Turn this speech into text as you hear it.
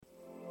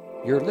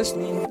You're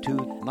listening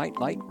to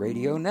Nightlight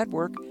Radio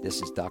Network.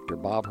 This is Dr.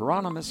 Bob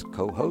Hieronymus,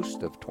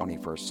 co-host of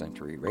 21st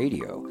Century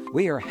Radio.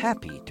 We are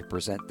happy to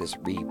present this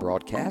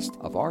rebroadcast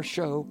of our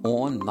show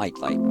on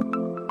Nightlight.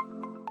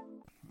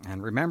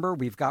 And remember,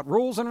 we've got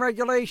rules and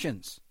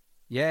regulations.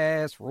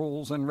 Yes,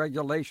 rules and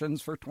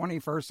regulations for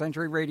 21st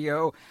Century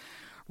Radio.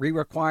 We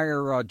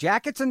require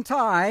jackets and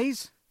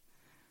ties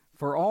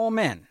for all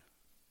men.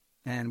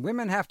 And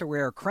women have to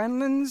wear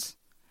crenolines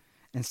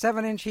and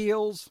 7-inch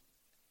heels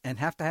and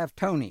have to have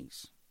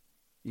Tonys.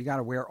 You got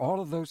to wear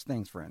all of those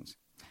things, friends.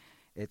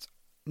 It's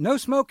no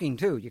smoking,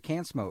 too. You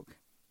can't smoke.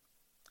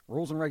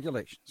 Rules and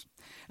regulations.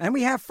 And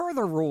we have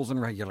further rules and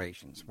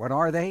regulations. What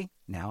are they?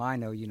 Now I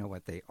know you know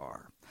what they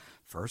are.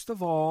 First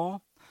of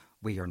all,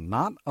 we are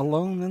not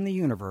alone in the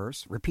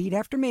universe. Repeat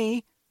after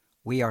me.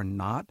 We are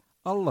not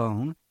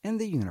alone in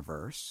the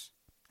universe.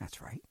 That's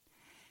right.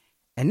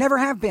 And never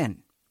have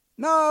been.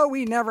 No,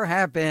 we never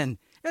have been.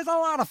 There's a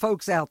lot of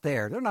folks out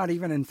there. They're not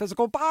even in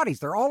physical bodies.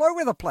 They're all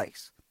over the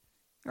place.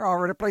 They're all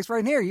over the place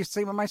right here. You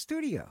see them in my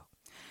studio.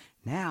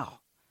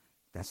 Now,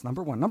 that's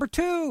number one. Number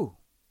two,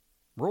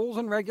 rules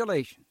and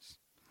regulations,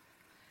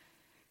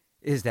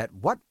 is that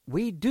what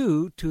we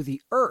do to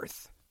the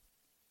earth,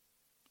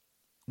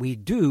 we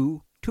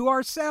do to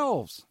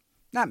ourselves.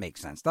 That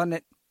makes sense, doesn't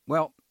it?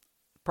 Well,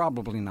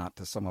 probably not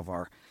to some of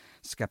our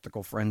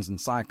skeptical friends in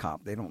Psychical.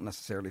 They don't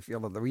necessarily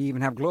feel that we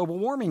even have global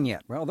warming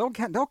yet. Well, they'll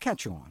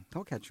catch you on.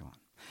 They'll catch you on.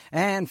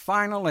 And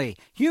finally,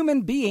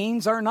 human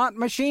beings are not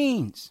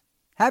machines.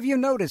 Have you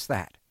noticed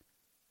that?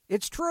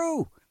 It's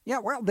true. Yeah,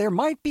 well, there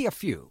might be a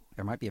few.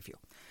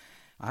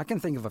 I can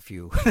think of a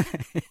few.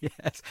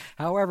 Yes.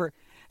 However,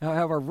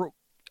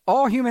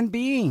 all human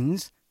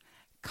beings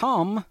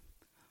come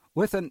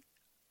with an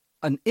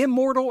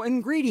immortal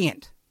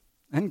ingredient.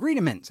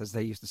 Ingrediments, as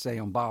they used to say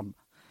on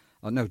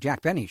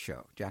Jack Benny's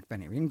show. Jack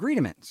Benny.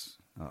 Ingrediments.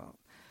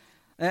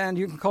 And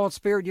you can call it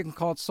spirit, you can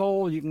call it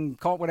soul, you can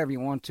call it whatever you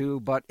want to,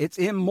 but it's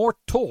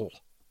immortal.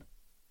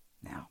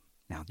 Now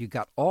you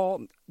got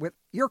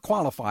you're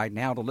qualified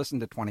now to listen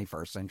to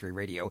 21st Century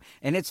Radio,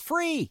 and it's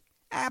free,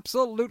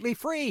 absolutely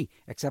free,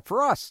 except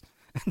for us.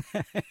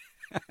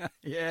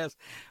 Yes,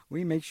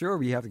 we make sure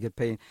we have to get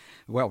paid.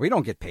 Well, we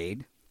don't get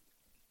paid,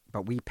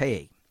 but we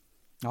pay.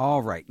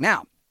 All right,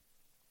 now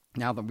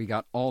that we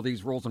got all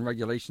these rules and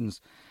regulations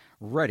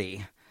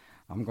ready,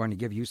 I'm going to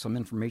give you some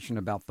information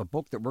about the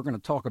book that we're going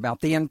to talk about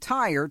the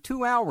entire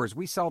 2 hours.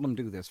 We seldom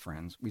do this,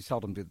 friends.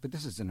 But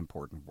this is an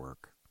important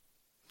work.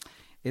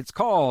 It's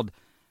called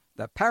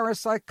The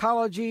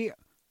Parapsychology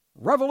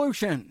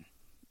Revolution.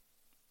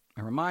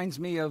 It reminds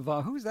me of,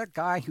 who's that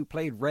guy who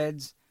played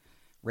Reds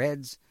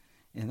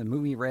in the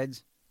movie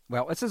Reds?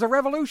 Well, this is a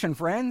revolution,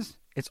 friends.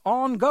 It's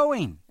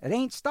ongoing. It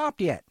ain't stopped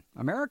yet.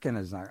 America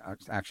is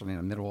actually in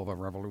the middle of a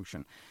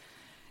revolution.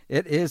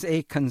 It is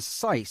a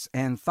concise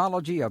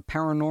anthology of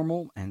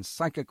paranormal and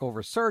psychical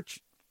research.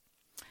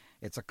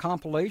 It's a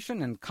compilation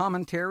and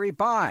commentary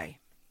by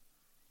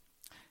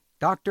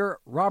Dr.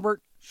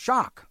 Robert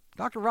Schoch.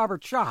 Dr.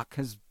 Robert Schoch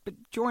has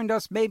joined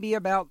us maybe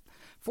about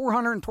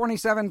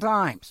 427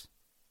 times.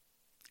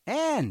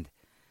 And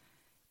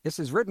this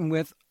is written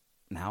with,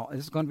 now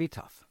this is going to be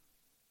tough,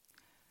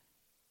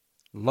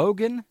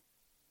 Logan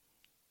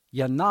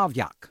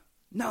Yonavjak.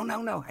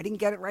 No, I didn't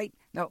get it right.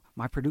 No,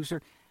 my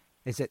producer,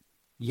 is it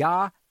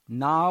Yonavjak?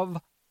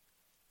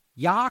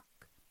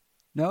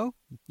 No?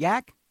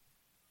 Yak?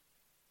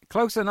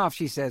 Close enough,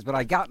 she says, but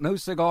I got no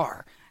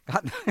cigar.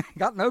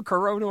 Got no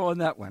Corona on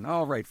that one.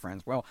 All right,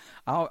 friends. Well,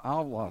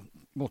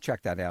 we'll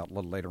check that out a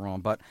little later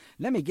on. But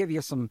let me give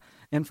you some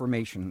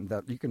information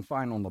that you can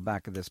find on the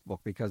back of this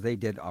book because they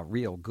did a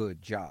real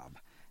good job.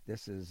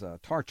 This is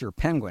Tarcher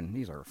Penguin.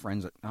 These are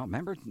friends that,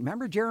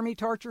 remember Jeremy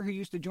Tarcher, who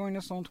used to join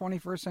us on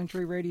 21st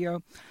Century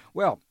Radio?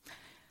 Well,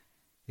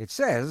 it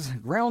says,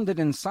 grounded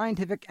in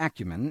scientific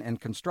acumen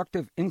and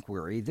constructive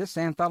inquiry, this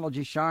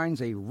anthology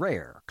shines a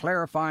rare,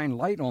 clarifying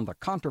light on the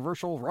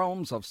controversial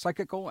realms of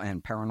psychical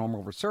and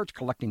paranormal research,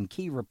 collecting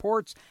key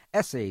reports,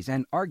 essays,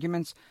 and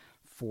arguments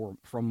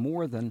from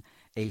more than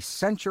a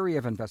century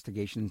of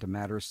investigation into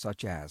matters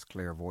such as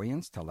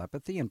clairvoyance,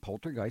 telepathy, and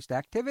poltergeist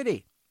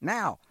activity.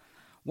 Now,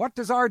 what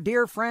does our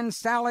dear friend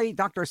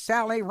Dr.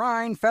 Sally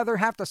Ryan Feather,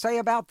 have to say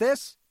about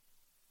this?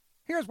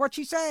 Here's what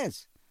she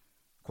says.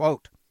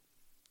 Quote,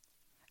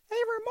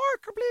 a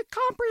remarkably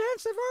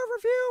comprehensive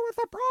overview with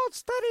a broad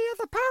study of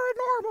the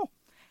paranormal,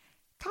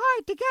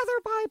 tied together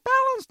by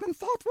balanced and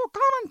thoughtful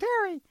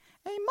commentary,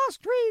 a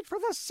must-read for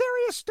the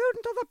serious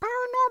student of the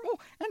paranormal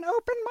and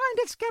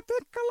open-minded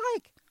skeptic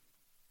alike.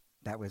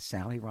 That was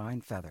Sally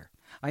Ryan Feather.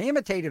 I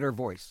imitated her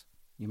voice.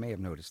 You may have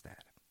noticed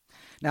that.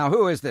 Now,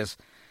 who is this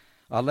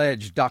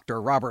alleged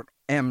Dr. Robert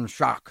M.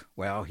 Schoch?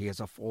 Well, he is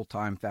a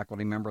full-time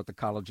faculty member at the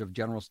College of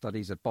General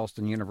Studies at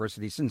Boston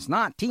University since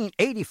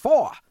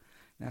 1984.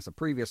 That's a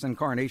previous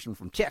incarnation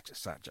from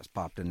Texas. I just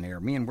popped in there.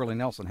 Me and Willie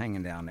Nelson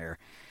hanging down there.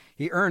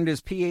 He earned his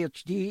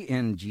Ph.D.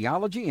 in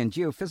geology and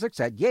geophysics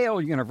at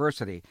Yale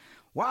University.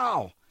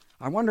 Wow!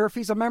 I wonder if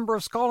he's a member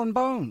of Skull and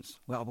Bones.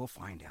 Well, we'll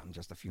find out in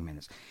just a few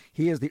minutes.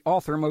 He is the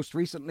author most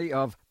recently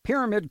of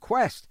Pyramid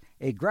Quest,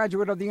 a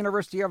graduate of the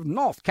University of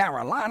North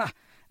Carolina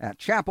at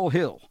Chapel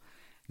Hill.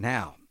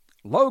 Now,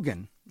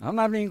 Logan, I'm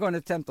not even going to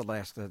attempt the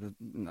last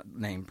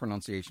name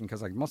pronunciation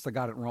because I must have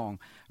got it wrong,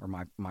 or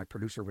my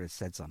producer would have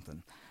said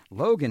something.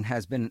 Logan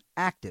has been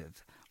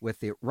active with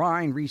the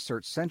Rhine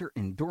Research Center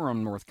in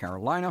Durham, North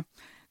Carolina,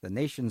 the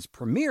nation's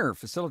premier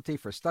facility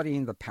for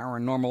studying the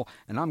paranormal.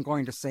 And I'm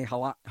going to say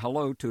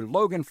hello to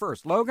Logan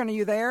first. Logan, are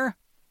you there?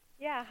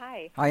 Yeah,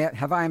 hi.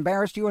 Have I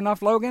embarrassed you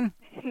enough, Logan?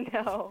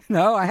 No.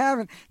 No, I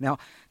haven't. Now,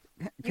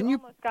 you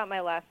almost got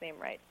my last name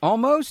right.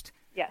 Almost?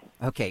 Yes.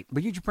 Okay,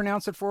 would you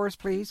pronounce it for us,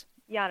 please?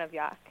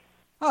 Yonavjak.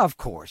 Of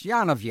course,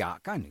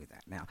 Yonavjak. I knew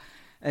that now.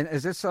 And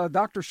is this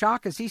Dr.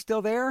 Schoch? Is he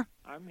still there?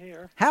 I'm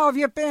here. How have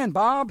you been,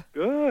 Bob?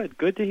 Good.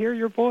 Good to hear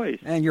your voice.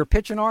 And your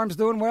pitching arm's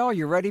doing well?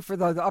 You ready for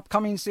the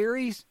upcoming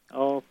series?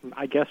 Oh,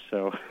 I guess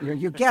so.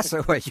 You guess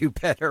so. You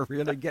better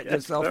really get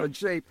yourself in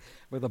shape.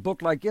 With a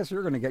book like this,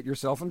 you're going to get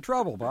yourself in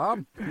trouble,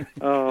 Bob.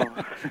 Oh.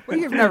 Well,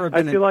 you've never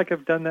been I feel like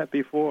I've done that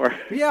before.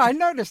 Yeah, I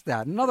noticed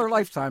that. Another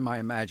lifetime, I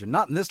imagine.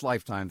 Not in this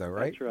lifetime, though,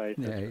 right? That's right.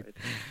 That's right.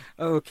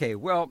 Okay,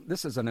 well,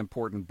 this is an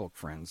important book,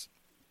 friends.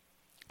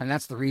 And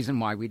that's the reason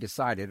why we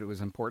decided it was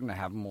important to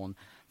have them on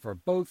for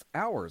both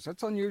hours.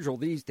 That's unusual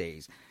these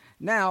days.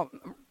 Now,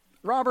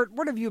 Robert,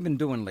 what have you been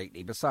doing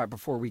lately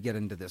before we get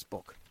into this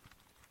book?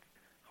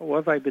 What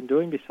have I been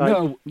doing besides?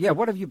 No, yeah,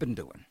 what have you been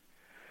doing?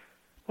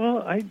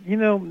 Well,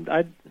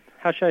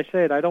 how should I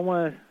say it? I don't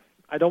want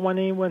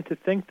anyone to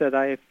think that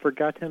I've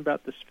forgotten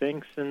about the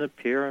Sphinx and the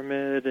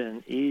pyramid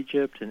and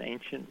Egypt and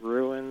ancient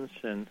ruins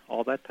and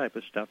all that type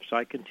of stuff. So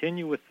I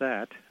continue with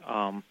that.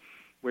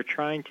 We're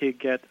trying to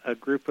get a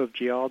group of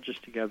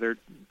geologists together.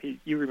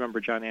 You remember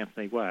John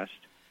Anthony West.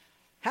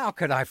 How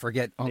could I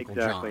forget Uncle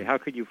John? Exactly. How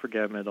could you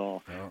forget him at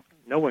all? Oh.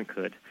 No one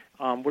could.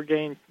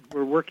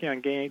 We're working on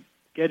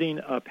getting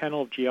a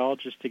panel of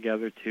geologists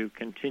together to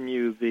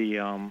continue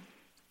the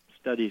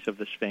studies of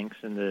the Sphinx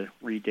and the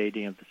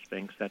redating of the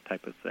Sphinx, that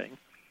type of thing.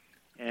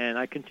 And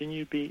I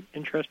continue to be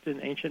interested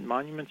in ancient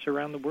monuments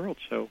around the world,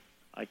 so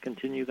I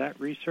continue that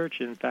research.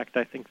 In fact,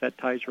 I think that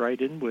ties right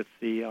in with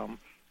the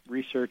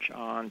research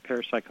on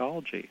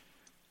parapsychology.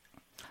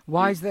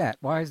 Why is that?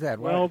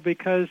 Well,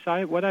 because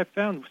what I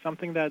found,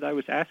 something that I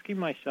was asking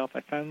myself, I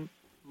found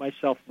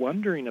myself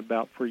wondering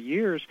about for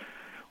years,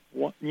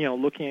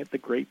 looking at the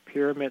Great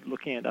Pyramid,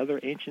 looking at other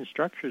ancient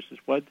structures, is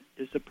what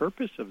is the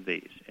purpose of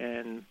these?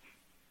 And,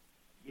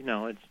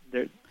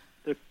 the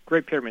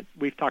Great Pyramid,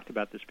 we've talked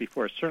about this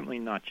before, it's certainly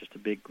not just a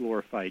big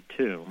glorified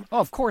tomb. Oh,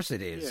 of course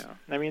it is.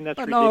 Yeah, I mean, that's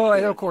No,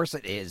 ridiculous. of course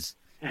it is.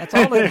 That's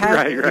all it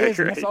has. Right.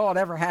 That's all it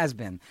ever has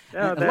been.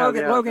 Yeah,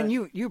 Logan,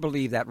 you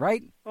believe that,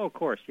 right? Oh, of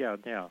course, yeah.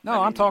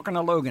 No, I'm talking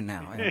to Logan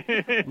now.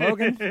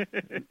 Logan,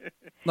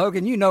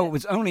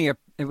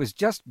 it was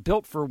just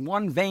built for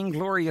one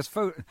vainglorious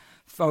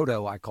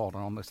photo. I called it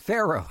almost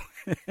Pharaoh.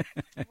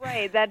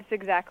 Right, that's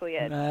exactly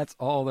it. That's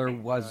all there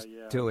was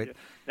to it. Yeah.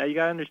 Now you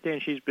got to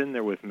understand, she's been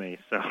there with me,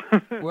 so.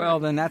 Well,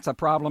 then that's a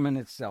problem in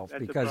itself,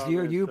 because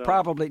you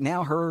probably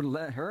now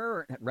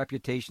her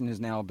reputation is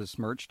now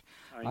besmirched.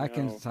 I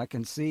can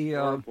see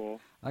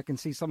I can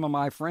see some of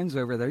my friends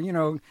over there.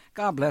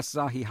 God bless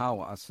Zahi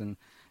Hawass and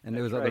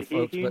those other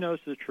folks. He knows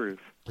the truth.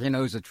 He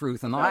knows the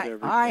truth, and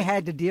I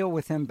had to deal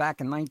with him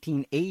back in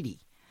 1980.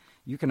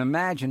 You can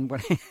imagine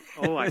what.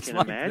 I can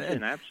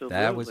imagine. Absolutely.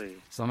 That was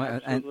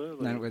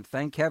absolutely. And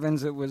thank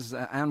heavens it was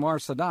Anwar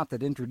Sadat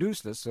that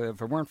introduced us.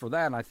 If it weren't for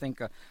that, I think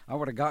I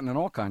would have gotten in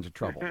all kinds of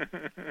trouble.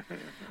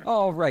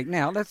 All right,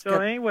 now let's.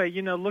 Anyway,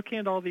 looking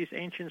at all these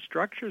ancient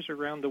structures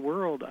around the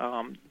world,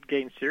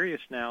 getting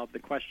serious now. The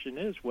question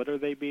is, what are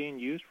they being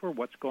used for?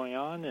 What's going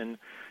on? And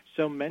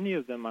so many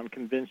of them, I'm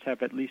convinced,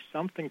 have at least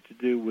something to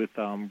do with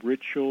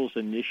rituals,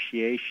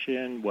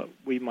 initiation, what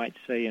we might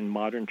say in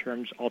modern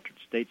terms, altered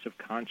states of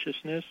consciousness.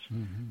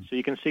 Mm-hmm. So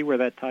you can see where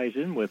that ties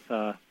in with,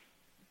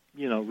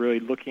 really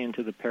looking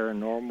into the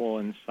paranormal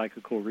and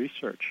psychical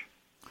research.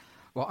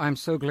 Well, I'm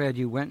so glad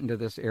you went into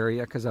this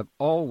area, because I've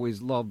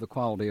always loved the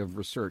quality of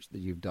research that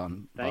you've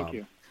done. Thank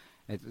you.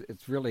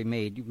 It's really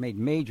you've made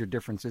major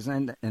differences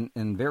in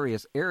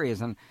various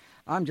areas, and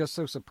I'm just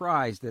so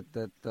surprised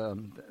that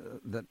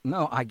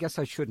no, I guess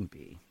I shouldn't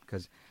be,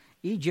 because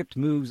Egypt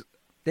moves.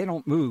 They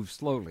don't move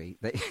slowly.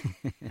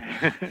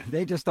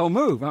 They just don't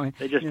move. I mean,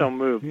 they just don't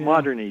move. Yeah.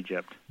 Modern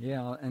Egypt.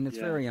 Yeah, and it's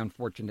very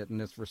unfortunate in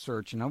this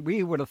research.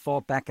 We would have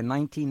thought back in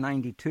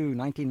 1992,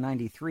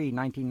 1993,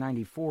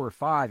 1994,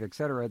 5, et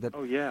cetera,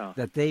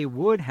 that they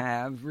would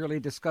have really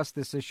discussed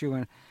this issue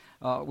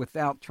and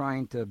without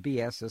trying to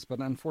BS us. But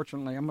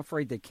unfortunately, I'm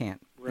afraid they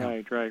can't.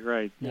 Right.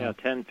 Yeah,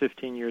 10,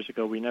 15 years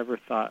ago, we never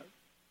thought,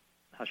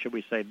 how should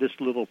we say, this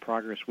little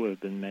progress would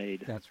have been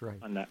made. That's right.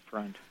 On that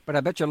front. But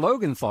I bet you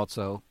Logan thought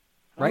so.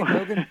 Right,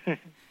 Logan?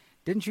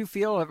 Didn't you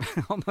feel it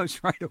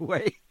almost right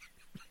away?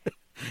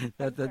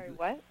 Sorry,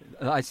 what?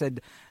 I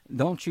said,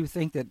 don't you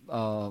think that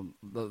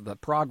the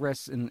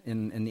progress in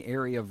the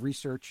area of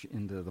research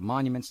into the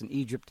monuments in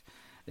Egypt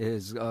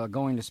is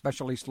going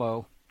especially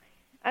slow?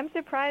 I'm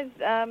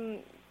surprised.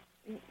 I'm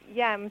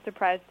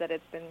surprised that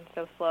it's been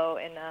so slow,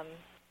 and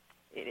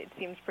it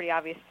seems pretty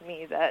obvious to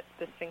me that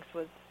the Sphinx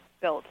was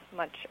built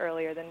much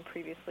earlier than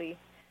previously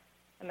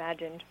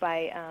imagined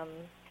by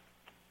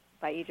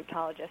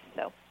Egyptologists.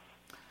 So.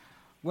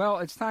 Well,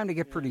 it's time to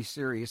get pretty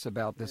serious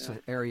about this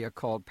area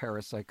called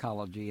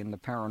parapsychology and the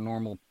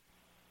paranormal,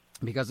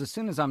 because as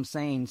soon as I'm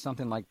saying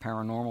something like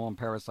paranormal and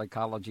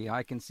parapsychology,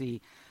 I can see,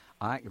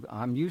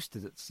 I'm used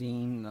to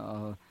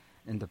seeing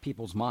into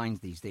people's minds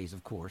these days,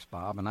 of course,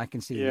 Bob, and I can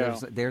see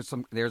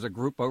there's a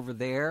group over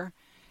there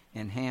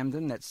in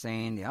Hamden that's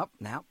saying, yep,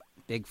 now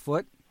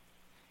Bigfoot,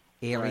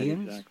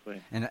 aliens,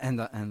 right,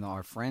 exactly. and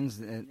our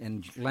friends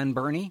in Glen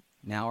Burnie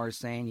now are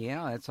saying,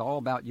 yeah, it's all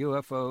about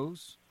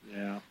UFOs.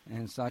 Yeah.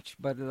 And such,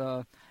 but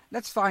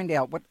let's find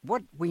out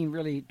what we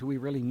really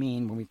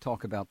mean when we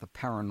talk about the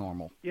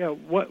paranormal. Yeah,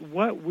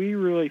 what we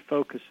really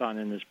focus on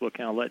in this book,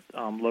 and I'll let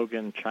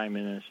Logan chime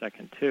in a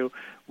second too.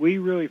 We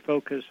really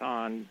focus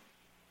on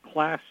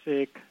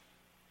classic,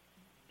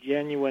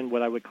 genuine,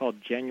 what I would call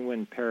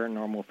genuine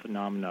paranormal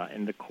phenomena,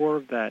 and the core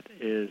of that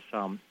is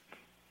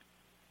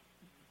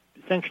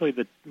essentially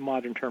the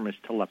modern term is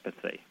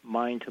telepathy,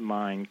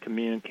 mind-to-mind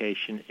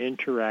communication,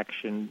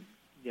 interaction,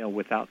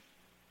 without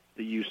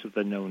the use of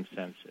the known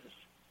senses.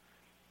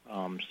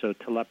 So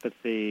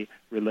telepathy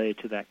related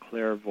to that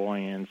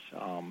clairvoyance,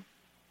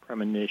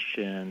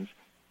 premonitions,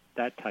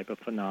 that type of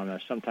phenomena.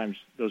 Sometimes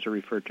those are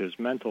referred to as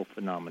mental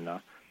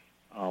phenomena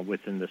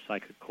within the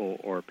psychical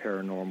or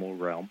paranormal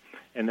realm.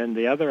 And then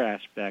the other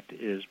aspect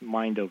is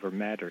mind over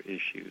matter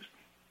issues,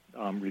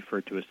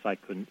 referred to as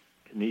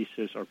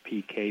psychokinesis or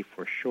PK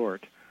for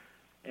short.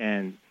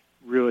 And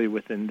really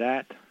within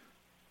that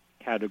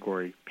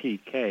category,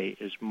 PK,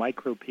 is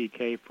micro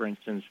PK, for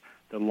instance,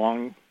 the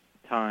long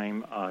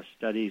time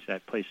studies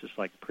at places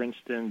like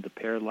Princeton, the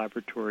PAIR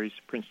laboratories,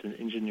 Princeton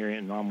Engineering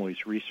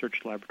Anomalies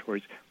Research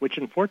Laboratories, which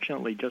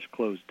unfortunately just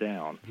closed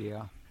down.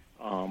 Yeah.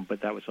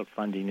 But that was a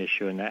funding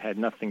issue, and that had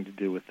nothing to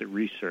do with the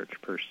research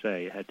per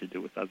se. It had to do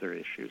with other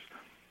issues.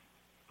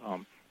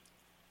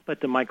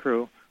 But the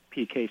micro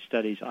PK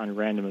studies on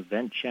random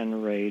event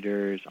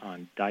generators,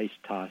 on dice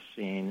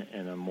tossing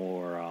in a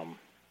more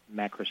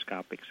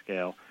macroscopic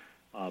scale,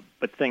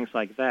 but things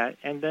like that.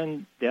 And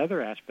then the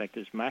other aspect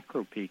is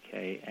macro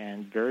PK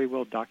and very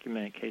well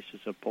documented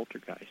cases of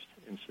poltergeist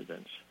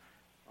incidents,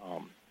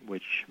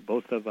 which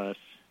both of us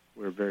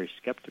were very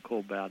skeptical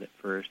about at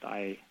first.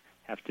 I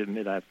have to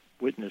admit I've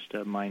witnessed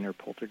a minor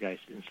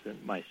poltergeist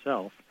incident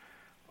myself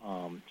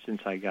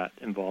since I got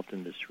involved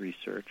in this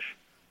research.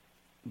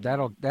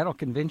 That'll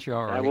convince you,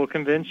 all right. I will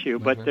convince you,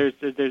 but there's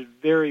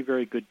very,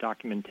 very good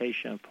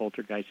documentation of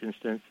poltergeist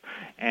incidents,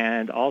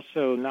 and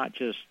also not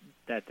just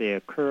that they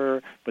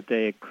occur, but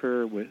they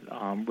occur with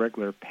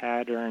regular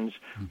patterns.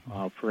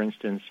 Mm-hmm. For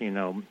instance,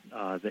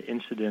 the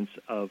incidence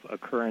of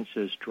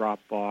occurrences drop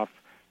off,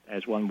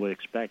 as one would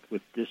expect,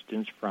 with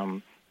distance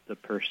from the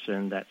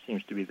person that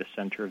seems to be the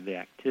center of the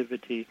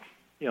activity.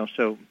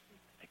 So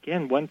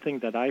again, one thing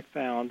that I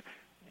found,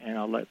 and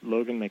I'll let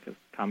Logan make a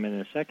comment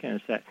in a second,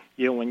 is that,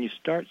 when you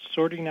start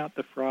sorting out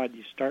the fraud,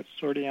 you start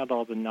sorting out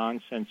all the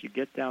nonsense, you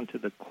get down to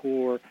the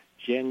core,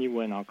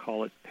 genuine, I'll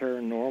call it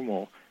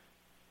paranormal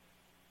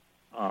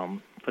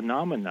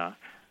phenomena,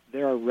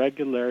 there are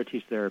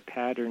regularities, there are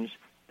patterns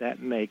that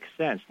make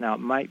sense. Now, it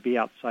might be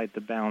outside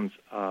the bounds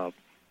of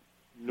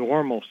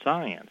normal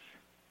science,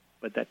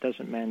 but that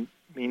doesn't mean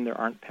there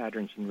aren't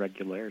patterns and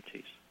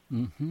regularities.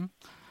 Mm-hmm.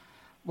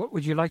 What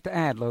would you like to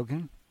add,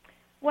 Logan?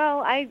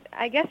 Well,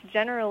 I guess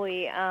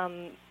generally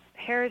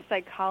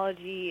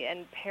parapsychology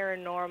and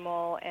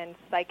paranormal and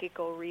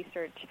psychical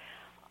research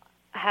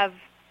have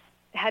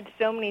had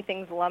so many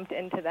things lumped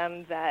into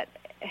them that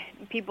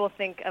people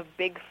think of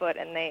Bigfoot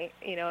and they,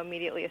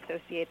 immediately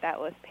associate that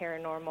with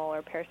paranormal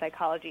or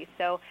parapsychology.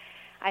 So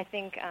I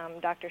think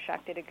Dr.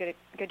 Schoch did a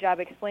good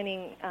job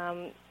explaining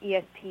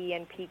ESP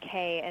and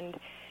PK, and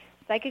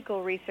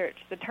psychical research.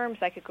 The term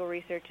psychical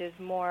research is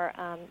more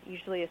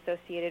usually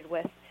associated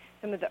with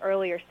some of the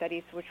earlier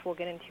studies, which we'll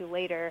get into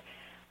later,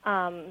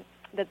 that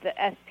the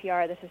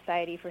SPR, the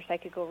Society for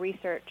Psychical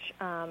Research,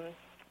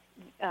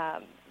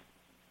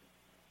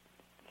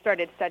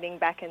 started studying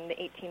back in the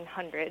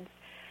 1800s,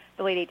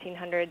 the late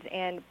 1800s,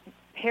 and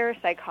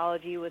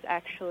parapsychology was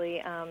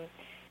actually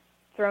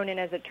thrown in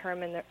as a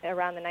term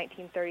around the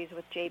 1930s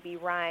with J.B.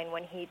 Rhine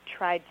when he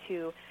tried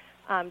to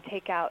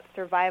take out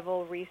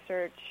survival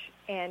research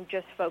and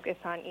just focus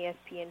on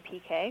ESP and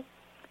PK.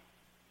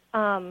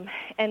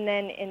 And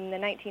then in the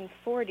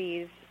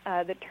 1940s,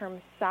 the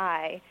term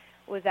psi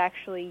was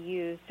actually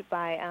used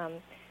by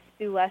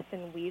Sue Less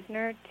and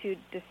Wiesner to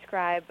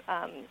describe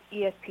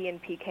ESP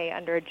and PK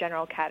under a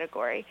general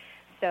category.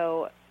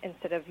 So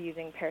instead of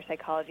using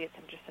parapsychology, it's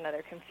just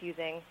another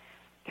confusing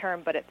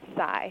term, but it's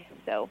psi.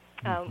 So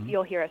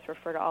you'll hear us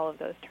refer to all of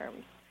those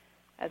terms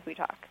as we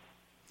talk.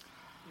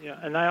 Yeah,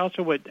 and I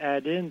also would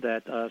add in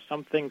that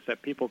some things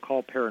that people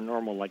call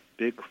paranormal, like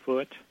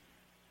Bigfoot,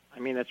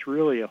 that's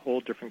really a whole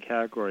different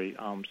category,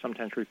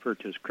 sometimes referred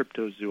to as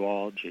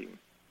cryptozoology,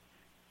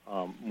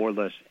 more or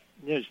less.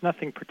 There's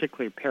nothing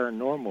particularly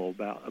paranormal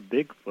about a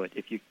Bigfoot.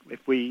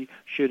 If we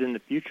should in the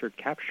future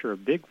capture a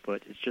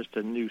Bigfoot, it's just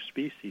a new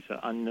species,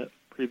 a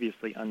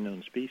previously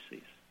unknown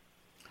species.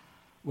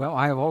 Well,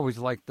 I have always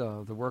liked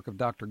the work of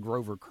Dr.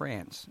 Grover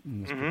Krantz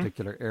in this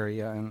particular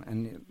area,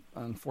 and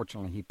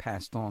unfortunately he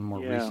passed on more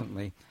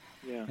recently.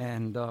 Yeah.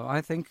 And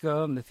I think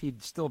if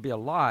he'd still be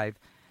alive,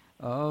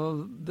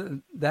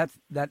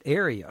 that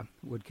area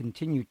would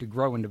continue to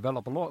grow and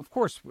develop, of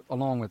course,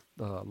 along with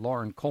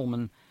Lauren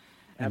Coleman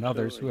and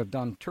others who have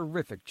done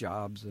terrific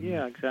jobs. And,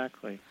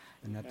 exactly.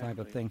 And that type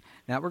of thing.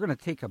 Now, we're going to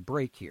take a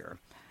break here.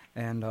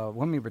 And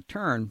when we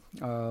return,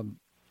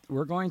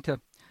 we're going to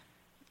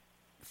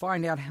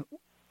find out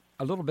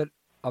a little bit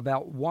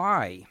about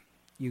why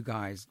you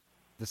guys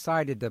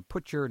decided to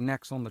put your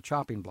necks on the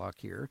chopping block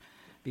here,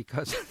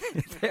 because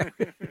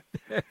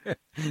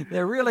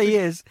there really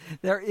is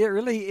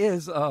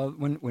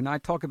when I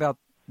talk about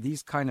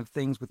these kind of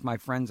things with my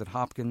friends at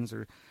Hopkins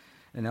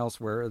and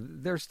elsewhere,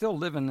 they're still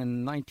living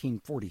in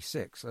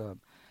 1946,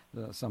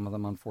 some of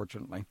them,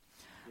 unfortunately.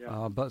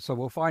 Yeah. But so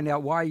we'll find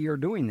out why you're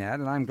doing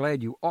that, and I'm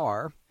glad you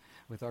are.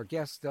 With our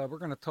guest, we're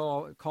going to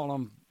call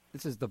him.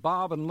 This is the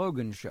Bob and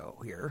Logan Show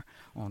here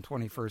on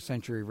 21st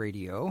Century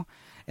Radio,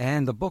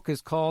 and the book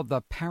is called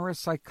The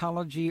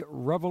Parapsychology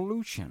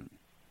Revolution,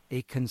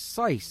 a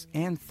concise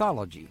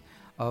anthology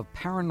of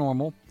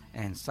paranormal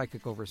and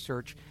psychical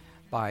research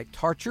by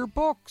Tarcher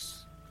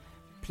Books.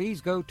 Please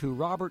go to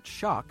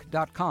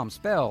robertschoch.com,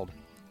 spelled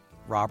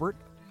Robert,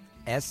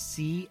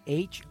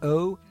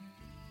 SCHOCH,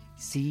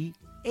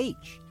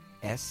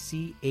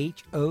 SCHOCH.com,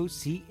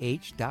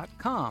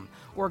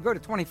 or go to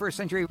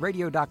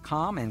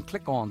 21stcenturyradio.com and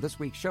click on this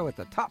week's show at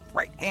the top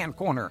right-hand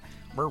corner.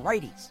 We're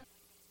righties.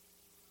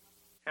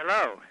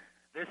 Hello,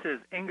 this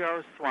is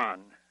Ingo Swann,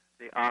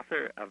 the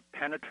author of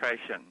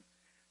Penetration,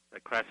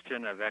 The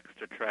Question of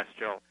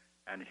Extraterrestrial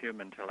and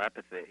Human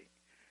Telepathy.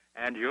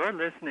 And you're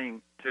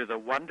listening to the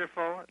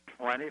wonderful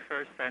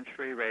 21st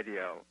Century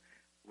Radio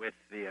with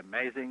the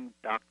amazing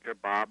Dr.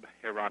 Bob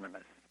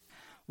Hieronymus.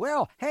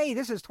 Well, hey,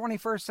 this is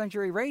 21st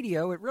Century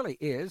Radio. It really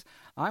is.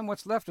 I'm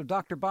what's left of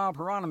Dr. Bob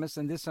Hieronymus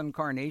in this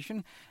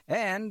incarnation,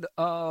 and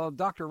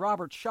Dr.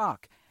 Robert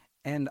Schoch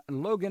and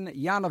Logan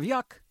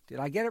Yonavjak. Did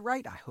I get it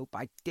right? I hope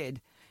I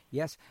did.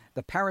 Yes,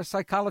 The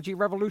Parapsychology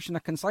Revolution, a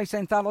concise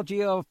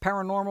anthology of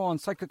paranormal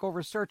and psychical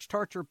research,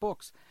 Tarcher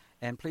Books.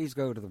 And please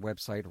go to the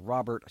website,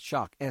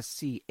 robertschoch,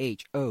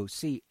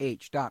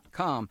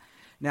 SCHOCH.com.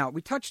 Now,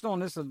 we touched on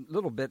this a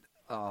little bit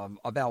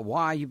about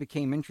why you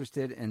became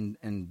interested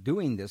in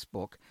doing this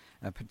book,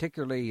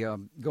 particularly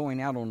going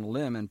out on a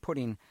limb and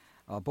putting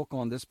a book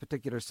on this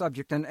particular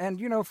subject. And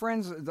you know,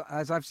 friends,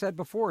 as I've said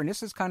before, and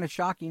this is kind of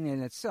shocking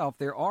in itself,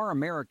 there are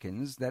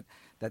Americans that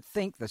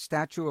think the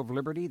Statue of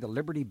Liberty, the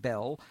Liberty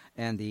Bell,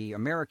 and the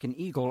American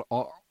Eagle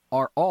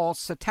are all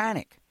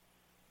satanic.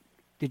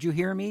 Did you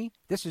hear me?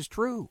 This is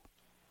true.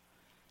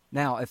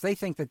 Now, if they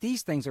think that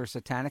these things are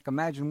satanic,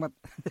 imagine what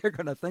they're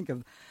going to think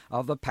of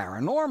the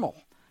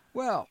paranormal.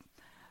 Well,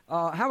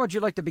 how would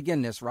you like to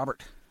begin this,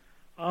 Robert?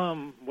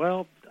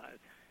 Well,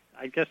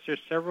 I guess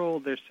there's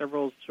several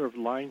sort of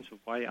lines of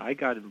why I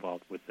got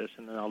involved with this,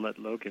 and then I'll let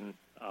Logan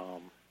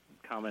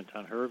comment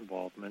on her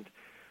involvement.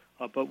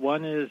 But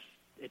one is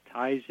it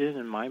ties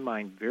in my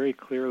mind, very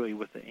clearly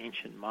with the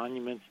ancient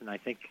monuments, and I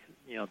think,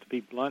 to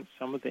be blunt,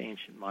 some of the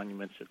ancient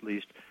monuments, at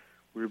least,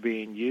 were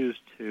being used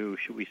to,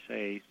 should we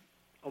say,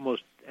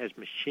 almost as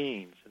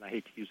machines, and I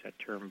hate to use that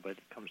term, but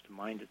it comes to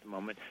mind at the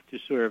moment, to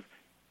sort of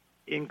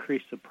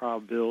increase the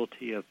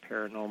probability of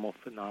paranormal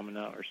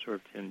phenomena, or sort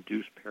of to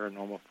induce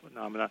paranormal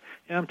phenomena.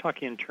 And I'm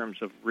talking in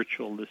terms of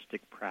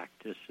ritualistic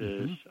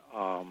practices,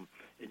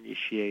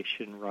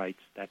 initiation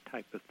rites, that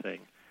type of thing,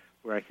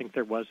 where I think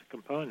there was a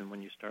component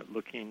when you start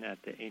looking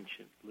at the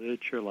ancient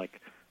literature, like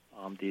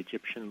the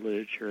Egyptian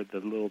literature,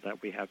 the little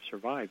that we have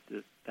survived,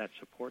 that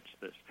supports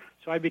this.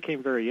 So I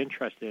became very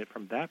interested in it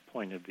from that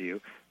point of view,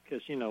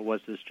 because,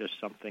 was this just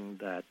something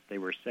that they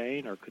were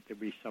saying, or could there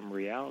be some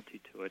reality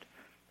to it?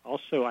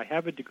 Also, I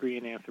have a degree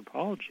in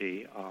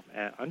anthropology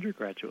at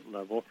undergraduate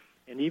level,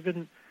 and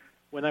even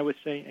when I was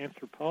saying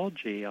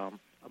anthropology,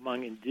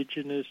 among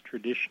indigenous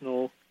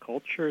traditional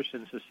cultures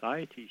and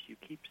societies, you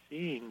keep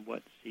seeing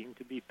what seem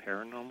to be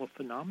paranormal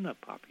phenomena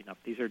popping up.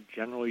 These are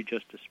generally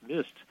just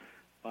dismissed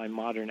by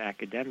modern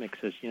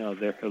academics as,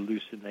 they're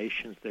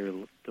hallucinations, they're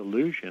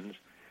delusions.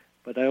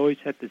 But I always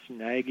had this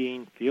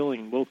nagging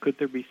feeling, well, could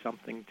there be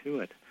something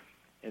to it?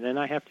 And then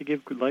I have to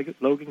give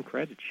Logan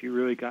credit. She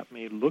really got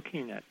me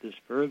looking at this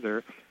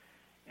further.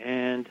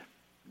 And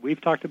we've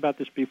talked about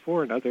this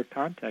before in other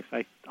contexts.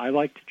 I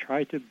like to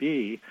try to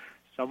be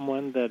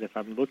someone that if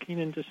I'm looking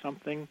into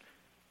something,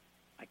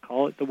 I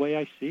call it the way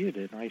I see it.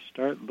 And I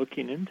start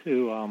looking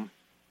into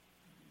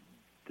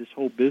this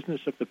whole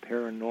business of the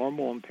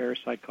paranormal and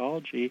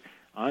parapsychology.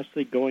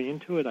 Honestly, going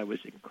into it, I was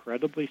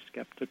incredibly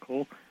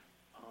skeptical.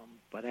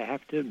 But I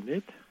have to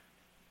admit,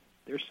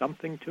 there's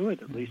something to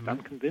it. At least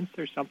I'm convinced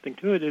there's something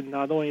to it. And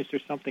not only is there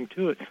something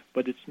to it,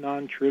 but it's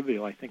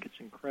non-trivial. I think it's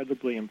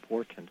incredibly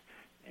important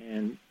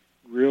and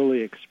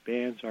really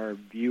expands our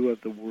view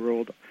of the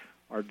world,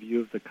 our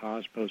view of the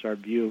cosmos, our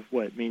view of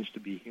what it means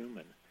to be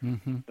human.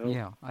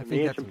 So I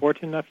think it's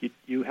important enough.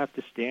 You have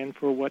to stand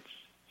for what's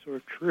sort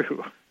of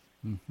true.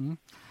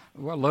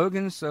 Well,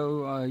 Logan,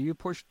 so you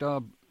pushed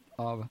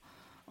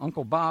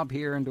Uncle Bob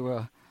here into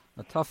a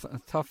tough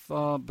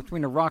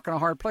between a rock and a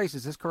hard place.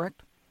 Is this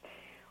correct?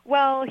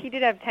 Well, he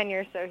did have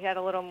tenure, so he had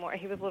a little more.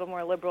 He was a little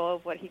more liberal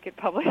of what he could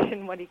publish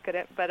and what he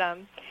couldn't. But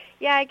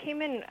yeah, I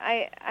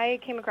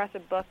came across a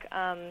book.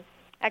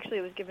 Actually,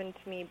 it was given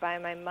to me by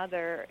my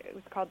mother. It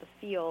was called The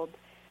Field.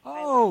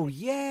 Oh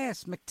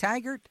yes,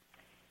 McTaggart.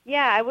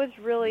 Yeah, I was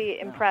really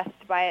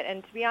impressed by it,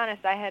 and to be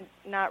honest, I had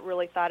not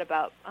really thought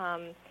about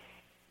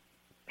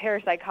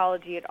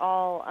parapsychology at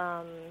all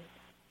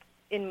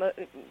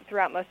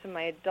throughout most of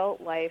my adult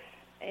life.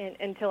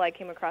 Until I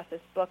came across this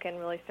book and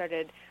really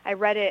I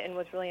read it and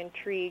was really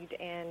intrigued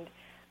and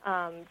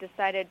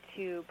decided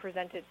to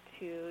present it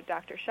to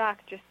Dr. Schoch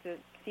just to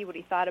see what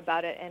he thought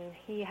about it. And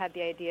he had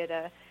the idea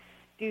to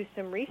do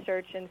some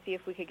research and see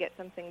if we could get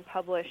something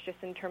published just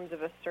in terms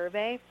of a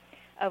survey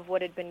of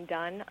what had been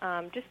done,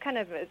 just kind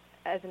of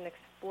as an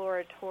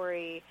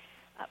exploratory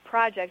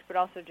project, but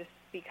also just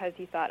because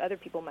he thought other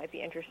people might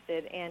be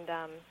interested. And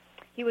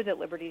he was at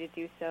liberty to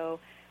do so.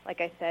 Like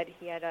I said,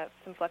 he had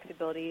some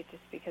flexibility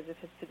just because of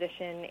his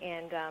position.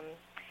 And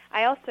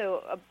I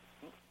also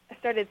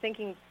started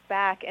thinking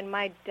back, and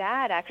my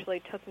dad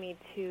actually took me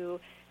to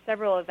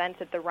several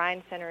events at the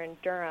Rhine Center in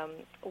Durham,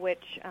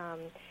 which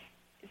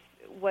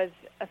was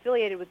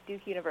affiliated with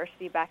Duke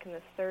University back in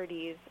the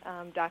 30s.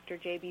 Dr.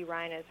 J.B.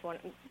 Rhine is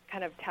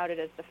kind of touted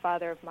as the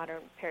father of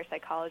modern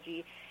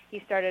parapsychology.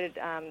 He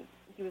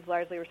was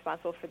largely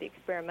responsible for the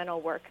experimental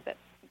work that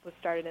was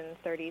started in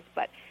the 30s,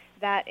 but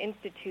that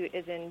institute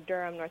is in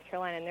Durham, North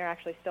Carolina, and they're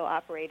actually still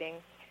operating.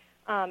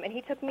 And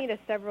he took me to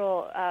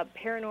several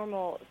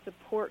paranormal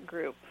support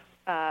group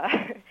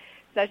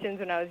sessions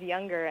when I was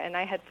younger, and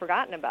I had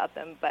forgotten about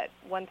them. But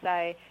once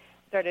I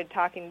started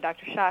talking to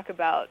Dr. Schoch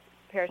about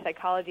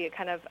parapsychology, it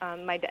kind of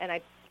and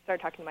I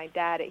started talking to my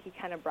dad. He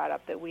kind of brought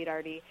up that we'd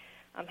already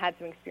had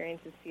some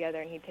experiences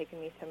together, and he'd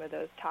taken me some of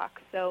those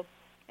talks. So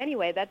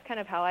anyway, that's kind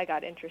of how I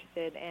got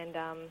interested, and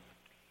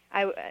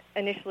I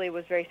initially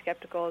was very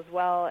skeptical as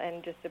well,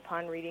 and just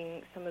upon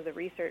reading some of the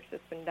research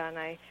that's been done,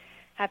 I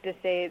have to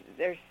say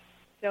there's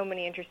so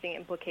many interesting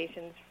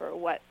implications for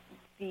what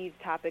these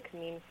topics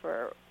mean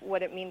for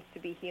what it means to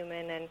be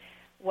human and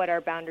what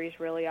our boundaries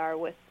really are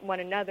with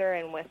one another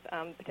and with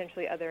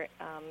potentially other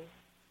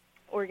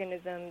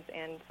organisms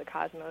and the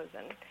cosmos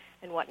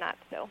and whatnot.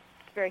 So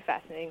it's a very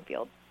fascinating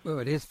field. Well,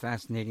 it is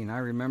fascinating. I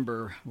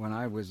remember when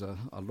I was a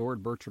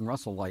Lord Bertrand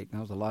Russell light, and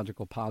I was a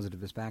logical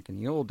positivist back in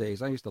the old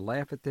days, I used to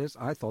laugh at this.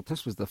 I thought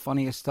this was the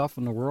funniest stuff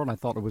in the world. I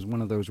thought it was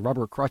one of those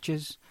rubber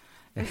crutches.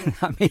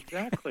 I mean,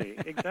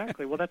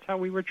 Exactly. Well, that's how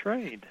we were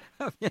trained.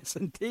 Yes,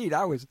 indeed.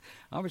 I was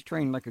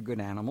trained like a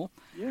good animal.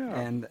 Yeah.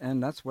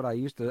 And that's what I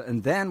used to.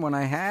 And then when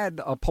I had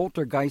a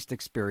poltergeist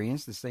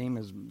experience, the same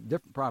as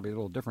probably a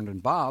little different than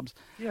Bob's.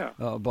 Yeah.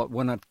 But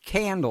when a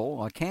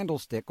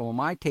candlestick on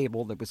my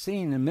table that was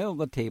sitting in the middle of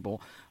the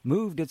table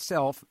moved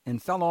itself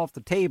and fell off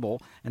the table,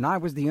 and I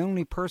was the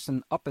only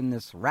person up in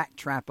this rat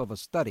trap of a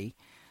study.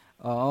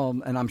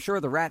 And I'm sure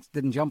the rats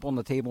didn't jump on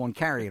the table and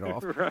carry it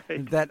off. Right.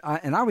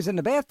 And I was in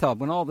the bathtub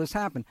when all this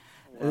happened.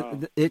 Wow.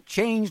 It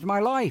changed my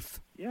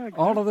life. Yeah,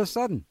 exactly. All of a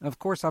sudden. Of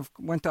course, I've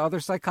went to other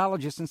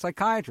psychologists and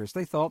psychiatrists.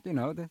 They thought,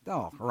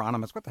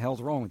 Hieronymus, what the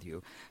hell's wrong with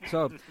you?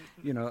 So,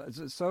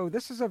 so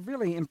this is a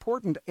really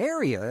important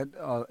area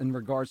in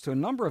regards to a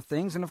number of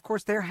things. And, of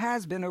course, there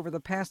has been over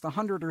the past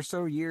 100 or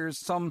so years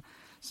some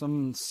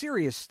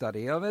serious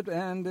study of it.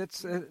 And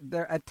it's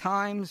there at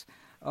times...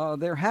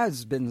 there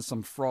has been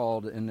some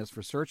fraud in this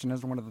research, and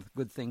that's one of the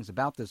good things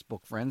about this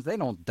book, friends. They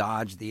don't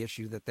dodge the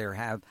issue that there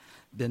have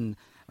been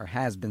or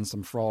has been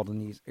some fraud in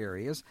these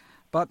areas.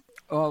 But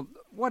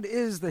what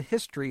is the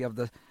history of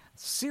the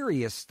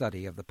serious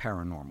study of the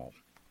paranormal?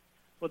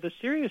 Well, the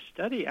serious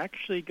study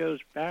actually goes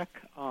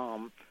back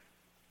to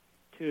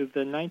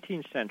the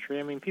 19th century.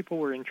 I mean, people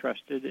were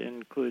interested,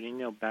 including,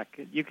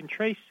 you can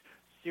trace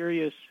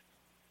serious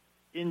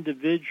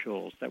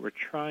individuals that were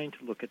trying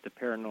to look at the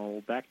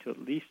paranormal back to at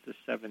least the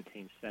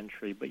 17th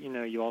century. But,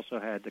 you also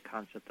had the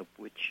concept of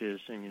witches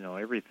and,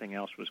 everything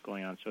else was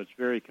going on. So it's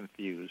very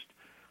confused.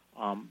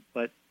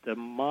 But the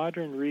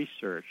modern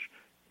research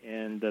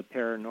in the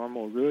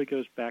paranormal really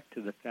goes back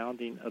to the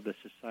founding of the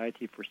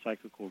Society for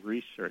Psychical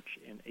Research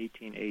in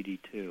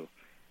 1882.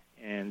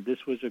 And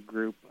this was a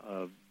group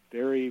of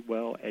very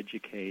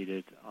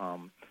well-educated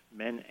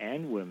men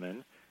and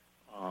women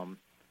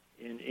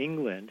in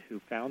England who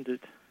founded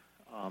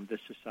the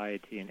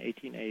society in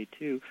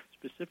 1882,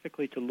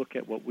 specifically to look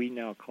at what we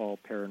now call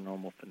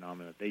paranormal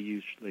phenomena. They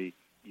usually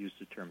used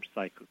the term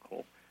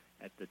psychical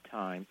at the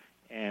time,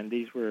 and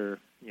these were,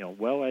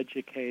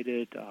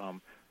 well-educated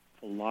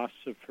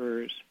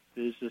philosophers,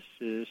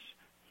 physicists,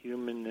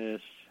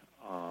 humanists,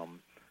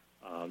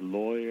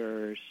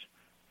 lawyers,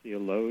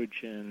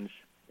 theologians,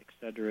 et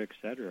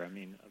cetera, I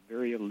mean, a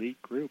very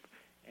elite group.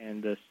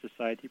 And the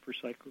Society for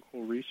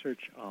Psychical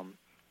Research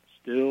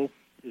still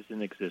is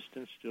in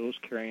existence, still is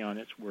carrying on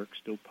its work,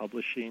 still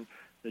publishing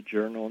the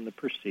journal and the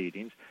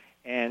proceedings.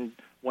 And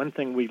one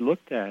thing we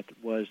looked at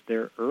was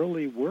their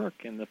early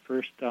work in the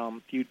first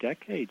few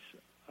decades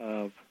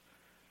of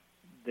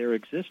their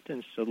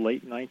existence the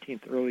late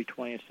 19th, early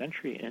 20th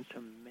century, and it's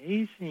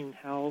amazing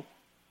how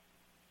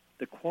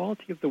the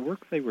quality of the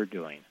work they were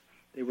doing.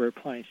 They were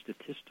applying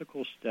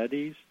statistical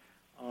studies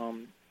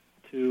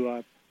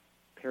to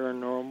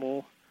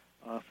paranormal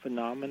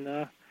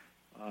phenomena.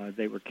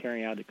 They were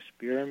carrying out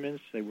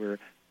experiments. They were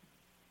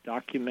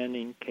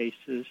documenting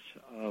cases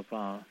of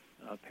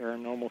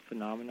paranormal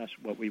phenomena,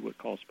 what we would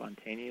call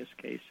spontaneous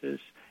cases,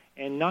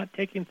 and not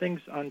taking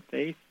things on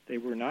faith. They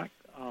were not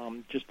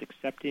just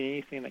accepting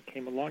anything that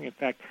came along. In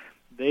fact,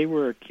 they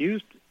were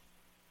accused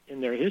in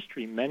their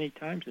history many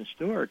times, and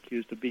still are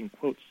accused of being,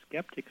 quote,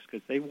 skeptics,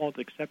 because they won't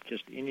accept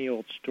just any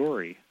old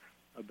story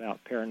about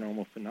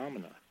paranormal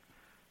phenomena.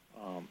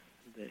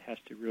 It has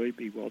to really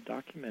be well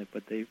documented,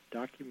 but they've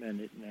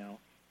documented now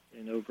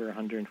in over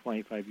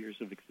 125 years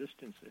of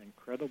existence an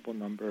incredible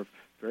number of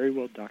very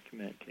well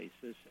documented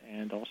cases,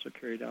 and also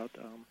carried out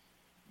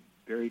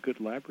very good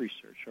lab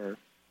research, or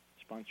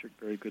sponsored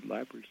very good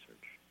lab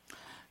research.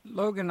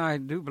 Logan, I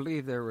do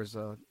believe there was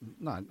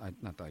not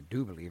that I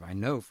do believe, I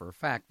know for a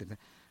fact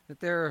that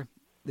there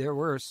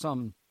were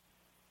some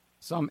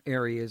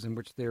areas in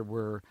which there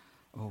were,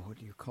 what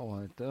do you call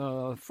it,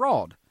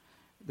 fraud,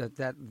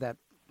 that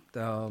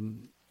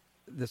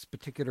this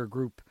particular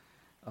group,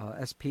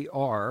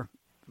 SPR,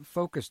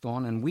 focused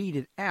on and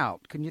weeded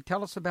out. Can you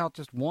tell us about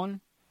just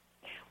one?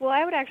 Well,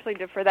 I would actually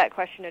defer that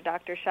question to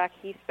Dr. Schoch.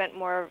 He spent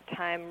more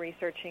time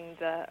researching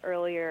the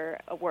earlier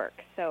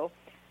work, so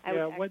I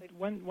would actually...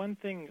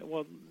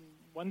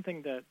 One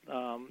thing that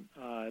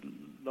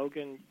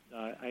Logan,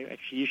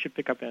 you should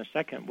pick up in a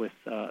second with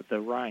the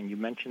Rhine. You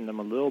mentioned them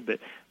a little bit,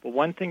 but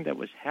one thing that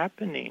was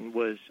happening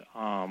was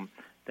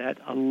that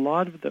a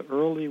lot of the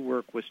early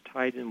work was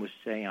tied in with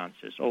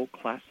seances, old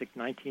classic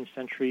 19th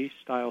century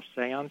style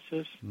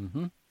seances.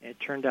 Mm-hmm. And it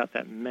turned out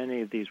that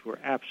many of these were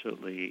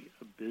absolutely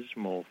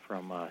abysmal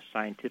from a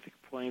scientific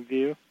point of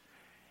view.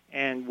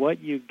 And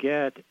what you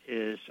get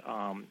is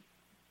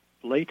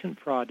blatant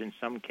fraud in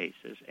some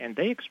cases, and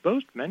they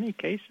exposed many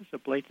cases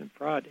of blatant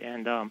fraud.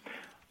 And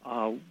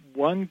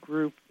one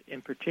group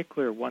in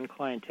particular, one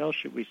clientele,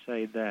 should we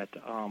say, that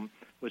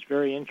was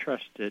very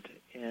interested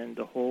in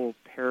the whole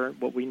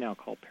what we now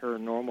call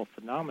paranormal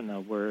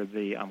phenomena, were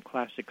the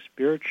classic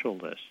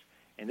spiritualists.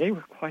 And they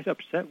were quite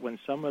upset when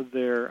some of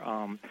their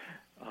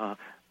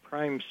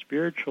prime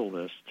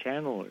spiritualists,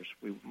 channelers,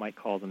 we might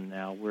call them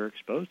now, were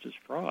exposed as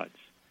frauds.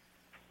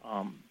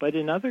 But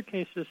in other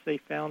cases, they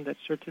found that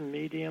certain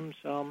mediums,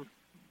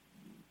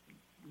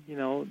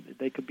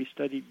 they could be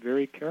studied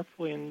very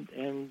carefully,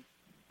 and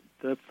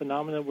the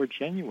phenomena were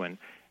genuine.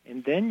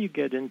 And then you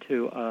get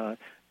into a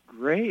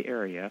gray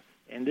area,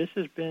 and this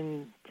has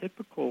been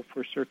typical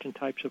for certain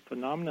types of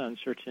phenomena and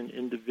certain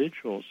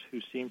individuals who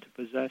seem to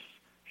possess,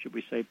 should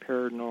we say,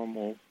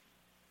 paranormal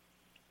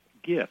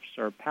gifts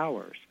or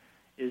powers,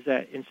 is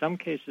that in some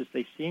cases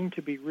they seem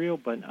to be real,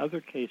 but in other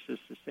cases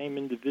the same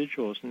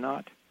individual is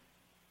not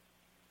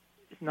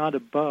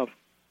above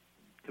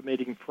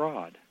committing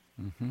fraud,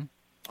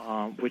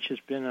 which has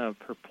been a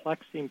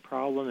perplexing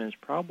problem, and is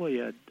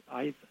probably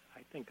I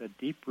think a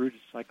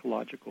deep-rooted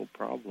psychological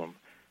problem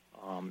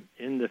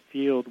in the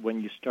field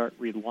when you start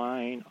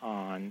relying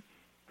on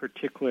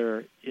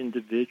particular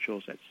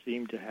individuals that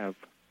seem to have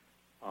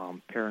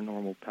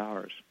paranormal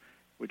powers,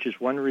 which is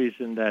one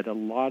reason that a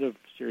lot of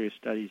serious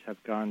studies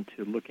have gone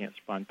to looking at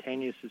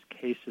spontaneous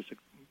cases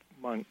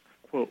among,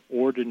 quote,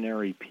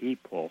 ordinary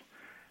people,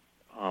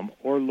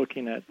 or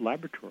looking at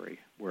laboratory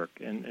work.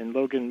 And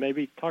Logan,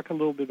 maybe talk a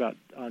little bit about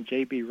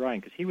J.B.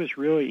 Rhine, because he was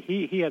really,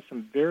 he had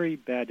some very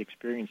bad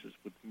experiences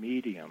with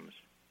mediums.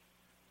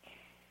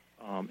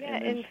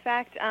 In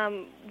fact,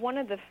 one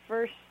of the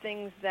first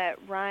things that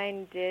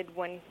Rhine did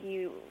when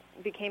he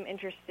became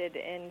interested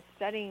in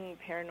studying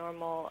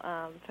paranormal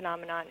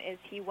phenomenon is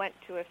he went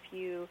to a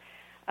few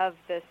of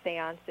the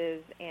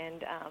seances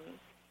and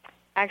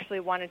actually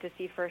wanted to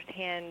see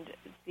firsthand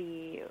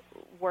the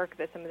work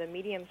that some of the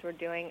mediums were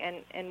doing.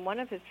 And one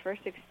of his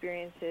first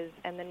experiences,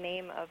 and the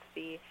name of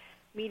the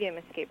medium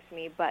escapes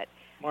me, but...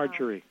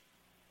 Marjorie.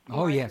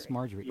 Yes,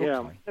 Marjorie.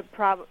 Yeah.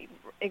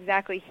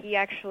 Exactly. He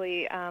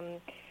actually...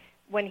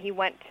 when he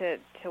went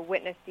to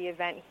witness the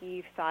event,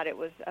 he thought it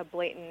was a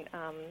blatant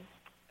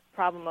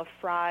problem of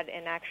fraud,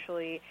 and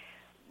actually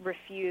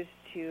refused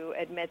to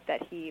admit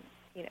that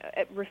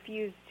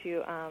refused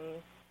to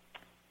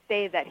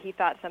say that he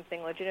thought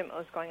something legitimate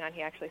was going on.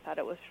 He actually thought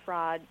it was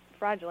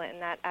fraudulent,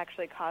 and that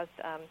actually caused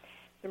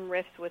some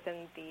rifts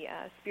within the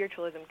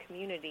spiritualism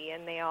community,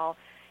 and they all,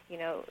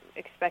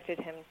 expected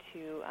him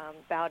to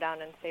bow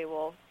down and say,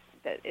 well,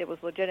 that it was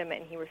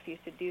legitimate, and he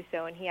refused to do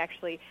so. And he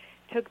actually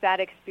took that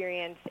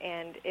experience,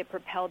 and it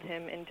propelled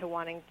him into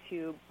wanting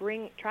to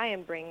try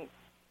and bring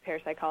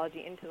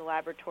parapsychology into the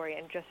laboratory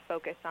and just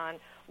focus on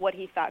what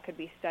he thought could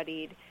be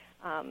studied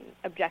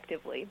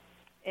objectively,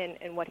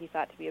 and what he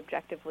thought to be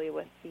objectively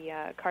with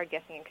the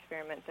card-guessing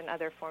experiments and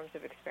other forms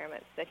of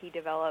experiments that he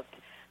developed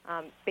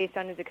based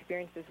on his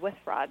experiences with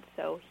fraud.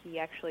 So he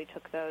actually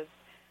took those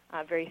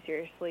very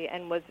seriously,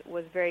 and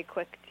was very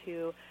quick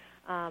to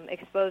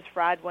expose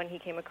fraud when he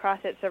came across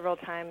it several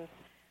times.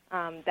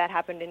 that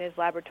happened in his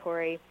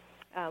laboratory,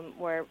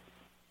 where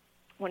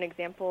one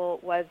example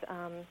was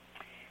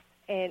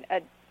an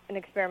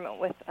experiment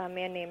with a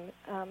man named,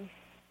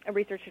 a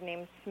researcher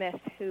named Smith,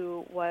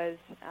 who was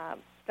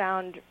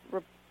found,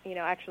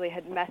 actually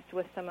had messed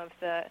with some of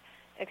the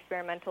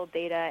experimental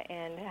data,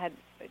 and had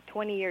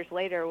 20 years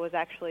later it was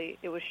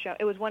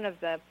one of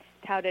the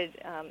touted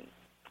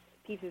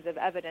pieces of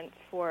evidence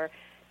for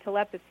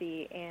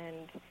telepathy,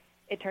 and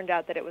it turned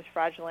out that it was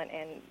fraudulent,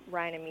 and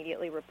Ryan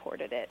immediately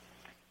reported it,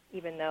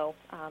 even though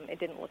it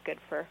didn't look good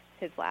for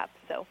his lab.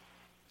 So,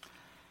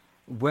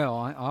 well,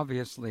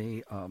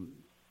 obviously.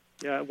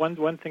 Yeah,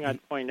 one thing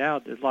I'd point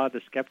out is a lot of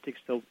the skeptics,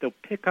 they'll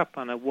pick up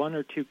on one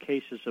or two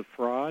cases of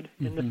fraud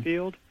in the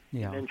field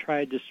and then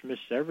try to dismiss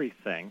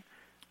everything.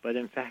 But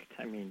in fact,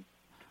 I mean,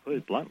 to put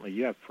it bluntly,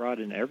 you have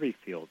fraud in every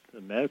field. The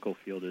medical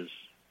field is...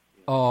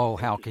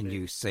 how can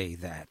you say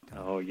that?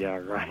 Oh, yeah,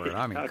 right. Robert,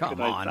 I mean,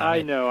 come on.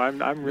 I know.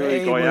 I'm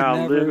really going out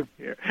on a limb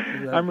here.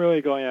 I'm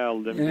really going out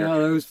on a limb here.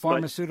 Those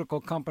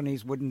pharmaceutical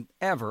companies wouldn't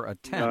ever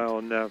attempt. No,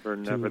 never.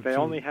 They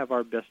only have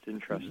our best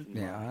interest in mind.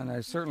 Yeah, and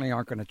they certainly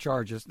aren't going to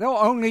charge us. They'll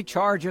only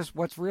charge us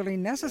what's really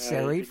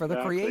necessary for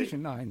the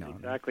creation. I know.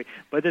 Exactly.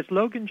 But as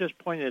Logan just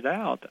pointed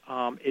out,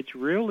 it's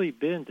really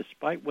been,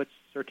 despite what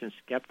certain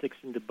skeptics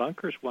and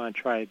debunkers want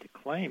to try to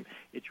claim,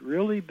 it's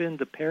really been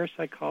the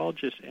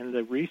parapsychologists and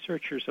the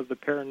researchers of the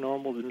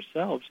paranormal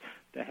themselves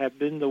that have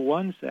been the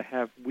ones that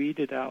have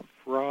weeded out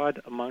fraud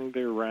among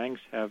their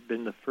ranks, have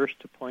been the first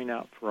to point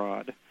out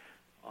fraud.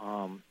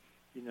 One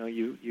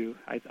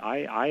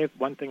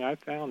thing I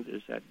found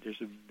is that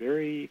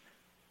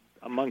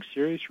among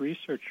serious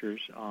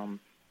researchers,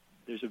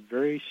 there's a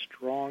very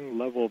strong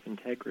level of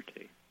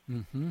integrity,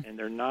 and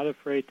they're not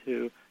afraid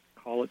to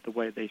call it the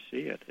way they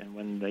see it. And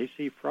when they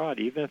see fraud,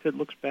 even if it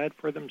looks bad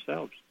for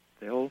themselves,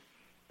 they'll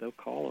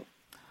call it.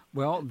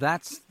 Well,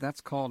 that's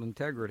called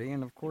integrity,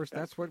 and of course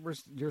that's what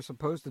you're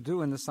supposed to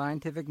do in the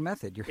scientific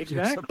method.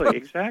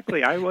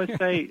 Exactly. I would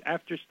say,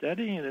 after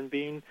studying and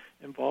being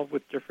involved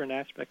with different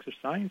aspects of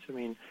science, I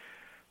mean,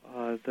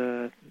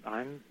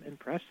 I'm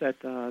impressed that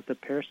the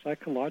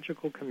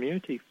parapsychological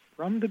community,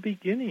 from the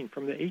beginning,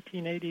 from the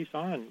 1880s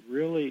on,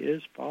 really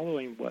is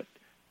following what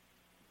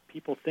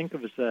people think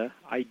of as the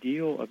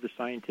ideal of the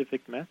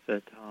scientific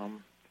method.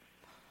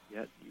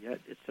 Yet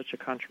it's such a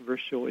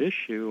controversial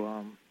issue.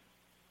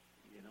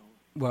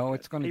 Well,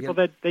 it's going to people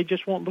that they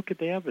just won't look at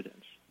the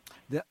evidence.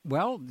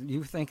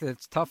 You think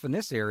it's tough in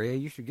this area?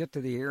 You should get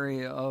to the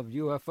area of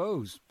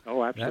UFOs.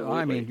 Oh, absolutely.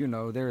 I mean,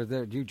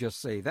 they're you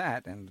just say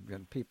that,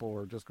 and people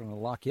are just going to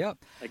lock you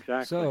up.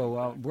 Exactly.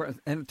 So,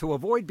 and to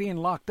avoid being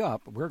locked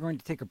up, we're going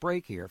to take a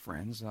break here,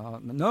 friends.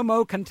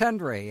 Nomo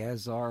contendere,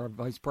 as our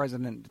Vice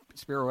President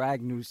Spiro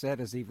Agnew said,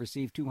 as he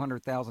received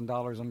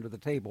 $200,000 under the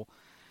table.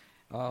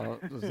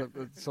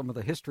 Some of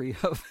the history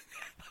of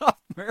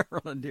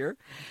Maryland here.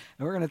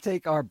 And we're going to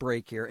take our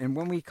break here, and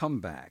when we come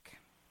back,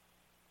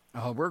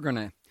 we're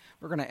gonna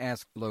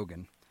ask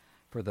Logan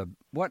for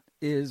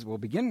we'll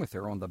begin with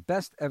her on the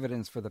best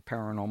evidence for the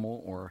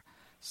paranormal or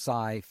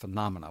psi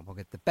phenomena. We'll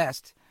get the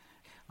best.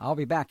 I'll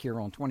be back here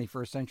on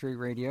 21st Century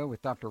Radio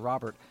with Dr.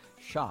 Robert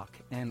Schoch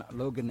and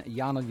Logan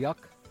Yonavjak.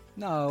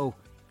 No,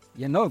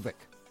 Yonavjak.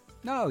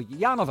 No,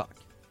 Yonavjak.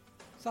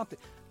 Something.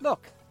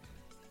 Look,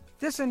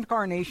 this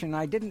incarnation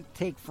I didn't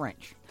take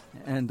French.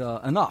 And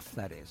enough,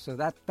 that is. So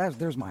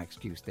there's my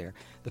excuse there.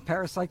 The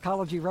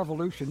Parapsychology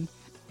Revolution,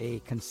 a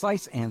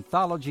concise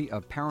anthology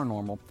of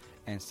paranormal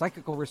and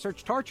psychical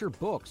research. Start your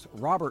books.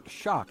 Robert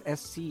Schoch,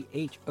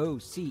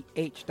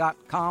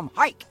 SCHOCH.com.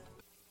 Hike!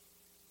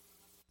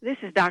 This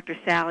is Dr.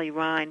 Sally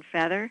Ryan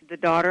Feather, the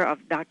daughter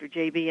of Dr.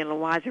 J.B. and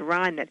Louisa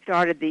Ryan that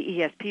started the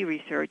ESP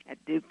research at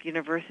Duke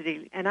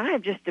University. And I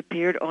have just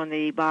appeared on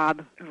the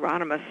Bob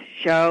Hieronymus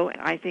show.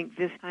 I think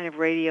this kind of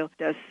radio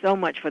does so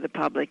much for the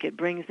public. It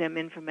brings them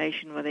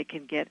information where they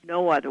can get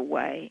no other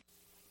way.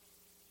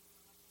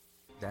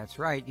 That's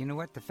right. You know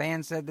what the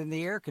fan said in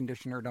the air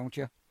conditioner, don't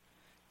you?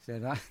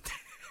 Said,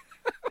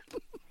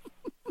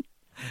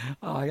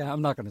 oh, yeah,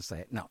 I'm not going to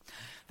say it. No.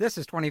 This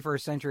is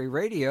 21st Century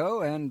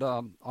Radio, and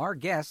our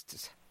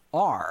guests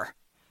are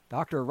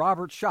Dr.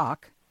 Robert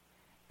Schoch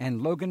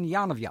and Logan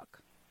Yonavjak.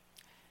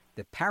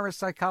 The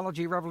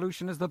Parapsychology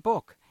Revolution is the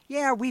book.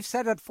 Yeah, we've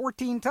said it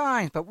 14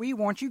 times, but we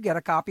want you to get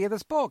a copy of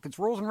this book. It's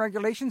Rules and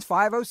Regulations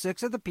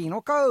 506 of the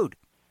Penal Code.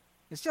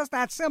 It's just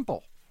that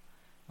simple.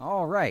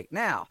 All right,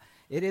 now,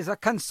 it is a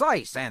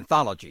concise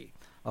anthology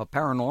of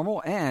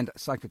paranormal and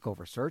psychical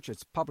research.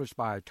 It's published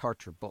by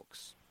Tarcher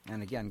Books.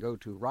 And again, go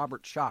to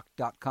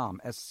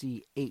robertschoch.com,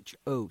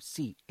 SCHOCH.com.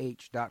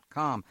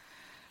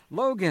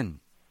 Logan,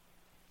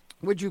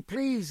 would you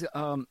please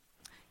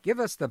give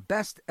us the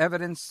best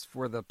evidence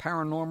for the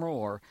paranormal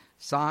or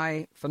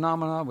psi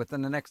phenomena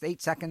within the next 8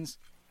 seconds?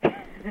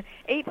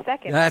 8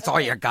 seconds? That's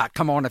all you got.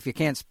 Come on, if you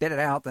can't spit it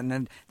out,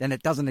 then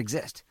it doesn't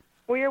exist.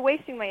 Well, you're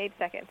wasting my 8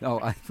 seconds.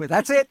 Oh,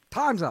 that's it.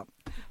 Time's up.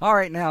 All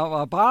right,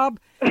 now,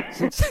 Bob,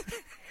 since...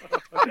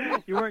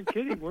 You weren't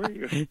kidding, were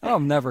you?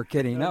 I'm never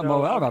kidding.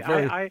 No,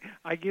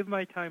 I give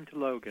my time to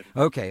Logan.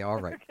 Okay, all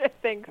right.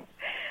 Thanks.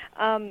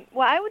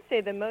 Well, I would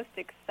say the most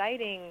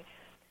exciting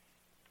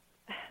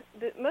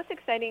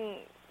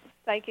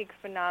psychic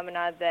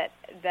phenomena that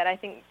I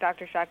think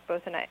Dr. Schoch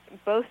and I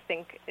both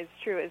think is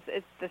true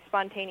is the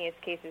spontaneous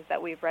cases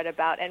that we've read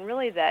about, and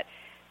really that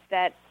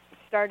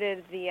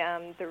started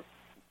the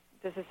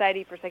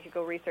Society for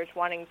Psychical Research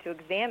wanting to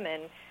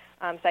examine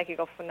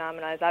psychical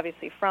phenomena is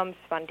obviously from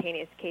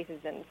spontaneous cases,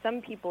 and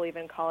some people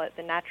even call it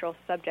the natural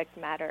subject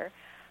matter,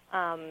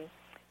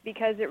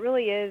 because it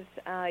really is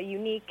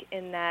unique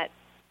in that,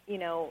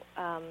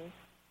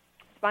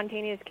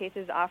 spontaneous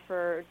cases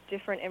offer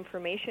different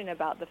information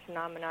about the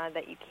phenomena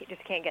that you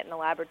just can't get in the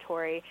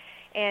laboratory,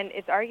 and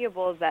it's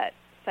arguable that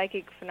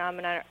psychic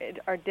phenomena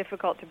are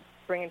difficult to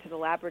bring into the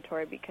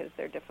laboratory because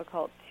they're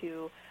difficult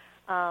to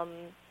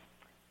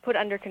put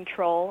under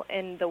control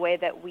in the way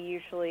that we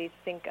usually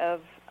think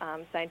of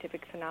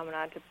scientific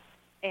phenomena.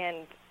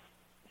 And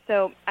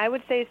so I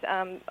would say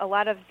a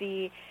lot of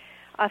the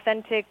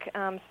authentic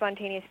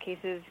spontaneous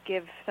cases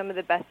give some of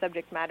the best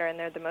subject matter, and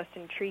they're the most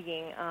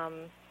intriguing.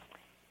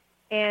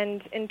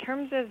 And in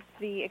terms of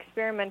the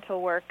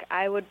experimental work,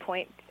 I would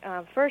point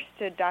first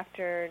to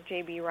Dr.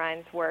 J.B.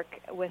 Rhine's work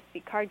with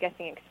the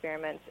card-guessing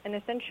experiments. And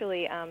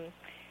essentially,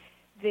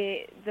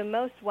 the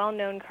most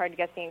well-known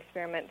card-guessing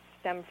experiments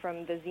stem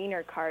from the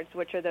Zener cards,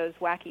 which are those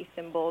wacky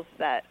symbols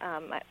that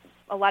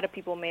a lot of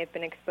people may have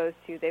been exposed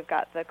to. They've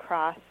got the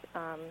cross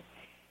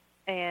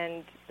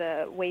and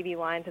the wavy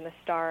lines and the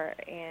star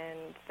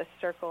and the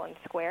circle and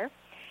square.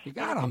 You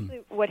got them.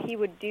 What he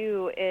would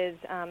do is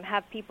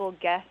have people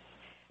guess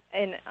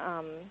in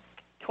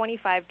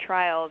 25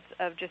 trials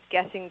of just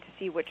guessing to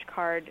see which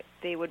card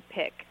they would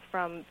pick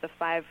from the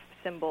 5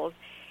 symbols.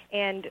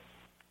 And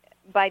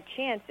by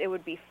chance, it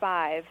would be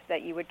 5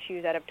 that you would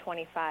choose out of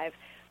 25.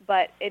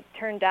 But it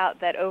turned out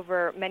that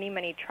over many,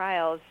 many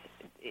trials,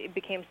 it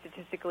became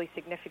statistically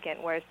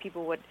significant, whereas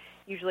people would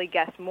usually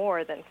guess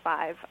more than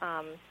 5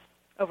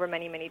 over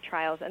many, many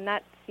trials. And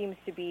that seems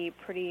to be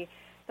pretty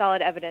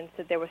solid evidence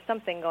that there was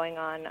something going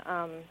on.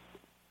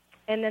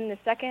 And then the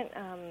second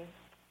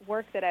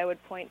work that I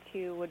would point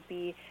to would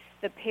be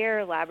the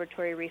pair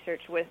laboratory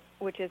research,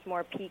 which is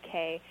more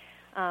PK,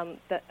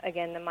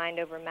 again, the mind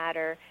over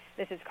matter.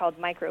 This is called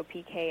micro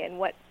PK. And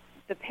what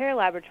the pair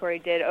laboratory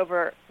did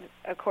over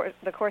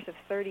the course of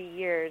 30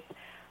 years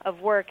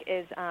of work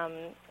is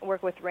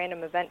work with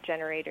random event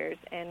generators.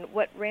 And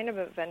what random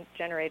event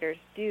generators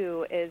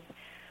do is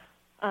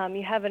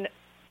you have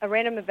a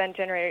random event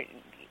generator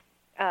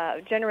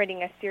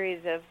generating a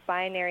series of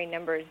binary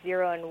numbers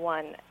 0 and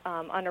 1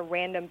 on a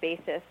random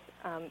basis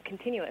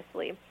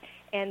continuously.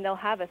 And they'll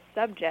have a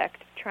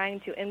subject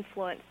trying to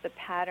influence the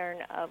pattern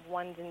of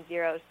 1s and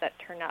 0s that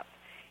turn up.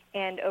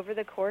 And over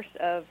the course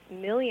of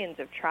millions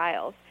of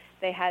trials,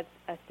 they had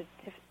a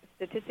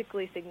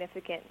statistically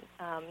significant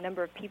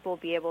number of people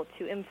be able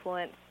to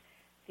influence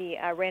the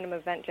random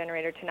event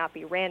generator to not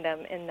be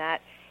random, in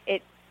that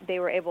they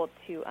were able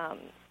to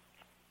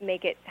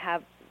make it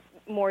have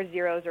more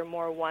 0s or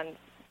more 1s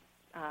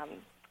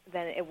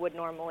than it would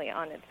normally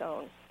on its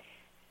own.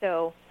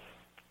 So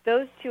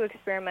those 2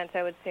 experiments,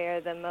 I would say, are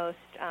the most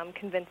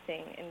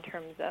convincing in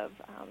terms of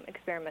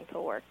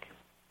experimental work.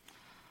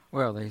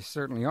 Well, they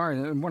certainly are.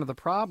 And one of the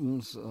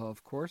problems,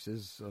 of course,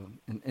 is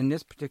in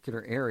this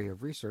particular area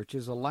of research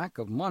is a lack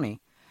of money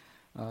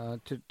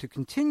to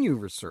continue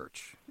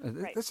research.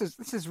 Right. This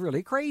is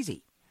really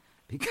crazy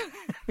because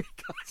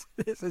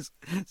this is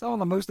some of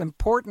the most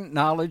important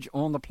knowledge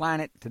on the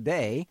planet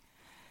today.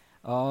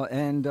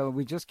 And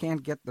we just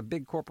can't get the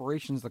big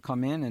corporations to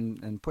come in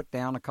and put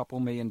down a couple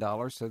 $1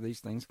 million so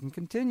these things can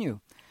continue.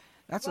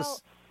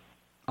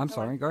 I'm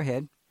sorry, go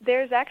ahead.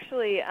 There's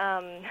actually,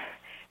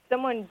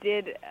 someone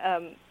did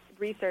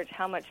research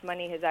how much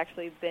money has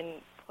actually been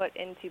put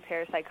into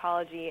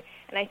parapsychology,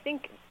 and I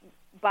think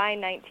by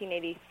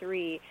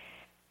 1983,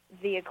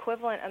 the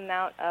equivalent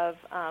amount of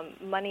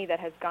money that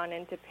has gone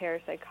into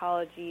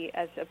parapsychology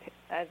as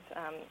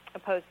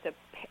opposed to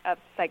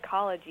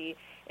psychology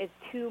is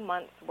 2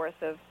 months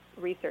worth of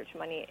research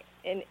money.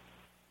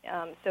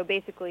 So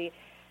basically,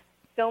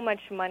 so much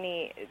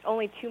money,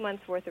 only 2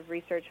 months worth of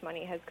research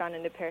money has gone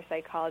into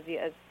parapsychology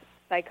as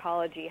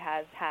psychology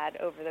has had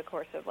over the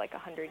course of like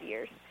 100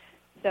 years.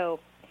 So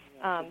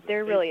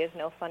there really is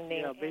no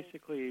funding. Yeah,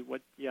 basically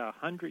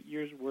 100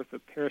 years worth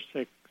of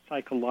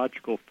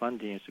parapsychological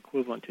funding is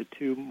equivalent to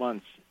 2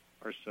 months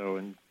or so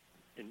in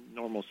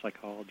normal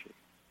psychology.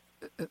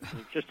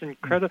 It's just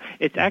incredible.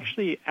 It's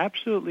actually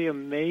absolutely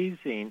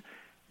amazing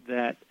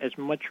that as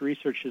much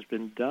research has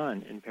been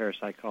done in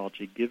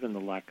parapsychology given the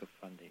lack of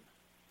funding.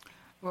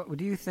 Well,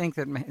 do you think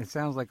that it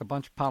sounds like a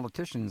bunch of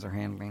politicians are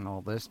handling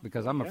all this?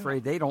 Because I'm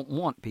afraid they don't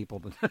want people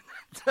to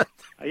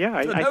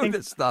know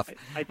this stuff.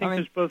 I think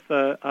there's both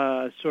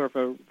a sort of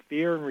a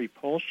fear and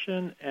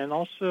repulsion, and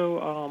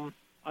also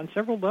on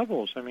several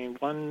levels. I mean,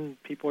 one,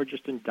 people are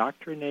just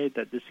indoctrinated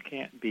that this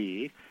can't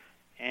be,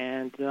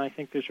 and then I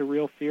think there's a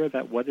real fear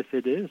that what if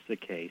it is the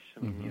case?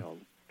 I mean,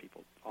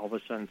 people all of a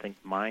sudden think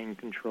mind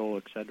control,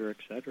 et cetera, et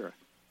cetera.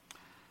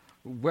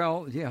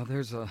 Well, yeah,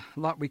 there's a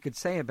lot we could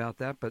say about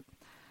that, but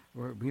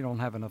we don't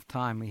have enough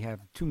time. We have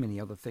too many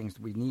other things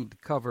that we need to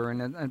cover.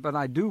 But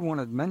I do want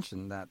to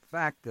mention that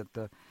fact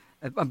that,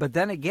 but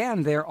then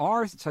again, there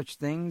are such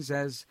things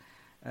as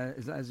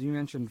you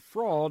mentioned,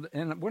 fraud.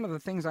 And one of the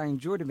things I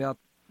enjoyed about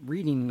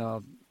reading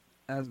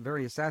as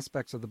various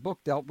aspects of the book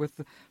dealt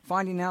with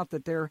finding out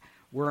that there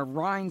were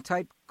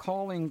Rhine-type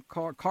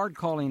card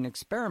calling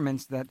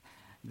experiments that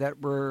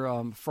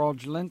were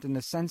fraudulent in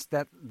the sense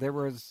that there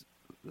was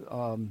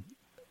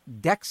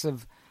decks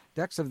of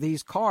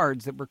these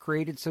cards that were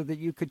created so that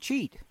you could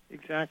cheat.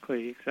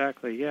 Exactly.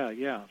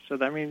 Yeah. So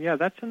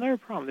that's another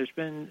problem. There's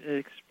been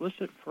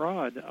explicit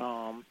fraud,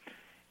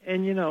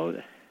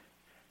 and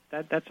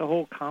that's a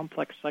whole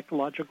complex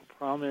psychological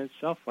problem in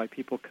itself. Why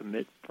people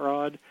commit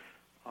fraud.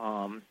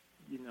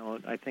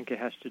 I think it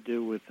has to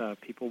do with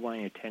people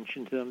wanting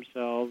attention to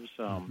themselves.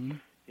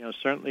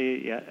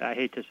 Certainly, I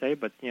hate to say,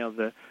 but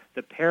the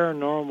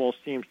paranormal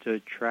seems to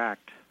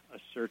attract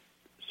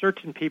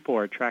certain people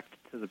are attracted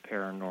to the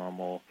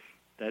paranormal,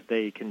 that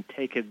they can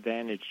take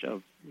advantage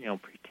of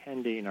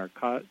pretending or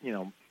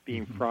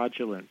being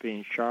fraudulent,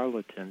 being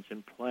charlatans,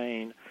 and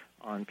playing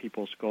on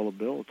people's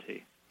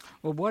gullibility.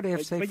 Well, what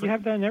if? But you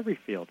have that in every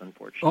field,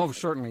 unfortunately. Oh,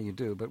 certainly you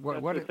do. But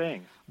what if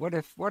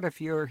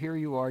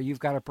you're you've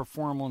got to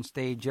perform on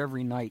stage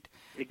every night,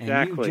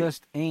 and you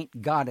just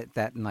ain't got it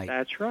that night?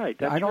 That's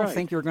right. I don't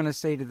think you're going to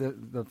say to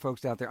the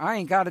folks out there, "I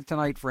ain't got it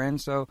tonight,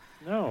 friend." So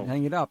no,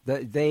 hang it up.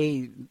 I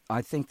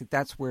think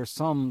that's where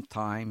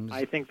sometimes.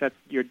 I think that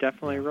you're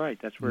definitely right.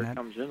 That's where it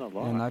comes in a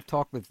lot. And I've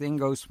talked with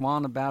Ingo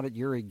Swann about it,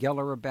 Uri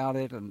Geller about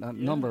it, and a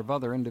number of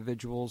other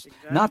individuals.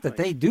 Exactly. Not that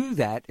they do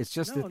that. It's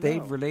just that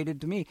they've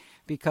related to me.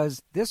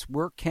 Because this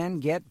work can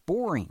get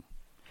boring.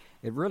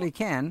 It really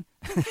can.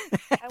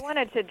 I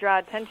wanted to draw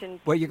attention.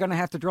 Well, you're going to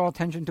have to draw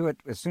attention to it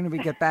as soon as we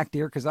get back,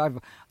 dear, because I've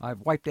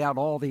wiped out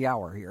all the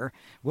hour here.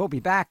 We'll be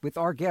back with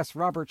our guest,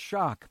 Robert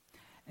Schoch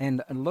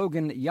and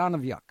Logan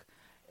Yonavjak.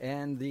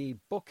 And the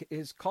book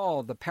is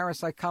called The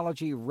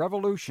Parapsychology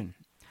Revolution,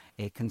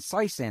 a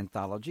concise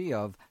anthology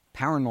of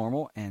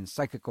paranormal and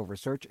psychical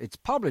research. It's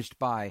published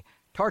by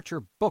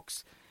Tarcher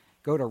Books.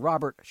 Go to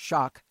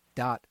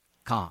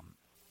robertschoch.com.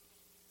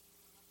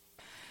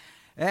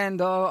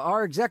 And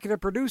our executive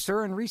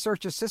producer and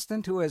research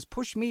assistant who has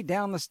pushed me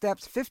down the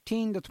steps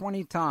 15 to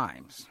 20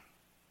 times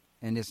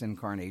in this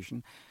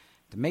incarnation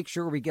to make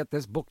sure we get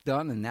this book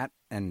done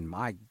and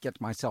I get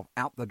myself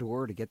out the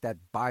door to get that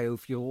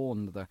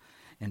biofuel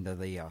into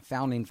the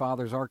Founding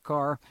Fathers art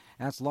car.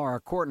 That's Laura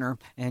Kortner.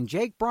 And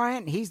Jake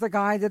Bryant, he's the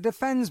guy that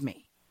defends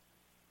me.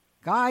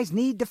 Guys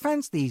need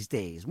defense these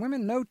days.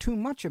 Women know too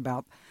much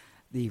about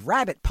the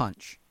rabbit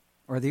punch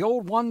or the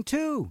old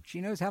 1-2.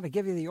 She knows how to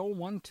give you the old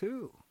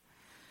 1-2.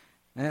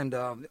 And,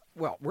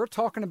 we're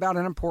talking about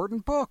an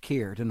important book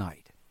here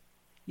tonight.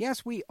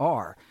 Yes, we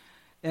are.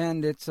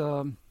 And it's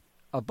a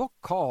book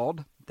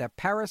called The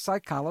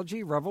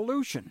Parapsychology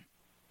Revolution,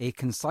 a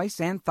concise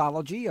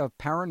anthology of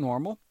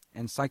paranormal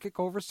and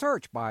psychical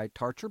research by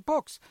Tarcher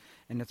Books.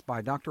 And it's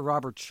by Dr.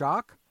 Robert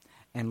Schoch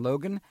and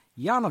Logan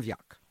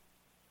Yonavjak.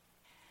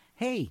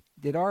 Hey,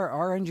 did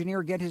our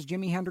engineer get his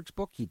Jimi Hendrix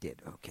book? He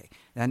did. Okay.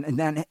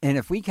 And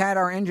if we had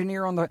our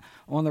engineer on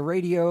the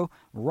radio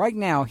right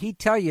now, he'd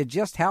tell you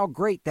just how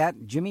great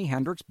that Jimi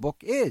Hendrix book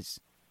is.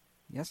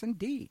 Yes,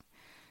 indeed.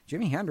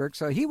 Jimi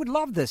Hendrix, he would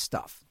love this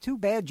stuff. Too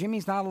bad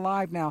Jimmy's not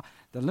alive now.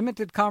 The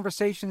limited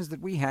conversations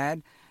that we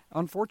had,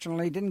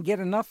 unfortunately, didn't get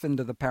enough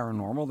into the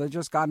paranormal. They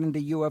just got into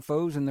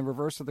UFOs and the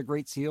reverse of the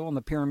Great Seal and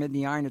the Pyramid in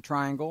the Eye in a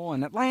Triangle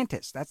and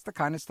Atlantis. That's the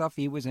kind of stuff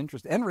he was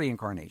interested in, and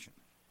reincarnation.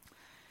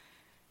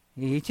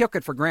 He took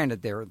it for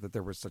granted that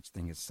there was such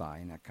thing as psi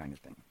and that kind of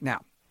thing.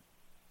 Now,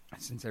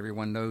 since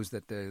everyone knows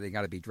that they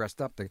got to be dressed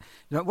up,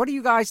 what do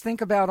you guys think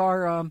about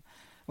our?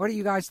 What do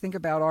you guys think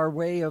about our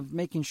way of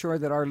making sure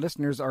that our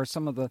listeners are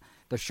some of the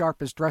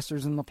sharpest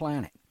dressers in the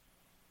planet?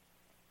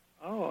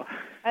 Oh,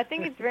 I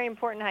think it's very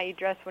important how you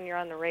dress when you're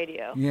on the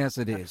radio. Yes,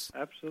 it is.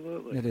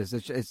 Absolutely, it is.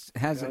 It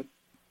has.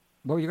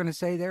 What were you going to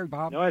say there,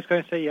 Bob? No, I was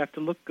going to say you have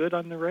to look good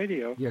on the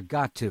radio. You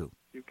got to.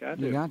 You got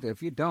to.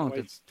 If you don't,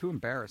 it's too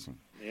embarrassing.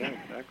 Yeah,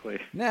 exactly.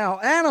 Now,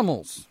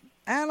 animals.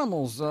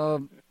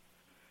 Bob,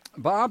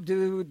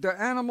 do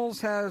the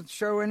animals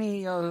show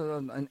any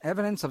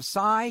evidence of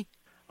psi?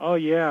 Oh,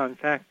 yeah. In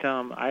fact,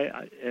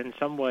 I in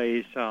some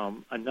ways,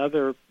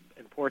 another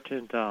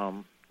important,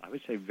 I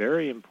would say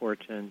very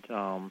important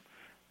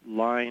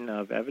line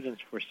of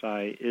evidence for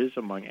psi is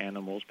among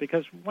animals.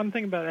 Because one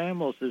thing about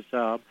animals is,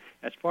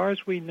 as far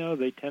as we know,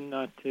 they tend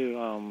not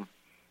to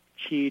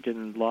cheat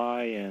and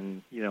lie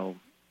and,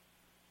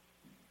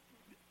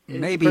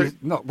 Maybe,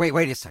 no,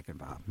 wait a second,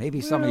 Bob. Maybe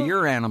some of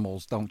your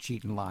animals don't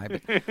cheat and lie,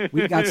 but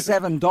we've got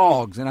 7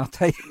 dogs, and I'll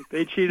tell you.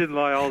 They cheat and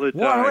lie all the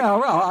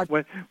time.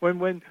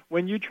 Well,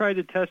 when you try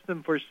to test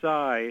them for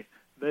psi,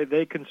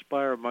 they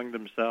conspire among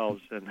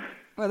themselves.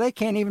 Well, they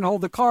can't even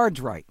hold the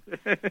cards right.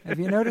 Have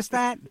you noticed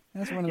that?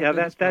 That's one of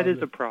the that is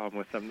a problem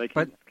with them. They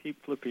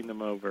keep flipping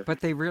them over.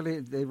 But they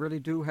really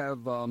do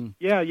have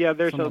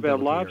There's about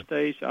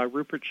Lobstace,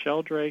 Rupert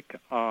Sheldrake,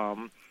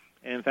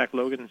 And in fact,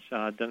 Logan's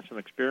done some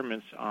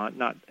experiments,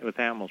 not with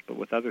animals, but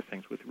with other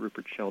things, with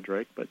Rupert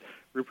Sheldrake. But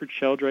Rupert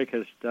Sheldrake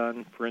has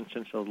done, for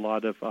instance, a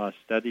lot of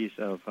studies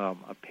of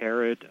a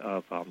parrot,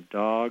 of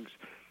dogs,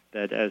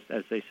 that, as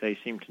they say,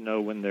 seem to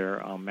know when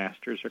their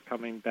masters are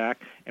coming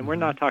back. And we're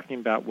not talking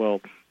about,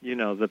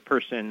 the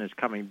person is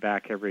coming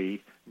back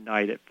every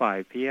night at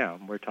 5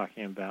 p.m. We're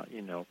talking about,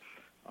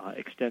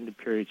 extended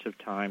periods of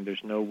time.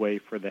 There's no way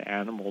for the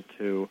animal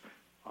to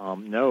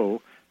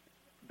know,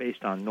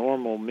 based on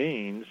normal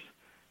means,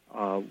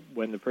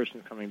 when the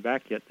person's coming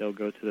back, yet they'll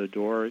go to the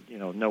door,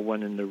 no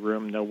one in the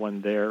room, no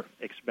one there,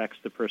 expects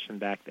the person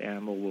back, the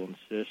animal will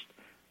insist,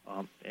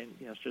 and,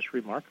 it's just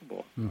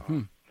remarkable.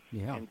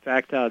 Yeah. In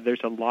fact,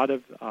 there's a lot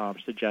of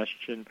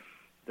suggestion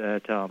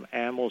that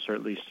animals, or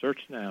at least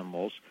certain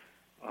animals,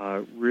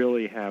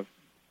 really have,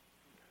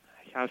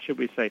 how should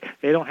we say,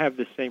 they don't have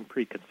the same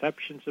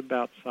preconceptions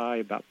about psi,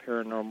 about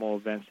paranormal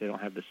events, they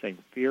don't have the same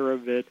fear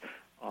of it.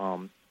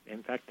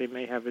 In fact, they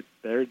may have it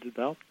better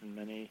developed than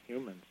many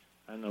humans.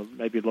 I don't know,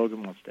 maybe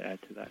Logan wants to add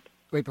to that.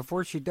 Wait,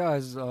 before she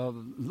does,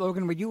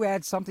 Logan, would you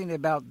add something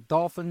about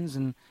dolphins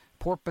and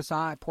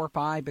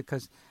porpoise,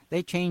 because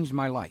they changed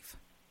my life?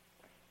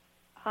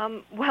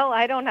 Well,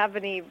 I don't have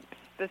any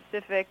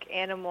specific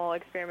animal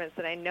experiments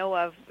that I know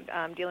of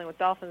dealing with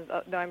dolphins,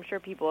 though I'm sure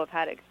people have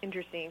had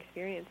interesting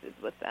experiences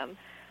with them.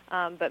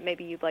 But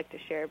maybe you'd like to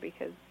share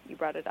because you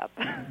brought it up.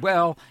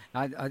 Well,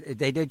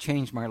 they did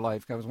change my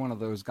life. I was one of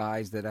those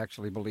guys that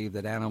actually believed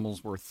that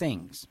animals were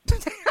things.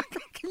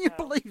 Can you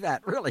believe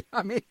that, really?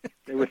 I mean,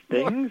 they were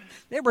things?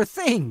 They were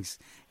things.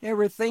 They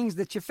were things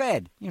that you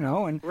fed,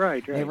 and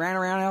right. They ran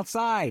around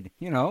outside,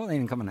 they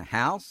didn't come in a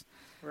house,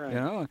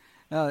 right.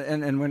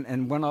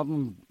 And one of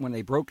them, when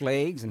they broke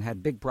legs and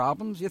had big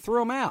problems, you threw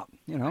them out,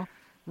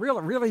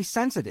 really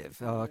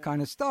sensitive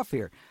kind of stuff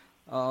here.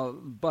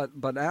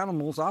 But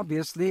animals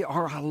obviously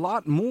are a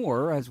lot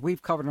more, as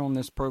we've covered on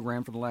this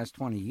program for the last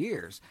 20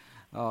 years,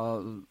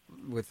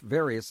 with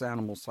various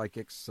animal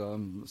psychics,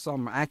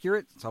 some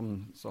accurate,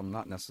 some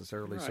not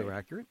necessarily so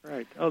accurate.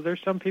 Right. Oh,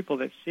 there's some people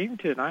that seem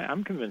to, and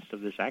I'm convinced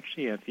of this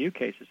actually in a few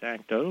cases,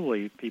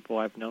 anecdotally, people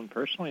I've known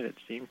personally that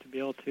seem to be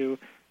able to,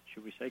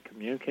 should we say,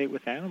 communicate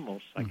with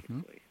animals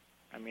psychically.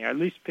 I mean, at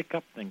least pick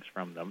up things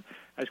from them.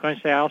 I was going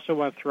to say, I also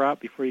want to throw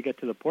out, before you get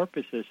to the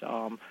porpoises,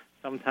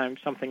 sometimes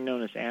something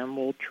known as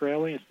animal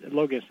trailing.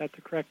 Logan, is that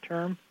the correct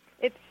term?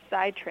 It's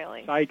side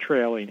trailing. Side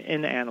trailing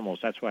in animals.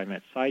 That's what I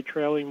meant. Side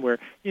trailing, where,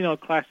 a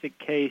classic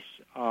case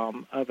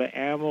of an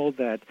animal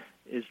that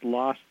is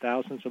lost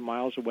thousands of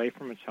miles away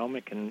from its home.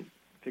 It can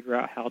figure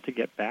out how to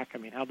get back. I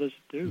mean, how does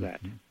it do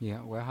that?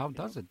 Yeah, well, how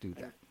does it do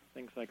that?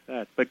 Things like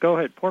that. But go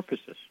ahead,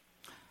 porpoises.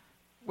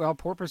 Well,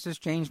 porpoises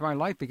changed my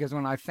life because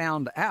when I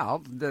found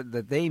out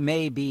that they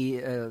may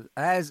be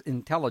as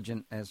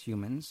intelligent as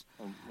humans,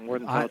 more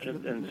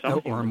intelligent than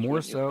some humans, or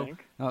more so.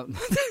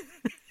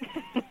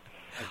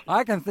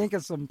 I can think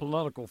of some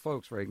political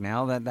folks right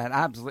now that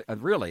absolutely,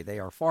 really, they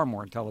are far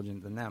more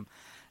intelligent than them.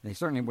 They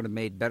certainly would have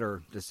made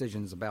better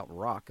decisions about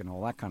rock and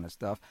all that kind of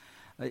stuff.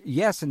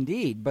 Yes,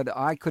 indeed, but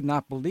I could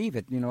not believe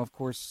it. Of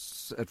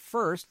course, at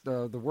first,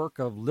 the work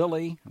of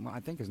Lilly, I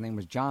think his name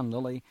was John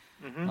Lilly,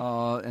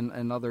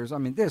 and others. I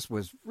mean, this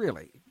was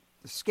really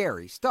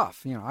scary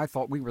stuff. I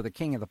thought we were the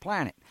king of the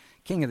planet,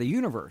 king of the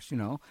universe,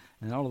 and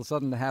all of a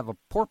sudden to have a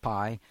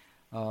porpoise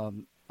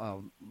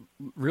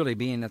really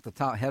being at the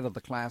top head of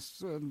the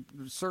class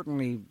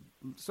certainly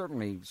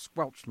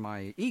squelched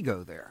my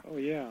ego there. Oh,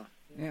 yeah.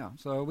 Yeah,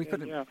 so we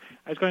couldn't. Yeah,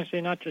 I was going to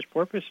say not just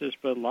porpoises,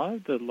 but a lot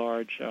of the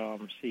large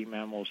sea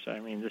mammals. I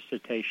mean, the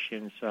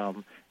cetaceans,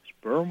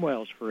 sperm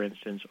whales, for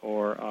instance,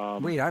 or.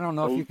 Wait, I don't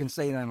know if you can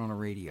say that on a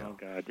radio. Oh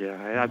God, yeah,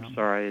 I'm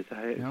sorry.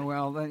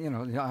 Well,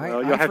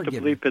 you'll have to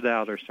bleep it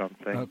out or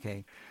something.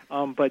 Okay.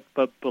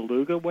 But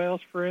beluga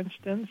whales, for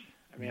instance.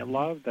 I mean, a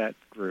lot of that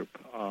group.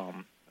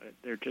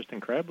 They're just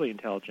incredibly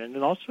intelligent,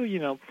 and also,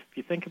 if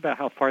you think about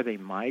how far they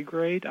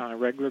migrate on a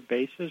regular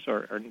basis,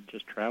 or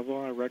just travel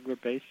on a regular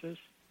basis.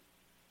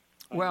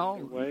 Well,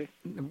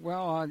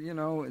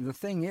 the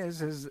thing is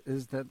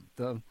that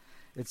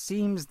it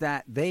seems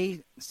that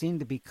they seem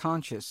to be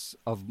conscious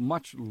of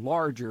much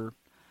larger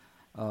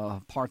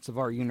parts of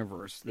our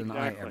universe than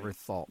I ever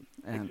thought.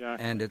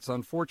 And it's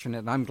unfortunate.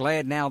 And I'm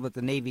glad now that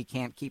the Navy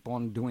can't keep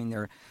on doing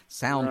their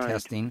sound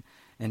testing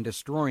and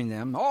destroying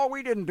them. Oh,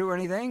 we didn't do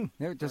anything.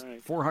 They're just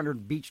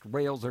 400 beached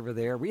whales over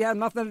there. We had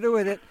nothing to do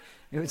with it.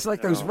 It's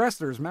like those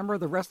wrestlers. Remember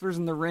the wrestlers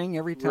in the ring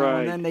every time,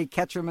 and then they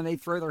catch them and they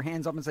throw their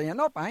hands up and say,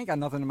 nope, I ain't got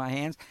nothing in my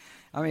hands.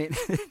 I mean,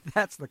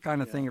 that's the kind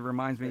of thing it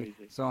reminds me.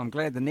 So I'm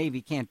glad the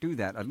Navy can't do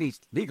that. At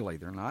least legally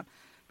they're not.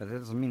 But that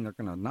doesn't mean they're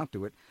going to not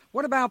do it.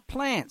 What about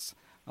plants,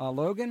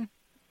 Logan?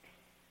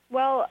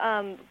 Well,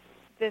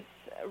 this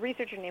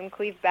researcher named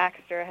Cleve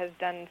Baxter has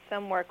done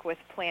some work with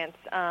plants,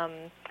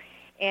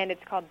 and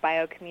it's called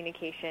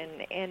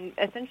biocommunication. And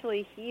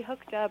essentially, he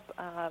hooked up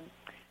a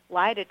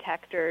lie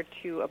detector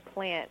to a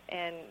plant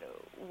and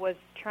was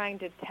trying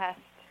to test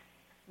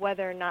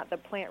whether or not the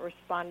plant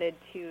responded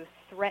to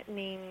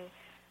threatening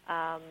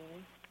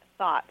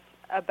thoughts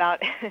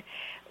about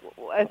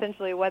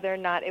essentially whether or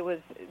not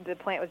the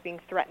plant was being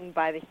threatened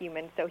by the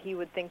human. So he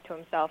would think to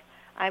himself,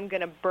 I'm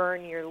going to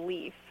burn your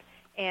leaf,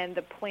 and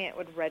the plant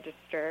would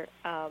register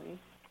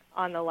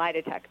on the lie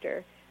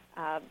detector.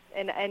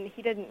 And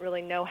he didn't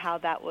really know how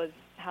that was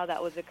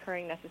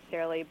occurring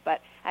necessarily,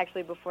 but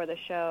actually before the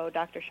show,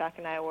 Dr. Schoch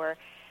and I were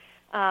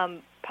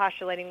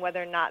postulating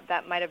whether or not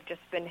that might have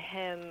just been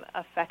him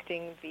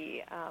affecting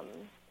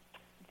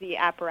the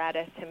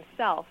apparatus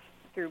himself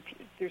through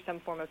some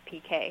form of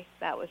PK.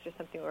 That was just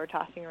something we were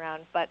tossing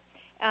around, but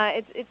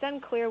it's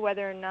unclear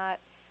whether or not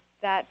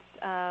that's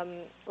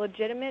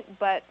legitimate.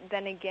 But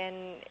then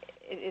again,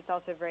 it's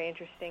also very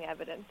interesting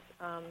evidence.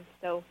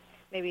 So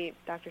maybe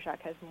Dr.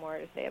 Schoch has more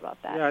to say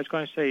about that. Yeah, I was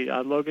going to say,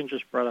 Logan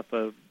just brought up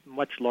a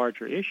much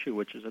larger issue,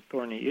 which is a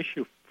thorny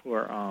issue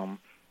for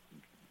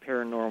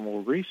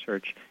paranormal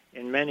research.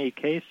 In many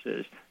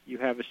cases, you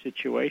have a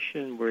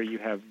situation where you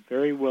have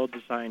very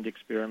well-designed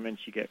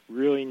experiments, you get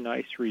really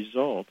nice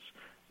results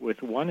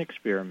with one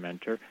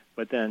experimenter,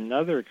 but then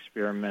another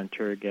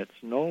experimenter gets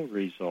no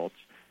results.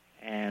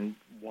 And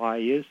why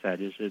is that?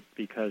 Is it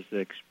because the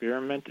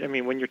experiment,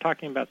 when you're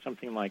talking about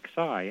something like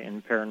psi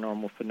and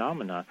paranormal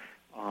phenomena,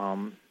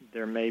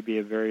 there may be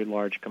a very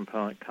large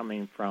component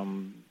coming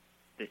from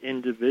the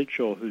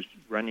individual who's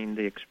running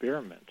the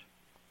experiment.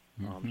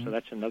 So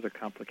that's another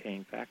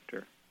complicating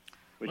factor,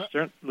 which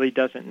certainly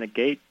doesn't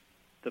negate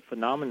the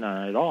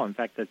phenomenon at all. In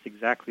fact, that's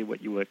exactly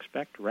what you would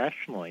expect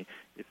rationally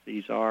if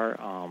these are,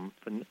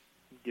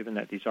 given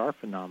that these are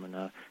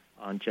phenomena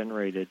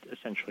generated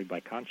essentially by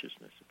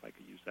consciousness, if I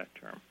could use that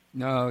term.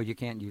 No, you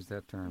can't use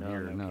that term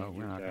here. No,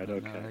 we're not.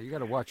 Okay. No, you got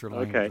to watch your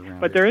language around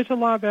but here. there is a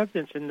lot of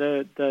evidence, and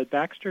the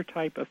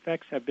Baxter-type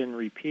effects have been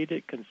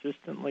repeated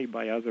consistently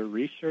by other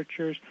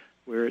researchers,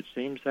 where it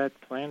seems that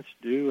plants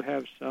do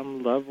have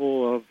some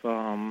level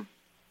of,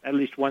 at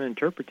least one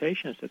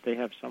interpretation is that they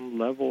have some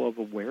level of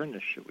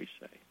awareness, should we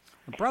say.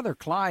 Brother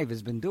Clive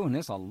has been doing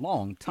this a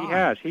long time. He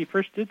has. He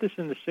first did this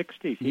in the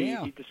 60s.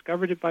 He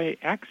discovered it by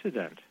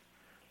accident.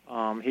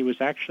 He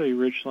was actually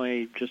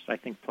originally just, I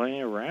think,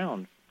 playing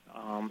around.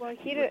 Well,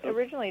 he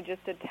originally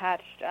just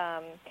attached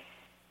a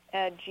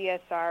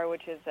GSR,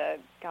 which is a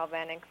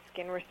galvanic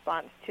skin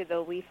response, to the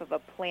leaf of a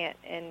plant,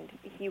 and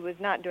he was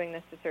not doing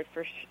this to search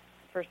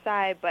for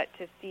psi, but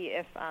to see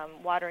if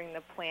watering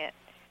the plant,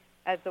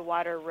 as the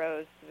water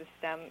rose to the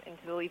stem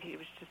into the leaf, he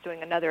was just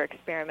doing another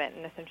experiment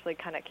and essentially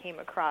kind of came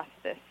across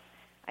this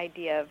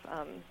idea of,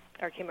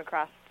 or came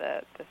across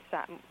the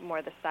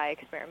psi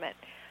experiment.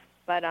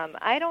 But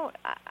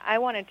I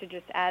wanted to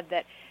just add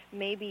that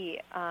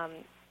maybe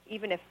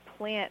even if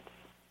plants,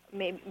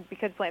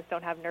 because plants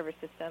don't have nervous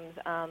systems,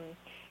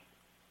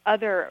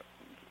 other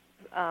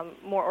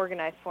more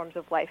organized forms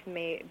of life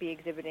may be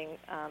exhibiting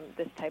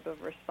this type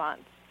of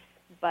response.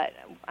 But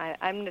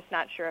I'm just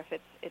not sure if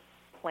it's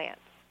plants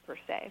per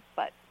se.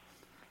 But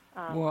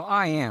well,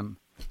 I am.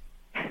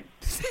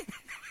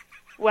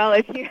 Well,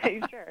 if you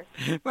sure.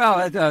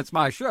 Well, it's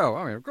my show.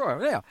 Of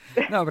course, yeah.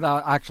 No, but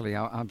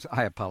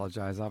I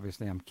apologize.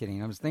 Obviously, I'm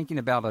kidding. I was thinking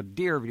about a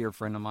dear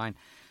friend of mine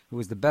who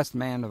was the best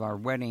man of our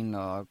wedding,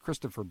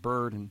 Christopher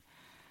Bird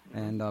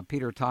and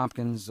Peter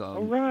Tompkins.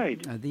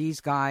 Right. These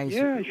guys.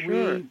 Yeah,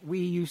 sure. We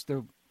used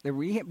to.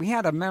 We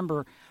had a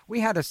member. We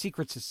had a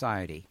secret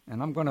society,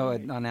 and I'm going to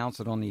announce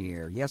it on the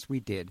air. Yes, we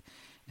did,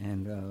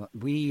 and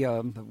we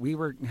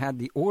had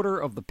the Order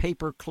of the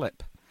Paper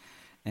Clip.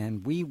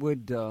 And we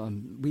would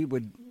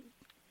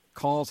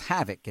cause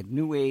havoc at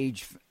New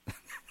Age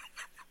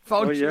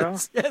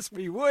functions. Oh, yeah? Yes,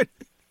 we would.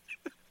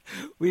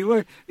 We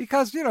would,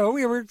 because we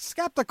were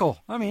skeptical.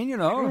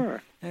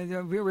 Sure.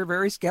 And we were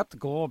very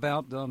skeptical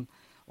about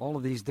all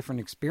of these different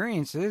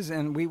experiences,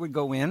 and we would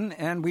go in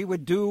and we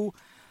would do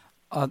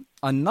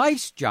a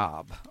nice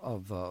job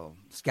of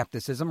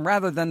skepticism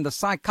rather than the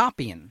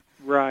psychopian.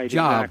 Right,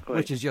 job, exactly.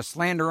 which is just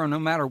slander, no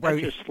matter what.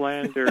 That's just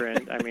slander,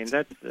 and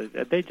that's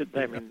they just.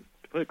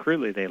 Put it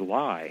crudely, they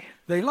lie.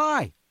 They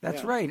lie.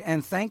 That's right.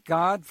 And thank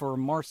God for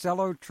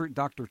Marcello,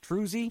 Dr.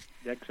 Truzzi.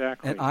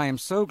 Exactly. And I am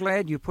so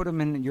glad you put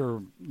him in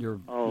your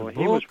Oh, your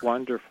he book. was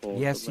wonderful.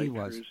 Yes, he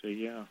was. Truzzi,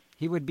 yeah.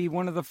 He would be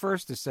one of the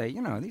first to say,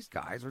 these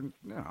guys are,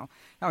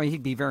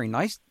 he'd be very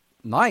nice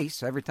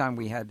every time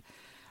we had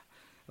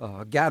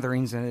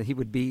gatherings, and he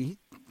would be,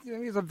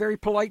 he's a very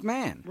polite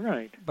man.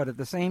 Right. But at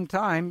the same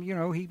time,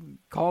 he'd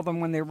call them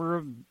when they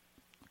were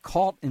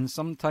caught in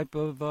some type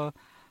of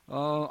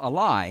a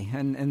lie,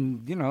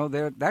 and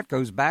that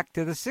goes back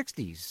to the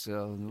 60s.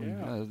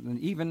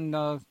 Even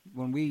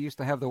when we used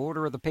to have the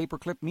Order of the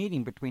Paperclip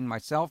meeting between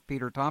myself,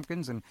 Peter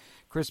Tompkins, and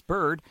Chris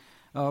Bird,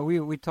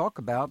 we talk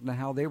about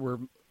how they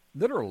were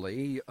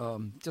literally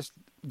just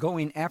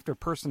going after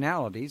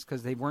personalities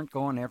because they weren't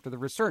going after the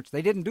research.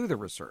 They didn't do the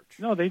research.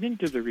 No, they didn't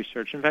do the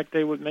research. In fact,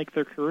 they would make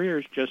their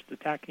careers just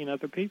attacking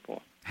other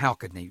people. How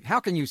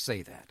can you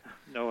say that?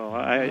 No,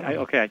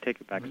 I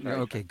take it back. Sorry.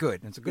 Okay,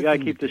 good. It's a good. We got to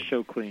thing keep to this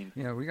show clean.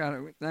 Yeah, we got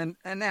to.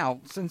 And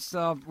now, since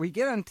we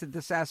get into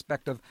this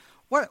aspect of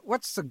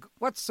what's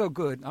so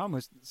good, I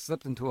almost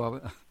slipped into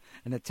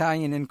an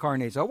Italian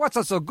incarnation.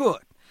 What's so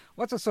good?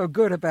 What's so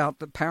good about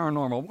the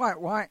paranormal?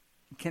 Why?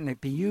 can it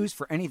be used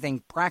for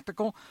anything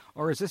practical,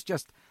 or is this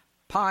just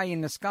pie in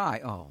the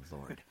sky? Oh,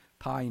 Lord.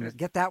 Pie in the...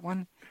 Get that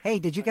one? Hey,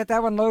 did you get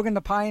that one, Logan,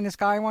 the pie in the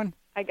sky one?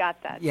 I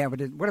got that. Yeah, but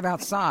what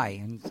about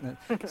psi? And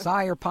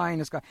psi or pie in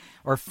the sky?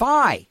 Or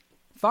phi?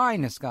 Phi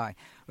in the sky.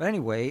 But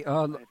anyway,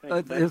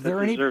 is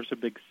there any... deserves a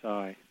big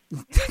sigh.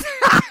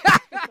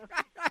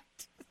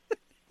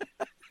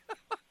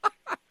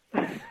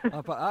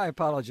 I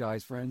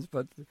apologize, friends,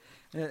 but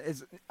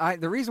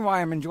the reason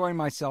why I'm enjoying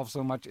myself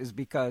so much is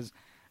because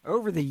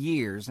over the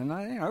years, I'm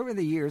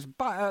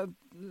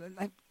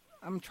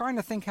trying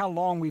to think how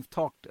long we've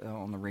talked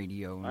on the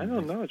radio. I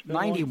don't know. It's been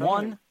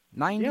 91,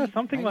 90, yeah,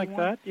 something 91? like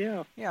that.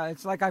 Yeah. Yeah,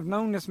 it's like I've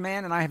known this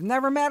man and I have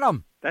never met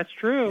him. That's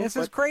true. This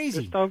is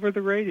crazy. Just over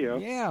the radio.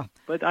 Yeah.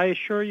 But I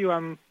assure you,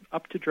 I'm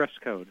up to dress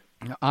code.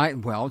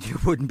 Well, you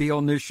wouldn't be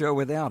on this show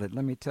without it,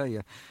 let me tell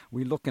you.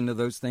 We look into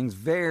those things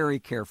very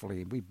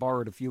carefully. We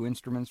borrowed a few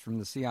instruments from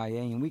the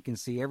CIA, and we can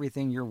see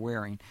everything you're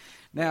wearing.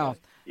 Now,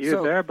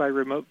 You're there by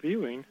remote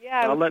viewing.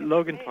 Yeah, I'll let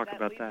Logan talk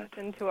about that. Leads us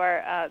into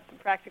our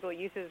practical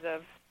uses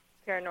of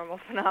paranormal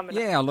phenomena.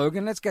 Yeah,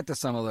 Logan, let's get to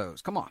some of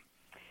those. Come on.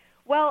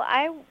 Well,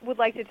 I would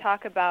like to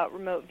talk about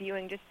remote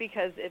viewing just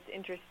because it's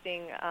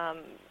interesting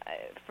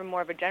from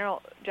more of a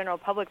general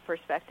public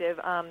perspective.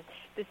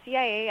 The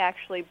CIA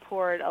actually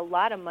poured a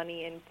lot of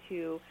money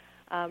into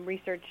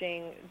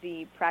researching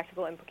the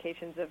practical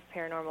implications of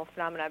paranormal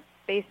phenomena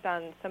based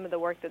on some of the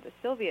work that the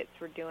Soviets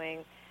were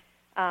doing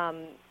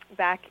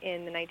back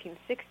in the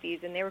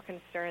 1960s, and they were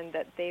concerned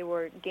that they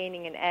were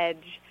gaining an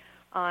edge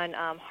on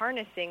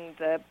harnessing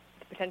the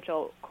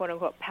potential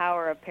quote-unquote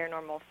power of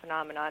paranormal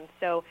phenomenon.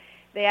 So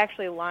they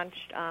actually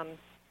launched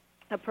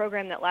a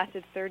program that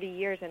lasted 30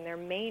 years, and their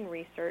main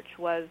research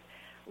was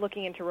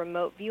looking into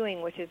remote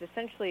viewing, which is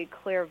essentially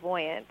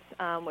clairvoyance,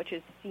 which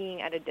is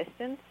seeing at a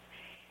distance.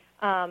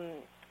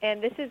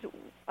 And this is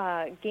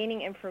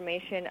gaining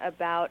information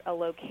about a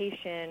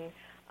location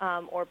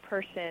or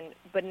person,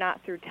 but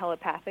not through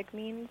telepathic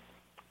means.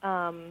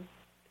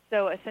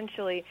 So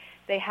essentially,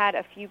 they had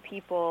a few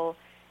people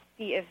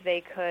see if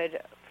they could,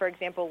 for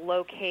example,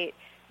 locate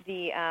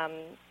the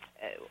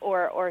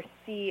or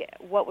see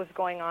what was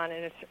going on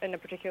in a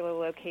particular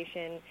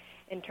location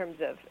in terms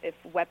of if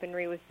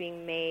weaponry was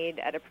being made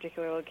at a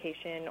particular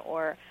location,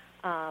 or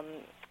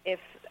if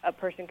a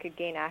person could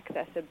gain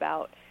access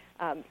about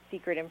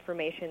secret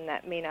information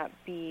that may not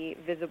be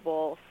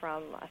visible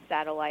from a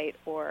satellite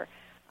or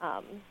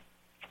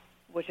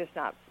was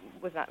not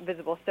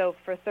visible. So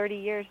for 30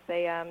 years,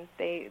 the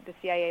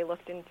CIA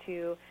looked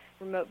into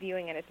remote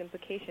viewing and its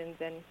implications,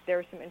 and there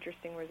were some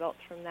interesting results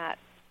from that.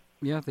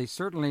 Yeah, they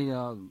certainly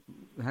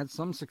had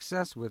some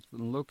success with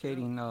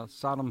locating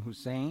Saddam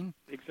Hussein.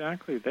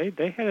 Exactly. They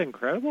had an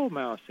incredible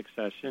amount of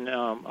success. And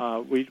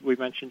we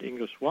mentioned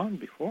Ingo Swann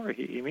before.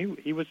 He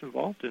was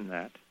involved in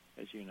that,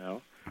 as you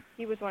know.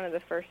 He was one of the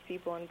first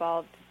people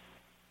involved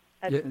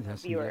as a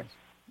viewer.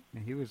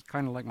 He was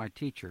kind of like my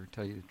teacher, to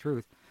tell you the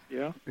truth.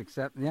 Yeah.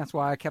 Except that's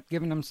why I kept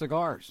giving him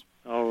cigars.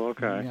 Oh,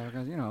 okay. Yeah,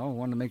 because I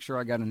wanted to make sure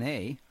I got an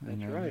A.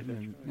 That's right.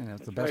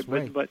 That's the best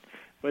way.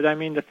 But I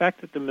mean, the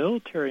fact that the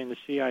military and the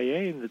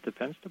CIA and the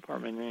Defense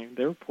Department,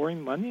 they were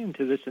pouring money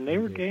into this, and they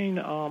were getting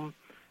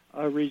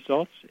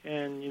results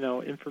and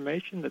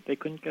information that they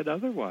couldn't get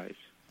otherwise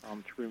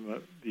through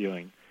remote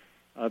viewing.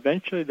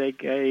 Eventually, they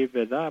gave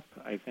it up.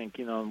 I think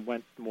and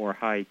went more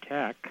high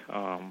tech.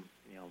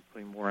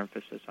 Putting more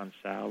emphasis on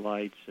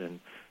satellites and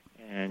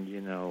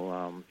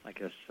I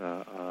guess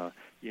they're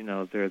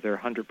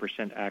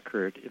 100%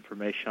 accurate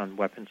information on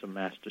weapons of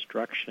mass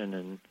destruction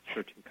in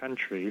certain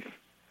countries.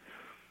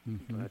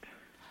 Mm-hmm. But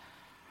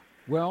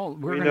well,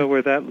 we know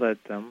where that led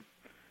them.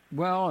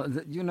 Well,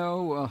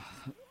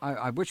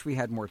 I wish we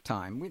had more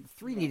time.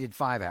 3 needed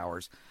 5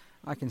 hours.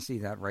 I can see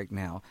that right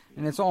now,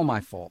 and it's all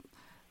my fault.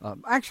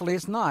 Actually,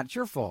 it's not. It's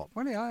your fault.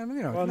 It's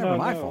never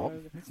my fault.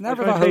 It's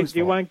never the host's fault. Do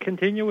you want to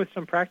continue with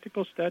some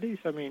practical studies?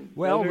 I mean,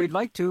 we'd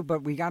like to,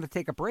 but we got to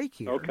take a break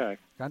here. Okay.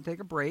 Got to take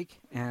a break,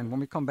 and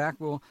when we come back,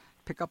 we'll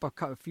pick up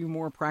a few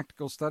more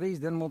practical studies.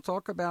 Then we'll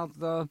talk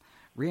about the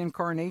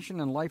reincarnation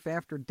and life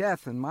after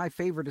death. And my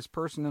favoriteest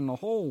person in the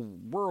whole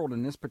world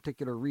in this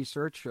particular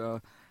research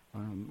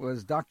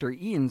was Dr.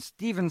 Ian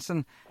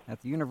Stevenson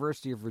at the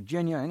University of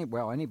Virginia.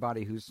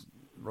 Anybody who's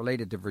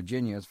related to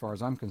Virginia, as far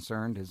as I'm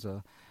concerned,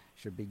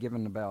 should be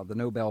given about the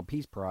Nobel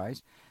Peace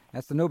Prize.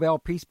 That's the Nobel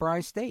Peace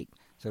Prize state,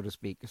 so to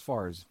speak, as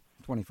far as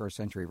 21st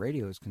Century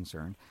Radio is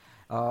concerned.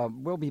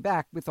 We'll be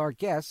back with our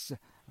guests,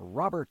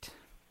 Robert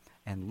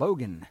and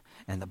Logan,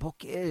 and the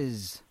book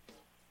is,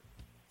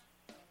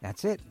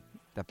 that's it,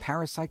 The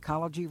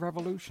Parapsychology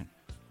Revolution,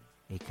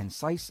 a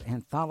concise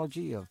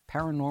anthology of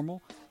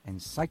paranormal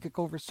and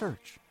psychical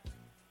research,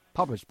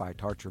 published by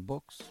Tarcher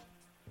Books.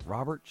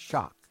 Robert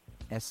Schoch,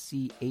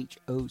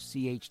 SCHOCH.com,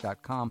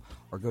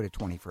 or go to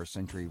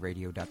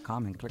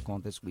 21stcenturyradio.com and click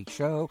on this week's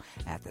show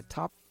at the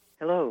top.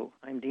 Hello,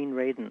 I'm Dean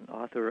Radin,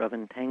 author of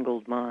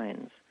Entangled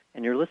Minds,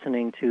 and you're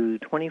listening to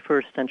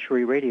 21st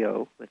Century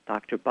Radio with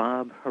Dr.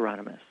 Bob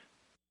Hieronymus.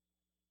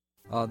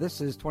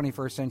 This is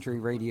 21st Century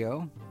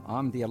Radio.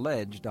 I'm the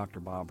alleged Dr.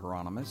 Bob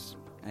Hieronymus,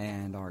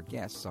 and our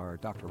guests are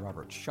Dr.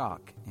 Robert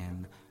Schoch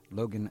and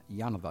Logan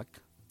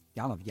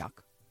Yonavjak,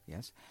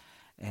 yes.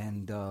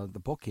 And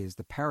the book is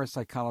The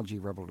Parapsychology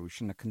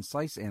Revolution, a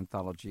concise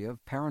anthology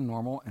of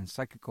paranormal and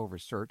psychical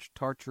research,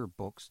 torture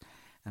books.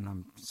 And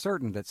I'm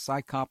certain that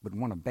Psychical would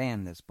want to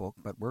ban this book,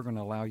 but we're going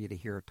to allow you to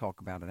hear her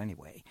talk about it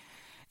anyway.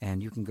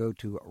 And you can go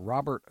to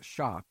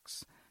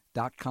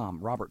robertschoch.com,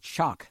 Robert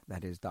Schoch,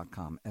 that is,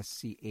 .com,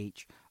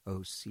 SCHOCH.com,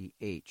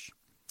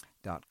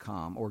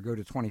 or go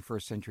to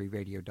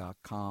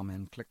 21stcenturyradio.com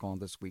and click on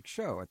this week's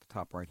show at the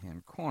top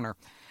right-hand corner.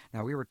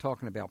 Now, we were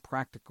talking about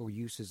practical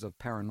uses of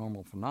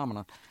paranormal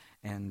phenomena,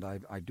 and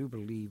I do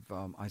believe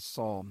I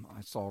saw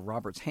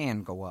Robert's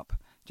hand go up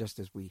just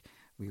as we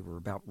were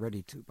about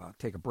ready to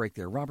take a break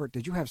there. Robert,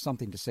 did you have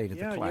something to say to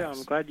the class? Yeah,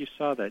 I'm glad you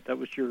saw that. That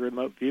was your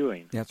remote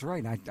viewing. That's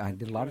right. I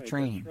did a lot of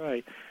training. That's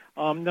right.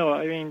 No,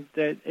 I mean,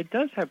 it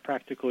does have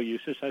practical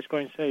uses. I was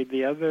going to say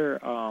the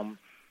other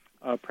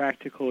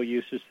practical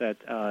uses that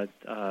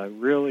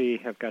really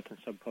have gotten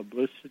some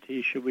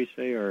publicity, should we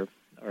say, or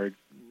are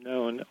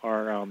known,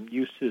 are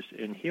uses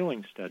in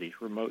healing studies,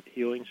 remote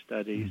healing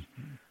studies.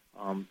 Mm-hmm.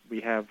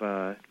 We have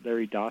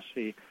Larry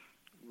Dossey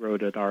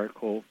wrote an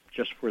article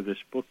just for this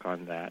book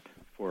on that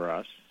for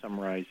us,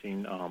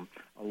 summarizing a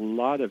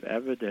lot of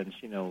evidence,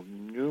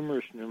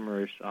 numerous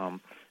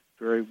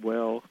very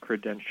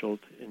well-credentialed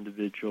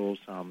individuals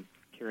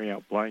carrying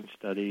out blind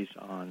studies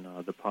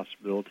on the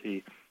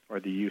possibility or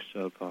the use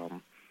of,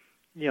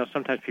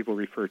 sometimes people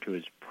refer to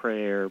as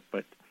prayer,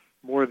 but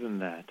more than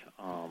that,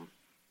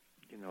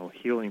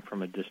 healing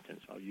from a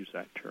distance. I'll use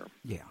that term.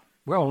 Yeah,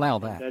 we'll allow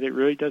that. That it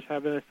really does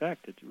have an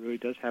effect. It really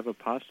does have a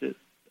positive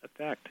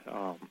effect.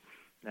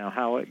 Now,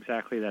 how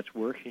exactly that's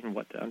working,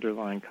 what the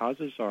underlying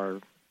causes are,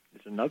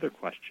 is another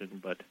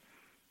question, but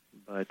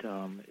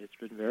it's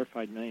been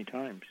verified many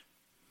times.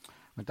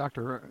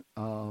 Dr.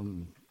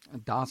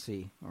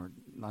 Dossey, or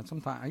not,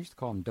 sometimes I used to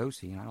call him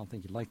Dosey, and I don't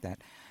think you'd like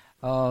that.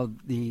 Has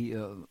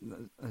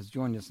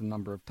joined us a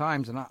number of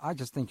times, and I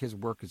just think his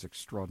work is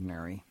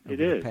extraordinary. Over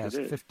the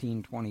past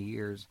 15, 20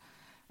 years.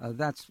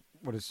 That's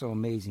what is so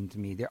amazing to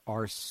me. There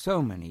are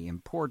so many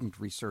important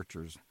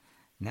researchers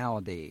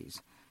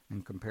nowadays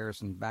in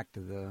comparison back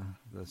to the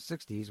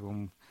 60s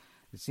when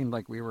it seemed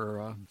like we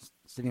were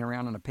sitting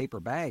around in a paper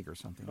bag or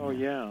something. Oh,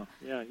 yeah,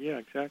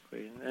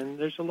 exactly. And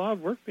there's a lot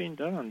of work being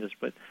done on this,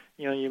 but,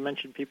 you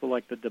mentioned people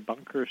like the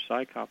debunkers,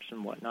 psychops,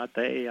 and whatnot.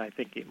 They, I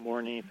think, more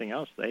than anything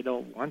else, they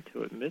don't want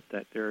to admit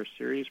that there are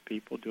serious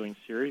people doing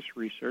serious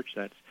research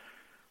that's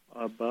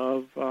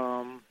above,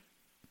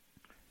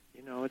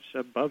 it's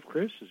above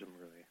criticism,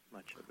 really,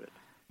 much of it.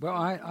 Well,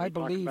 I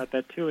believe... talk about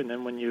that, too, and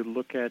then when you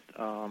look at,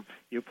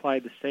 you apply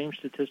the same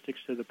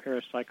statistics to the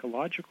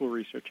parapsychological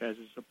research as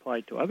is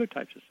applied to other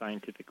types of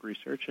scientific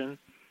research, and,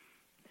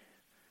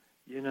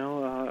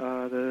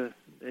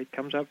 it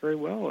comes out very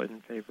well in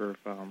favor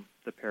of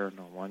the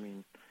paranormal. I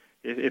mean,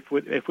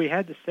 if we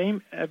had the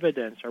same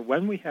evidence, or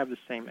when we have the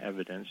same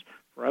evidence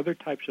for other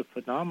types of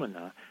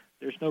phenomena,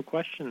 there's no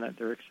question that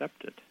they're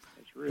accepted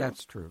as real.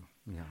 That's true.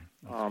 Yeah.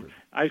 True.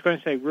 I was going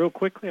to say real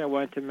quickly, I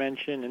wanted to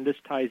mention, and this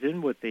ties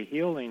in with the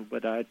healing,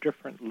 but at a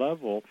different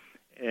level,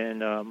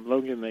 and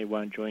Logan may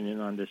want to join in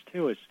on this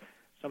too, is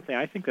something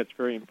I think that's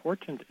very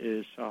important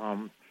is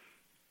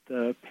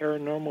the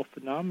paranormal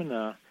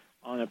phenomena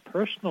on a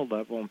personal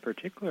level in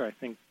particular, I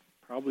think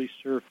probably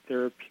serve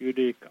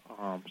therapeutic,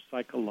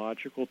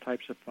 psychological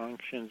types of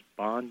functions,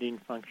 bonding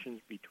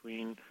functions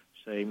between,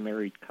 say,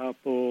 married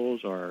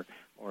couples or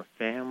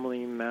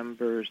family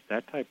members,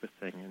 that type of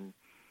thing. And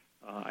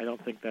I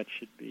don't think that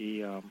should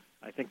be,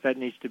 I think that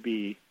needs to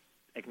be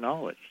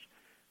acknowledged,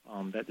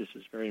 that this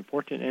is very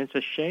important. And it's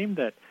a shame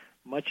that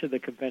much of the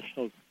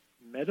conventional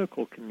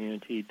medical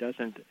community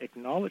doesn't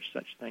acknowledge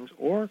such things.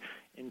 Or,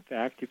 in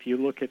fact, if you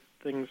look at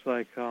things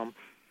like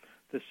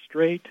the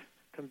straight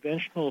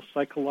conventional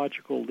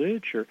psychological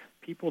literature,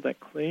 people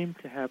that claim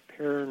to have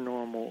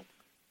paranormal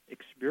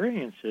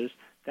experiences,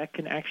 that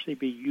can actually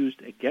be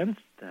used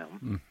against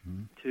them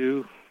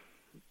to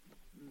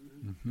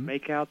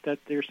make out that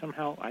they're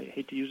somehow, I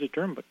hate to use the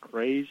term, but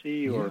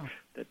crazy, or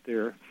that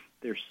they're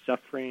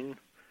suffering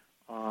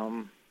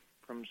from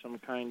some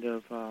kind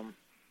of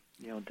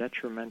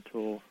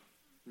detrimental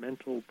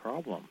mental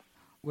problem.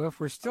 Well, if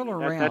we're still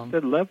around, that's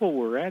the level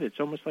we're at. It's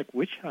almost like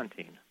witch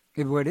hunting.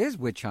 It is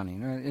witch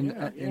hunting.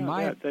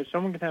 That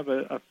someone can have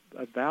a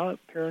valid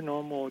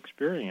paranormal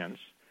experience,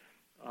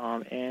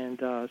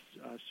 and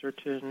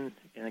certain,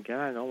 and again,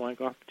 I don't want to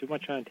go off too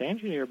much on a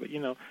tangent here, but,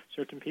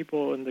 certain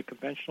people in the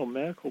conventional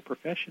medical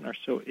profession are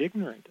so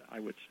ignorant,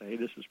 I would say,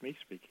 this is me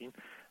speaking,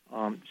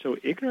 so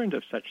ignorant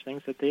of such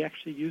things that they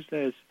actually use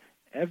that as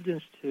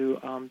evidence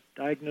to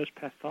diagnose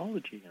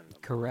pathology in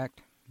them.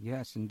 Correct.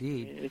 Yes,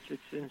 indeed. It's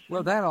insane.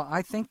 Well,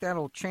 I think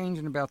that'll change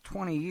in about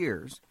 20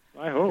 years.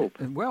 I hope.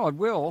 Well, it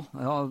will,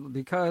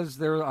 because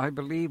I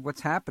believe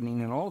what's happening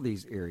in all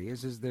these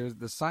areas is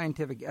the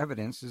scientific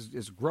evidence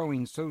is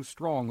growing so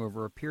strong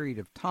over a period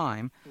of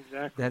time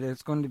that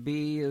it's going to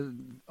be,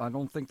 I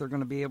don't think they're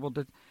going to be able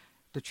to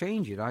to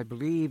change it. I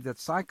believe that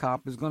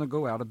Psychical is going to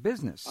go out of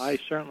business. I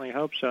certainly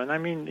hope so. And I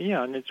mean,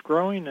 yeah, and it's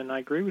growing, and I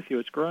agree with you.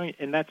 It's growing,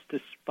 and that's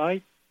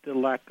despite the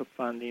lack of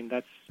funding.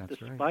 That's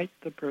despite right.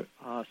 the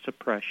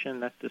suppression.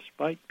 That's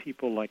despite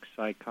people like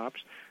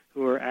Psychops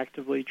who are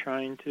actively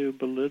trying to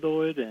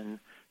belittle it and,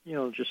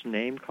 just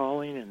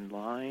name-calling and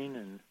lying.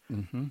 And,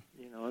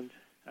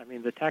 I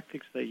mean, the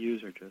tactics they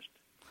use are just...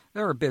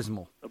 They're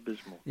abysmal.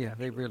 Abysmal. Yeah,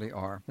 they really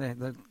are.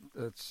 I've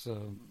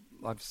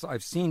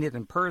seen it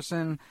in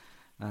person,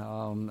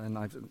 and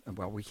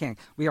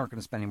we aren't going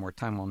to spend any more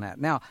time on that.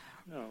 Now,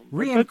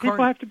 but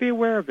people have to be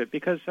aware of it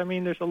because, I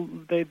mean,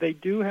 they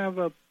do have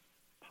a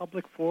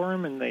public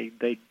forum, and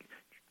they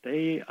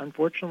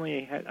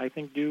unfortunately, I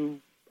think, do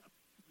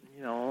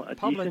a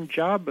decent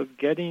job of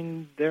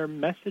getting their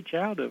message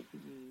out, of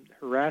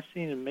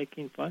harassing and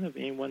making fun of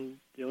anyone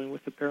dealing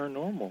with the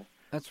paranormal.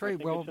 That's right. I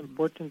think it's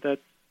important that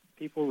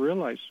people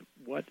realize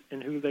what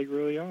and who they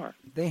really are.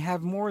 They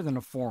have more than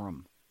a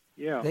forum.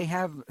 Yeah. They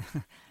have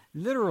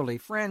literally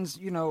friends.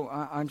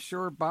 I'm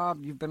sure,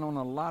 Bob, you've been on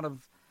a lot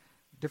of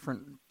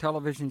different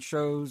television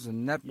shows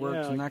and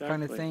networks and that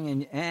kind of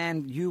thing,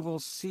 and you will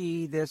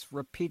see this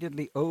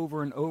repeatedly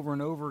over and over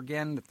and over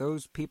again, that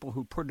those people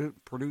who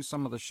produce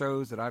some of the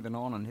shows that I've been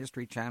on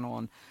History Channel,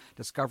 on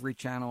Discovery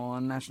Channel,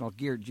 on National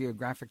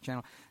Geographic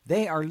Channel,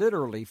 they are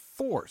literally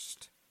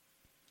forced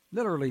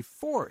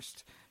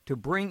to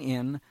bring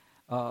in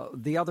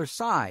the other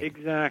side.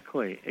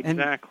 Exactly.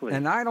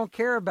 And I don't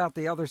care about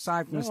the other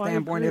side from the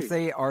standpoint if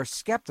they are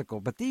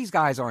skeptical, but these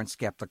guys aren't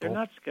skeptical. They're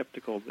not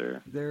skeptical.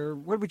 They're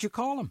what would you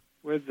call them?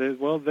 They're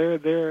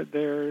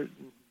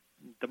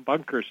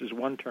debunkers is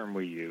one term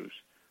we use.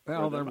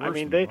 Well, they're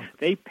worse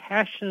they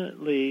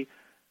passionately.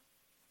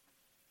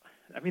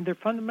 I mean, they're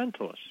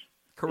fundamentalists.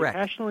 Correct. They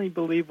passionately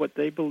believe what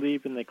they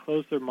believe, and they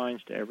close their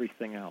minds to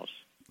everything else.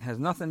 Has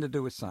nothing to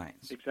do with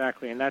science.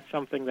 Exactly, and that's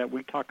something that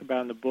we talk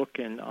about in the book,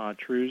 and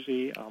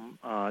Truzzi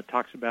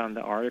talks about in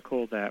the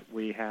article that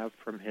we have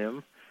from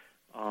him.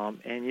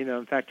 And,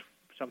 in fact,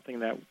 something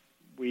that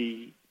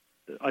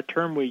a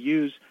term we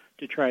use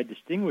to try to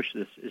distinguish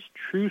this is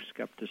true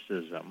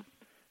skepticism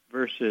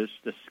versus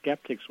the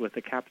skeptics with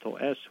a capital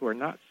S, who are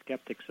not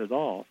skeptics at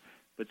all,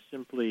 but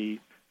simply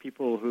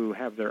people who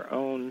have their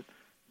own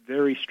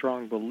very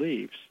strong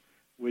beliefs,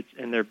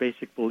 and their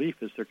basic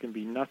belief is there can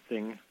be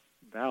nothing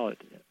valid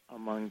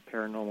among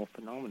paranormal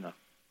phenomena.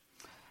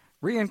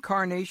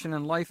 Reincarnation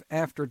and life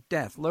after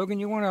death. Logan,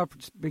 you want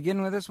to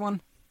begin with this one?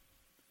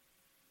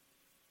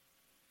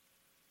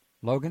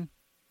 Logan?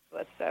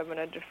 I'm going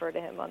to defer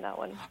to him on that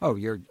one. Oh,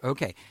 you're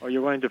okay. Oh,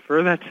 you want to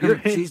defer that to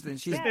me?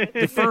 She's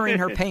deferring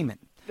her payment.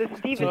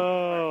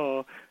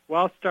 Well,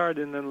 I'll start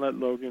and then let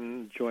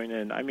Logan join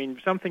in. I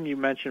mean, something you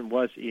mentioned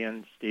was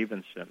Ian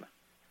Stevenson,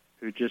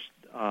 who just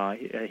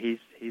he's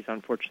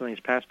unfortunately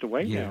passed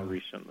away now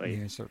recently.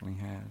 Yeah, he certainly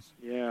has.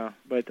 Yeah,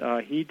 but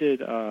he did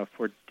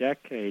for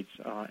decades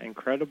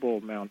incredible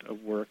amount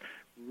of work,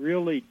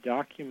 really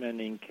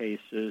documenting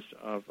cases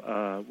of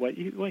what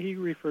he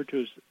referred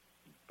to as,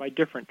 by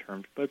different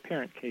terms, but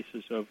apparent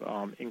cases of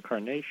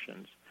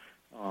incarnations,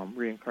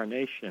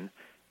 reincarnation,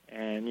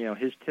 and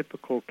his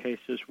typical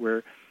cases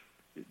where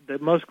the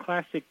most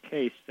classic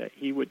case that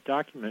he would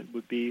document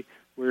would be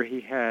where he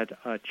had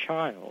a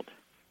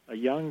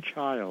young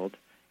child,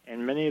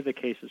 and many of the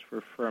cases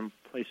were from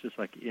places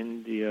like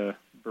India,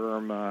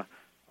 Burma,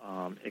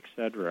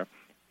 etc.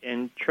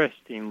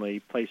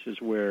 Interestingly,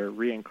 places where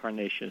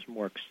reincarnation is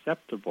more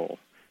acceptable,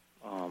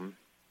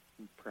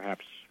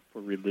 perhaps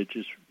for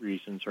religious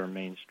reasons or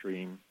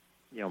mainstream,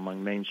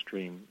 among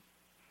mainstream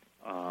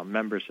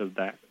members of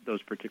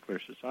those particular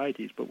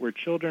societies, but where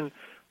children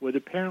would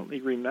apparently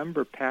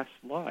remember past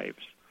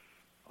lives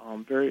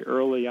very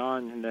early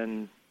on, and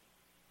then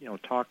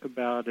talk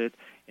about it.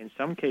 In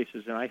some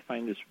cases, and I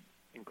find this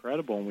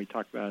incredible, and we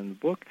talk about it in the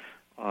book,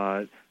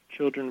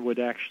 children would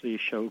actually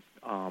show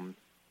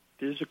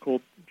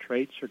physical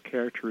traits or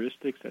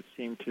characteristics that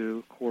seem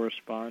to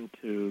correspond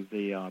to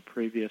the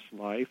previous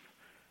life,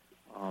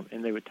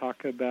 and they would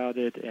talk about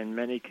it. In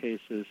many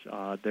cases,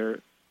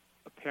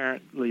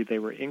 apparently they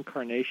were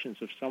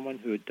incarnations of someone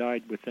who had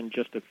died within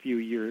just a few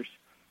years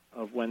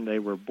of when they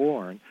were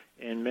born.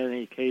 In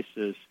many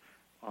cases,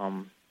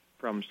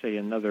 from, say,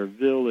 another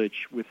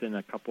village within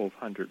a couple of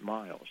 100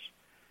 miles.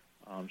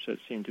 So it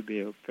seemed to be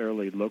a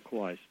fairly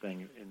localized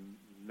thing in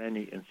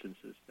many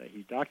instances that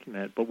he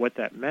documented. But what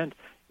that meant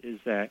is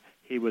that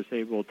he was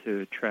able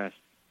to track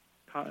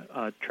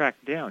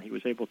down, he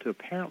was able to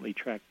apparently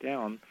track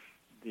down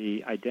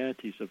the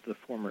identities of the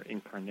former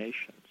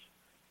incarnations.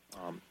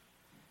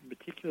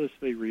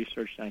 Meticulously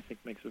researched, and I think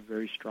makes a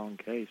very strong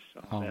case.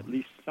 At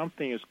least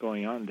something is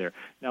going on there.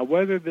 Now,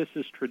 whether this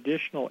is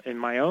traditional, in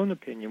my own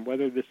opinion,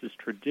 whether this is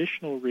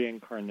traditional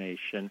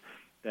reincarnation,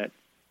 that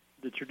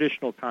the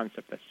traditional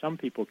concept that some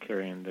people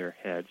carry in their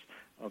heads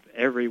of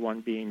everyone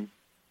being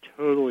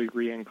totally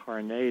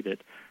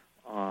reincarnated,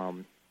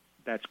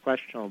 that's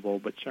questionable,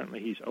 but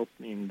certainly he's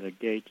opening the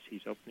gates,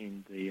 he's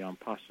opening the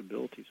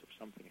possibilities of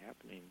something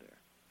happening there,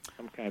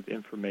 some kind of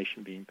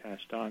information being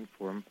passed on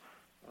from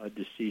a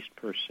deceased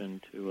person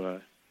to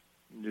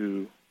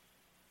new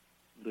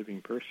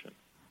living person.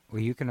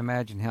 Well, you can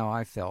imagine how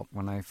I felt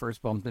when I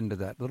first bumped into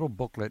that little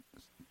booklet,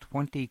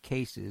 20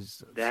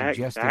 Cases of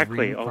Suggestive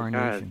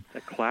Reincarnation. Oh, God,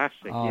 a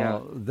classic,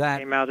 That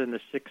came out in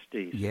the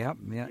 60s. Yeah.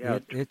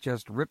 It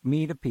just ripped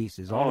me to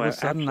pieces. All of a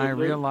sudden,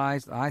 absolutely. I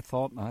realized I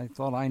thought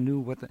I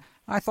knew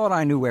I thought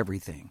I knew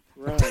everything.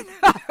 Right.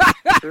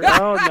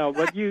 Oh no,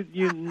 but you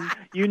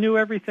knew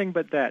everything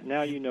but that.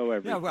 Now you know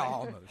everything. Yeah, well,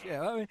 almost.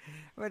 Yeah, I mean,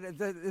 but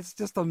it's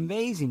just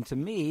amazing to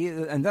me.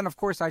 And then, of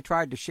course, I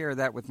tried to share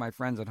that with my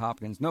friends at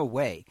Hopkins. No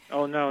way.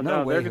 Oh no,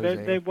 way,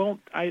 they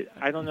won't. I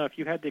don't know if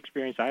you had the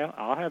experience.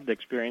 I'll have the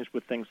experience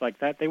with things like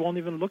that. They won't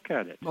even look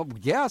at it. Oh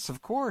yes,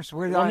 of course. They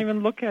won't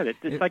even look at it.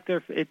 It's like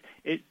it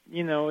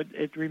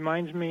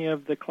reminds me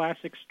of the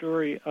classic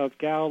story of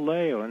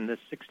Galileo in the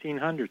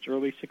 1600s,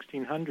 early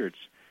 1600s,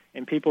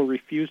 and people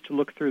refused to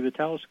look through the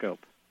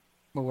telescope.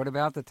 Well, what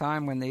about the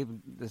time when they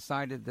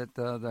decided that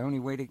the only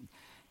way to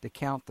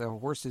count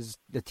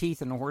the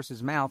teeth in the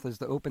horse's mouth is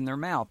to open their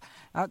mouth?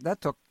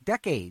 That took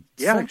decades,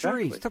 centuries.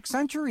 Exactly. It took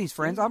centuries,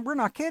 friends. We're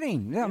not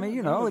kidding. I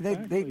mean,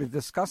 they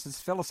discussed this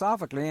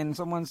philosophically, and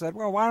someone said,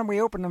 "Well, why don't we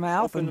open the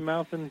mouth the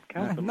mouth and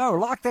count them?" No,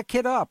 lock that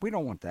kid up. We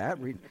don't want that.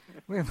 We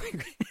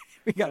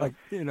got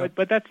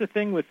But that's the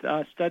thing with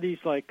studies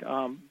like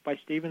by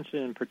Stevenson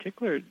in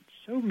particular. It's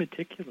so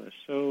meticulous,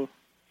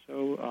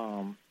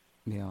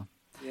 Yeah.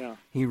 Yeah.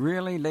 He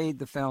really laid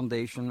the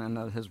foundation,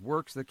 and his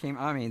works that came.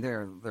 I mean,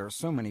 there are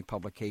so many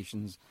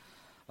publications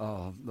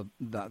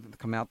that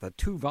come out. The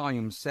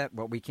 2-volume set.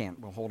 Well, we can't.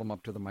 We'll hold them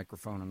up to the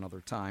microphone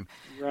another time.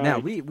 Right. Now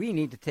we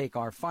need to take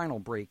our final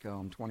break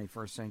on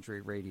 21st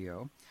Century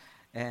Radio,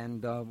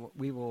 and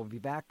we will be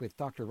back with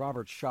Dr.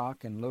 Robert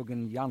Schoch and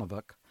Logan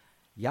Yonavjak.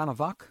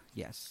 Yonavjak,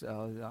 yes,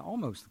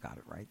 almost got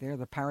it right there.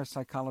 The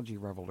Parapsychology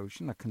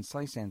Revolution, a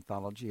concise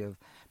anthology of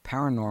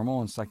paranormal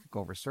and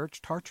psychical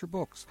research. Torture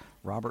books,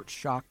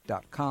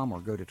 robertschoch.com,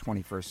 or go to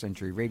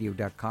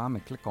 21stcenturyradio.com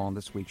and click on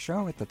this week's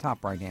show at the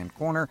top right-hand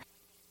corner.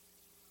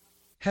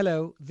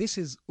 Hello, this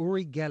is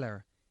Uri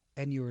Geller,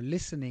 and you're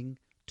listening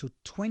to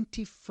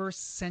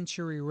 21st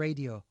Century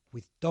Radio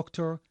with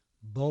Dr.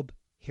 Bob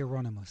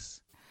Hieronymus.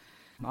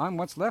 I'm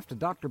what's left of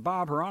Dr.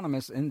 Bob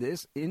Hieronymus in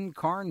this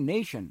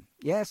incarnation.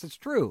 Yes, it's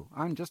true.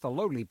 I'm just a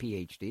lowly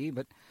PhD,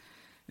 but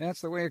that's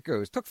the way it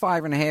goes. Took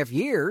 5.5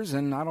 years,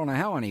 and I don't know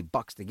how many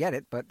bucks to get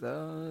it, but,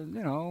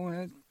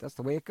 that's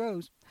the way it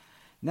goes.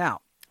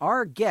 Now,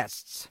 our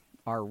guests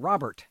are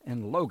Robert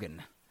and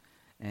Logan,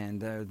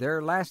 and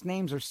their last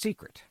names are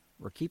secret.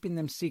 We're keeping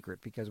them secret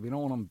because we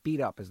don't want them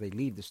beat up as they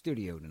leave the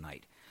studio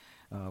tonight.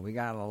 We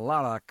got a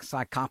lot of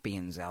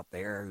psychopians out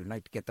there who'd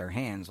like to get their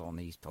hands on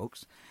these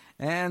folks.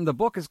 And the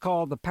book is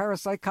called The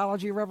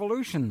Parapsychology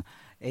Revolution,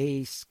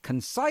 a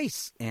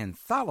concise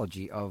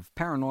anthology of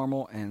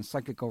paranormal and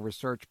psychical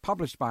research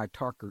published by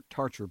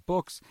Torture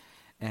Books.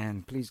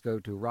 And please go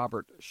to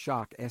Robert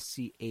Schoch,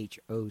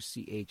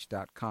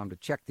 SCHOCH.com to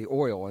check the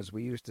oil, as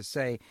we used to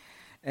say.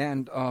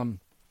 And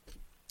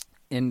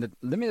in the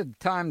limited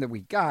time that we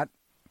got,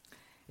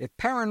 if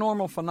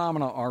paranormal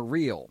phenomena are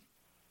real,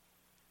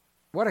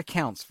 what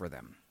accounts for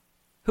them?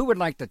 Who would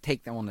like to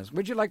take them on this?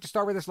 Would you like to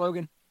start with this,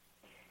 Logan?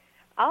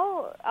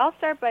 I'll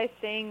start by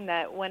saying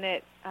that when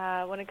it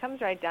comes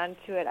right down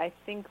to it, I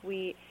think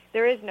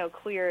there is no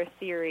clear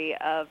theory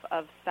of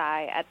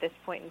psi at this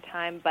point in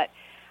time, but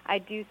I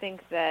do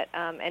think that,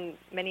 and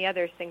many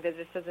others think that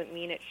this doesn't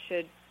mean it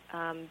should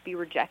be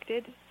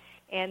rejected,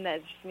 and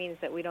that just means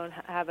that we don't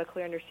have a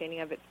clear understanding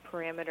of its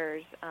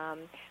parameters,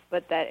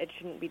 but that it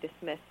shouldn't be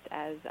dismissed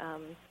as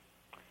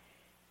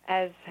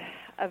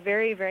a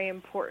very, very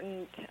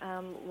important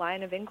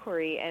line of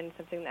inquiry and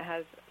something that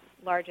has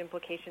large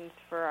implications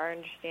for our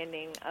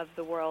understanding of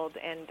the world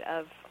and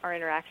of our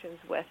interactions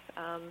with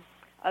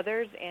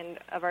others and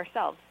of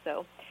ourselves.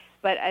 So,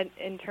 but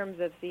in terms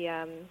of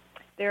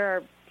there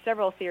are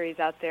several theories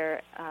out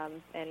there,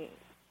 and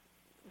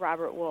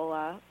Robert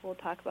will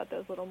talk about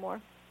those a little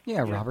more.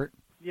 Yeah, Robert.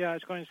 Yeah, I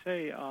was going to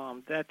say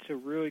that's a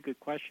really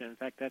good question. In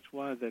fact, that's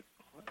one of the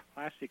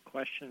classic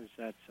questions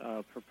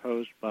that's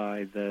proposed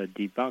by the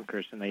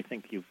debunkers, and they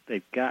think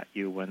they've got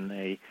you when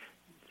they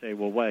say,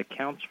 well, what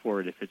accounts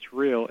for it if it's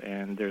real?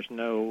 And there's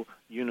no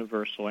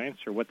universal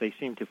answer. What they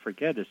seem to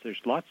forget is there's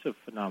lots of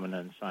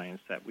phenomena in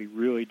science that we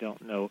really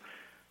don't know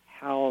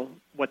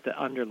what the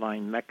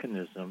underlying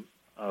mechanism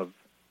of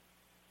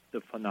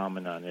the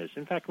phenomenon is.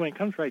 In fact, when it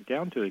comes right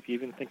down to it, if you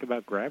even think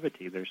about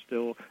gravity, there's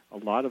still a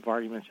lot of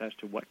arguments as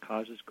to what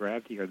causes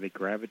gravity. Are they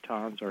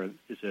gravitons, or is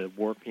it a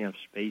warping of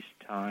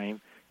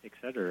space-time, et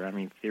cetera? I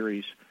mean,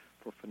 theories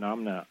for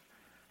phenomena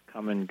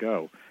come and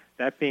go.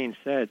 That being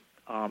said,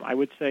 I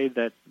would say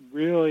that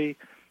really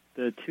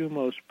the two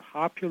most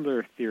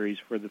popular theories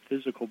for the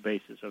physical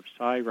basis of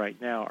psi right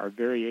now are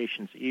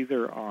variations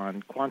either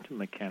on quantum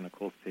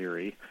mechanical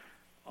theory.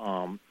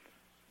 Well,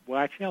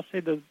 actually, I'll say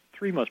the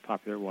three most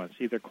popular ones,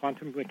 either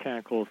quantum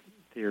mechanical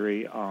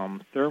theory,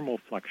 thermal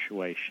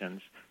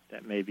fluctuations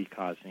that may be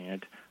causing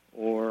it,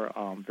 or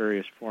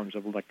various forms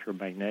of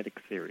electromagnetic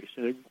theory.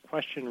 So the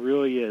question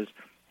really is,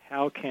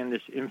 how can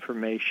this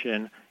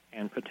information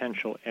and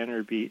potential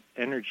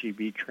energy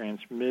be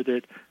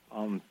transmitted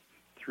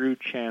through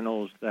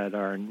channels that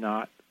are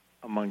not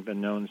among the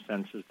known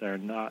senses, that are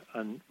not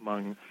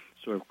among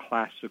sort of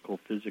classical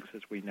physics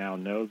as we now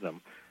know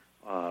them.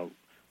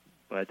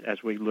 But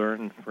as we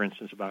learn, for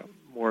instance,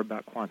 more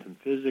about quantum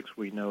physics,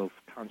 we know of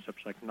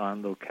concepts like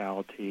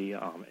non-locality,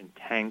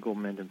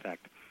 entanglement. In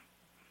fact,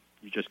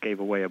 you just gave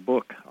away a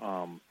book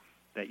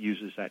that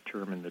uses that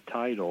term in the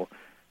title,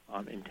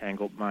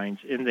 Entangled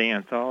Minds. In the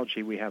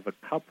anthology, we have a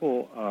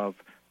couple of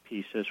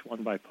pieces,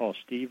 one by Paul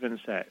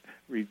Stevens that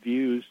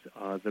reviews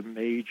the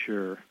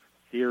major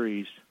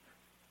theories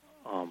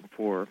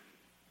for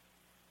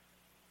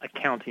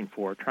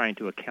trying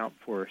to account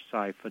for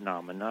psi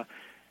phenomena.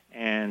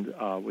 And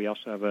we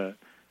also have an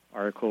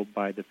article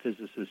by the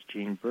physicist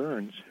Gene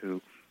Burns,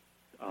 who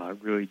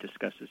really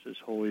discusses this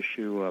whole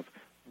issue of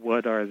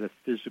what are the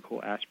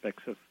physical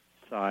aspects of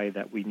psi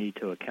that we need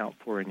to account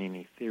for in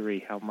any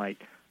theory, how might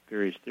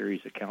various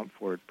theories account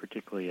for it,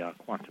 particularly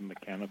quantum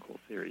mechanical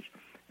theories.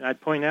 And I'd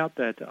point out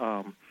that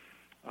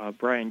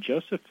Brian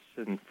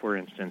Josephson, for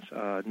instance,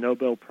 a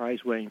Nobel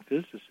Prize-winning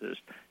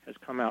physicist, has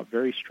come out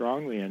very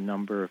strongly in a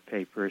number of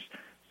papers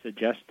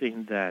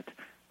suggesting that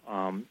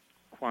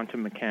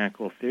quantum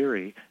mechanical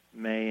theory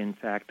may, in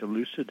fact,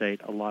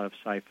 elucidate a lot of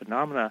psi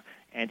phenomena,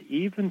 and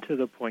even to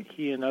the point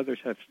he and others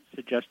have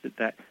suggested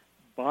that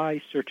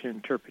by certain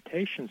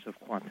interpretations of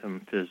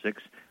quantum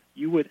physics,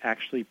 you would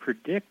actually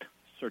predict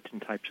certain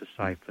types of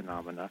psi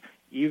phenomena,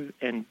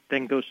 and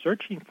then go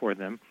searching for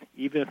them,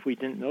 even if we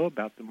didn't know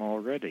about them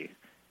already.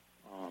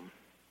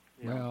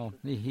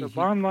 The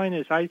bottom line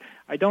is, I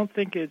don't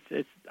think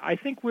it's. I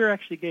think we're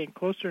actually getting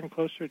closer and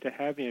closer to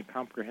having a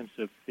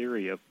comprehensive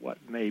theory of what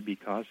may be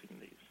causing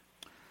these.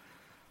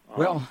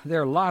 Well, there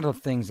are a lot of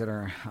things that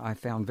I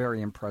found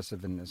very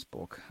impressive in this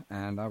book,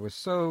 and I was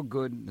so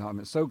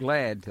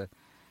glad to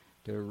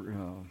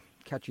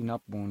catching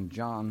up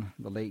on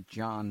the late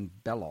John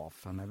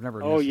Beloff, and I've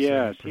never. Oh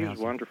yes, he was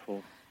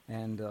wonderful.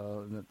 And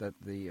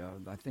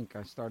I think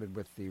I started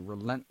with the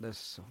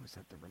relentless. Was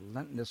that the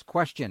relentless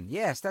question?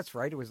 Yes, that's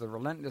right. It was the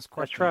relentless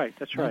question.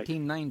 That's right.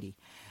 1990.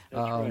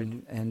 That's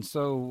right. And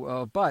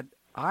so, but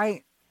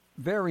I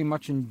very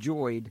much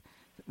enjoyed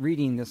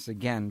reading this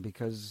again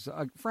because,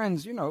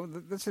 friends,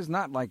 this is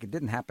not like it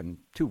didn't happen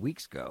 2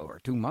 weeks ago or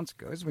 2 months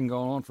ago. It's been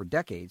going on for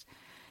decades.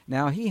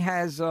 Now he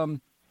has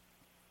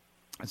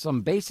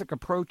some basic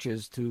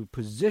approaches to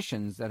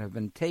positions that have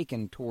been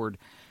taken toward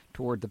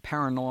the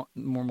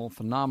paranormal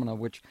phenomena,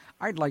 which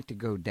I'd like to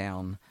go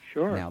down.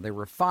 Sure. Now, there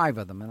were 5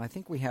 of them, and I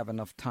think we have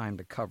enough time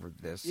to cover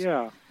this.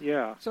 Yeah.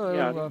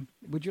 So,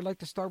 would you like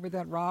to start with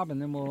that, Rob,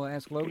 and then we'll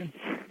ask Logan?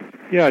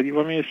 Yeah, you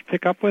want me to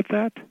pick up with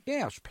that?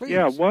 Yes, please.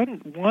 Yeah,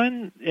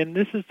 one, and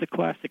this is the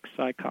classic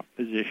psychop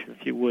position,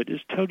 if you would,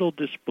 is total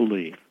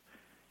disbelief.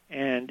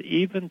 And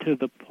even to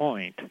the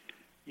point,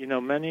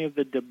 many of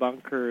the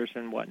debunkers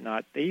and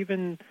whatnot, they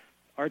even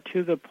are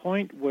to the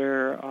point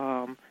where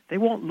they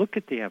won't look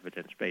at the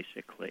evidence,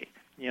 basically.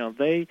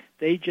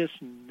 They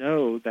just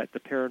know that the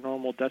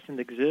paranormal doesn't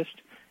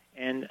exist,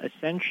 and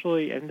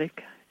essentially, and they've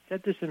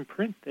said this in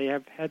print, they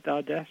have had the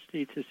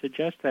audacity to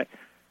suggest that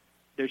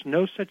there's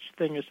no such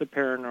thing as the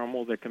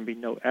paranormal. There can be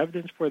no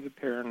evidence for the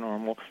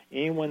paranormal.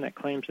 Anyone that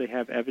claims they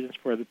have evidence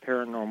for the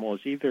paranormal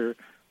is either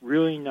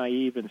really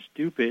naive and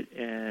stupid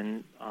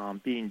and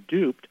being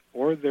duped,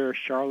 or they're a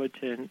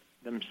charlatan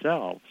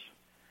themselves.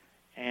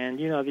 And,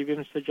 they've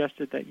even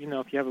suggested that,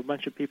 if you have a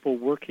bunch of people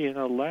working in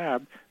a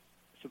lab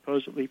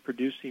supposedly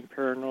producing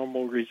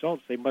paranormal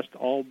results, they must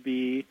all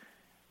be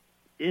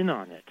in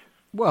on it.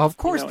 Well, of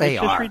course they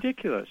are. It's just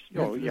ridiculous.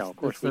 Of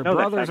course. It's their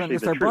brothers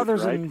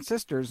and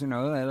sisters,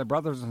 their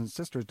brothers and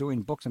sisters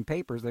doing books and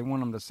papers. They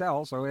want them to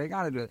sell, so they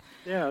got to do it.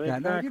 Yeah,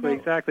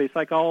 exactly. It's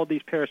like all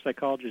these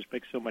parapsychologists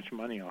make so much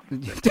money off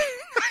of it.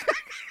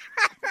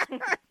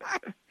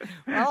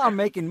 Well, I'm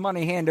making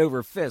money hand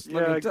over fist.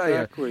 Let me tell you.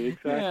 Exactly.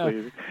 Yeah.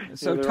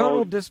 So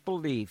total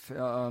disbelief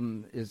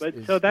is. But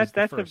is, so that's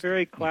the a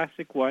very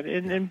classic one,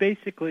 and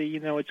basically,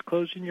 it's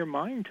closing your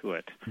mind to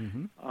it,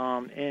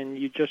 and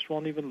you just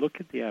won't even look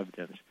at the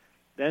evidence.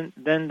 Then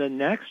the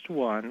next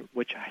one,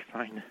 which I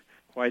find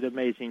quite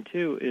amazing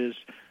too, is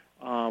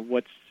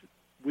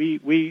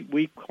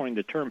we coined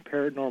the term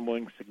paranormal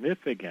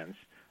insignificance.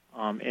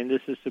 And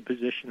this is the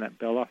position that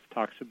Beloff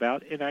talks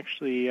about. And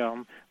actually,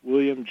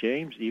 William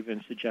James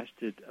even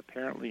suggested,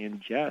 apparently in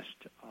jest,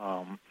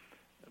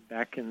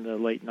 back in the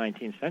late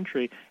 19th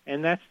century.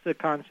 And that's the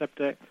concept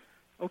that,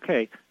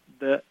 okay,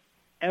 the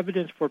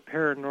evidence for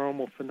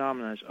paranormal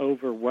phenomena is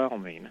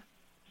overwhelming.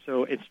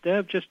 So instead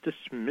of just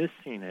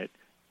dismissing it,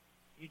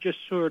 you just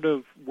sort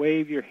of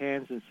wave your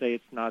hands and say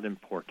it's not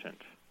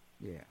important.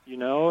 Yeah.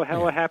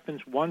 It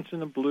happens once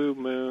in a blue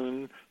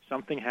moon.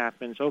 Something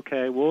happens.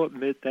 Okay, we'll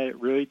admit that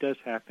it really does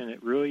happen.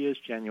 It really is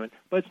genuine,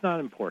 but it's not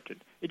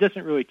important. It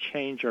doesn't really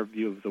change our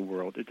view of the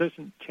world. It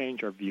doesn't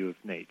change our view of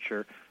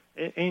nature.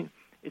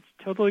 It's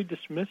totally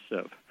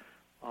dismissive.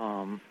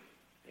 And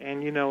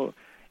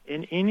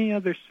in any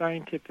other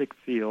scientific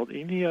field,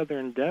 any other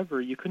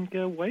endeavor, you couldn't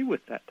get away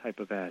with that type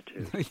of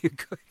attitude. You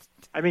could.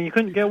 I mean, you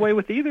couldn't get away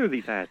with either of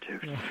these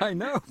attitudes. I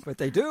know, but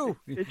they do.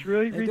 It's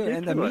really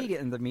ridiculous.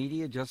 And the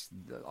media just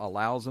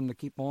allows them to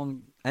keep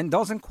on and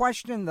doesn't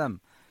question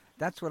them.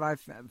 That's what I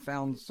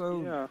found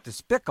so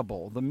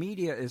despicable. The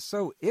media is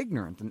so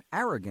ignorant and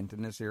arrogant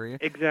in this area.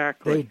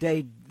 Exactly.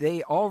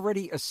 They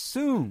already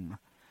assume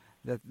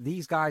that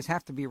these guys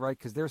have to be right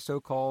because they're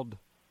so-called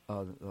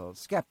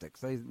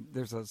skeptics.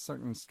 There's a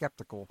certain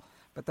skeptical,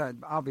 but that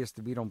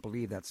obviously we don't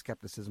believe that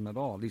skepticism at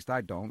all. At least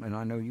I don't, and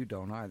I know you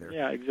don't either.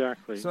 Yeah,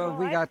 exactly. So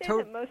I'd say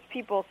that most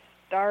people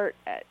start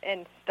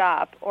and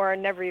stop, or are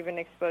never even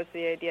exposed to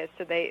the ideas,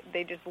 so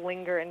they just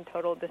linger in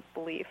total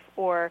disbelief,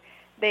 or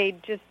they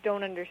just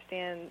don't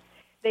understand.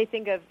 They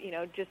think of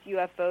just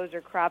UFOs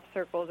or crop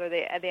circles, or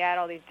they add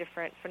all these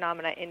different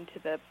phenomena into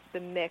the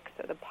mix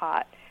or the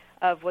pot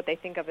of what they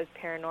think of as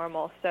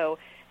paranormal. So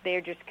they're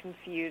just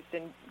confused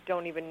and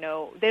don't even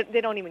know.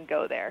 They don't even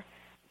go there.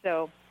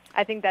 So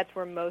I think that's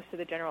where most of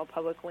the general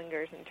public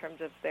lingers in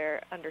terms of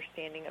their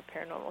understanding of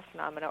paranormal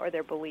phenomena or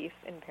their belief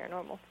in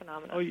paranormal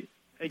phenomena. Oh,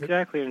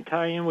 exactly. And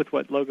tie in with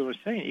what Logan was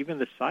saying, even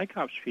the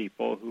psychops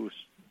people who,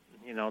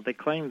 they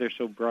claim they're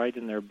so bright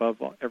and they're above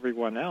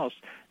everyone else,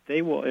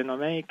 they will, in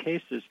many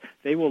cases,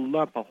 they will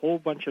lump a whole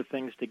bunch of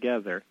things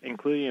together,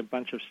 including a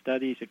bunch of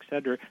studies,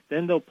 etc.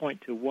 Then they'll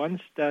point to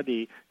one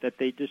study that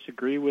they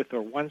disagree with,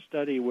 or one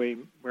study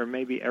where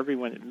maybe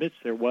everyone admits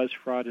there was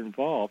fraud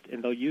involved,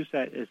 and they'll use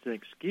that as an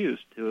excuse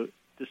to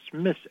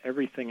dismiss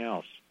everything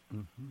else.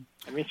 Mm-hmm.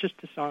 I mean, it's just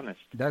dishonest.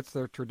 That's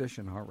their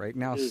tradition, all right.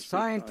 Now,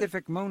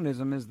 scientific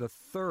monism is the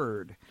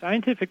third.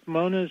 Scientific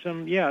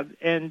monism, yeah,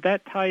 and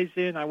that ties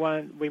in.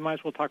 We might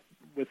as well talk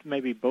with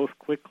maybe both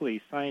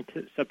quickly.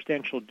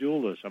 Substantial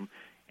dualism,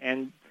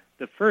 and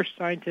the first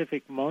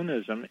scientific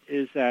monism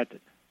is that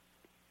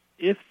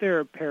if there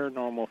are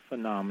paranormal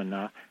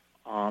phenomena,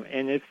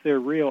 and if they're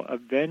real,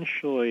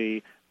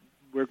 eventually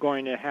we're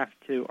going to have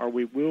to, or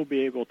we will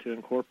be able to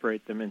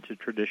incorporate them into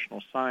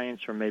traditional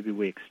science, or maybe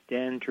we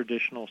extend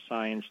traditional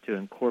science to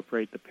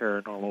incorporate the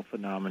paranormal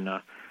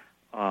phenomena.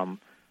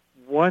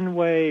 One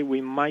way we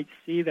might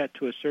see that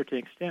to a certain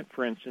extent,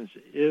 for instance,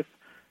 if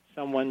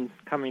someone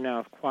coming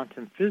out of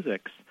quantum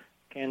physics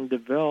can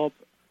develop,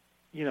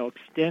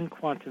 extend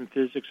quantum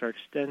physics or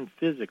extend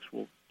physics,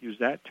 we'll use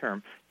that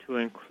term, to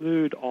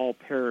include all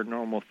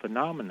paranormal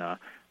phenomena,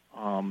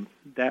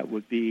 that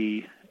would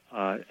be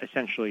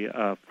essentially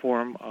a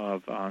form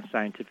of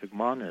scientific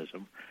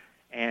monism.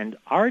 And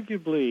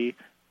arguably,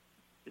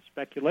 it's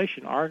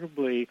speculation,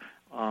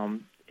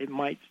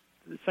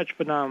 such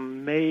phenomena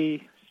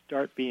may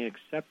start being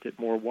accepted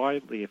more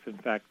widely if, in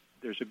fact,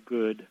 there's a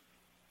good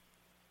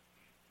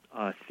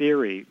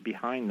theory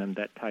behind them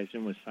that ties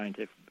in with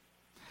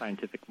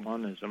scientific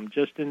monism,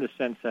 just in the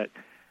sense that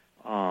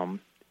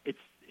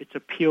it's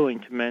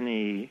appealing to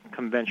many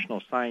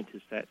conventional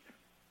scientists that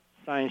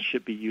science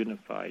should be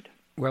unified.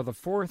 Well, the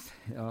fourth,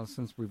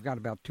 since we've got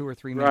about 2 or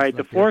 3 minutes left,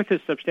 the fourth is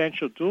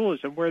substantial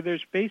dualism, where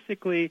there's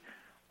basically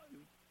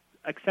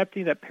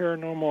accepting that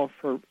paranormal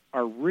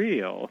are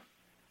real,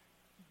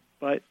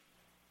 but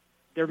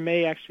there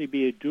may actually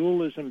be a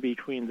dualism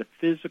between the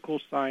physical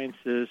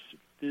sciences,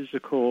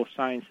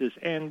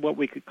 and what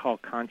we could call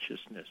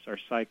consciousness, or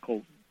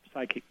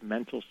psychic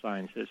mental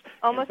sciences.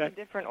 Almost a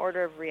different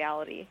order of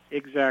reality.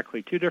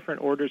 Exactly, 2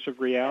 different orders of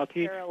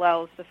reality. That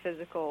parallels the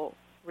physical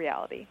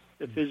reality.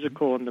 The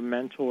physical and the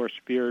mental or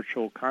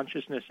spiritual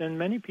consciousness. And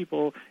many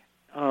people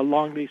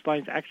along these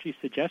lines actually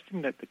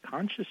suggesting that the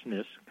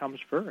consciousness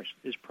comes first,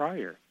 is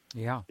prior.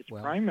 Yeah. It's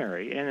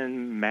primary. And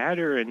in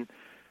matter and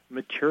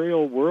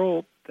material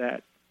world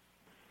that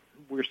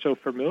we're so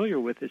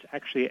familiar with is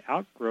actually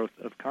outgrowth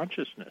of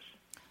consciousness.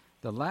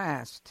 The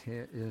last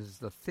is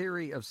the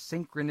theory of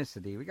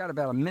synchronicity. We got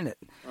about a minute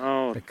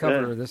to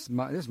cover this.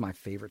 This is my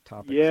favorite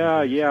topic.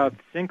 Yeah.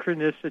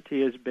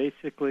 Synchronicity is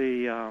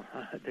basically,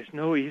 there's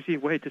no easy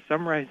way to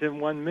summarize in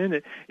 1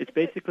 minute. It's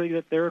basically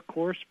that there are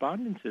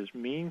correspondences,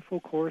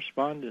 meaningful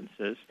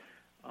correspondences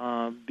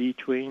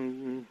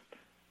between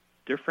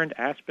different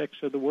aspects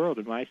of the world.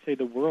 And when I say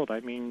the world, I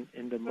mean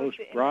in the most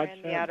broad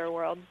sense. The outer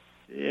world.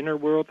 The inner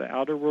world, the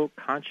outer world,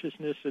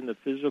 consciousness in the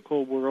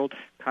physical world,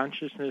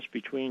 consciousness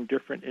between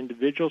different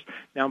individuals.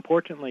 Now,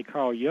 importantly,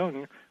 Carl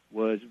Jung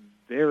was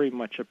very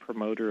much a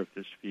promoter of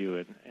this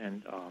view,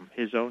 and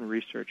his own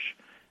research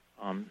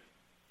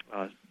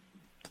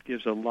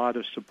gives a lot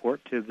of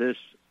support to this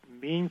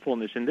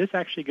meaningfulness. And this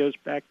actually goes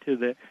back to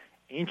the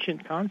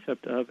ancient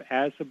concept of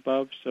as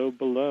above, so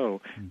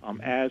below,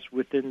 as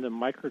within the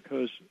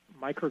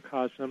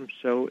microcosm,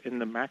 so in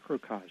the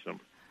macrocosm.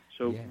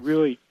 So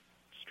really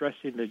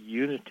stressing the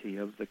unity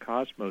of the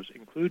cosmos,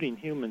 including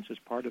humans, as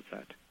part of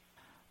that.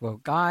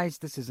 Well, guys,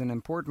 this is an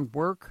important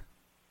work.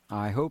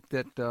 I hope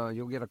that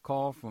you'll get a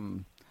call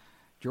from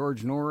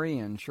George Norrie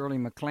and Shirley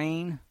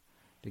MacLaine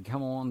to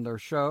come on their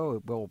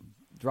show. We'll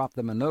drop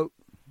them a note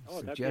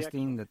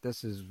suggesting that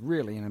this is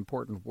really an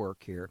important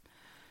work here.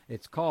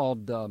 It's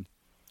called The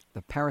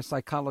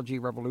Parapsychology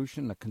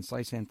Revolution, a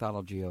concise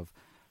anthology of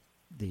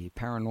the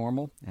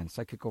paranormal and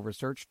psychical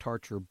research,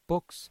 torture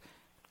books,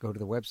 go to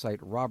the website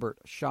Robert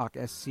Schoch,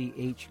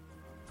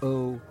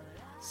 SCHOCH.com.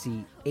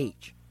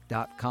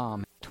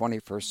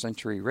 21st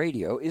Century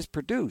Radio is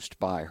produced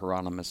by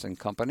Hieronymus and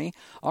Company.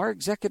 Our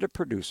executive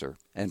producer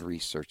and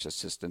research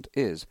assistant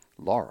is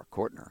Laura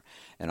Kortner.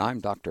 And I'm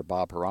Dr.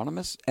 Bob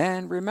Hieronymus.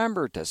 And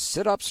remember to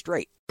sit up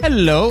straight.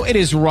 Hello, it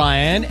is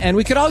Ryan, and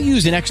we could all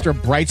use an extra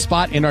bright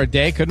spot in our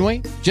day, couldn't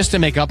we? Just to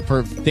make up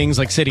for things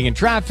like sitting in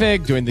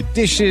traffic, doing the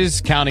dishes,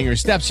 counting your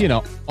steps, you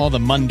know, all the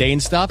mundane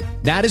stuff.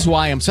 That is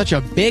why I'm such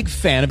a big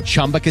fan of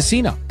Chumba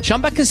Casino.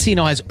 Chumba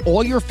Casino has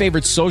all your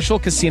favorite social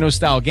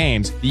casino-style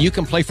games that you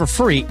can play for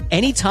free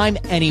anytime,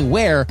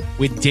 anywhere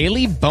with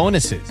daily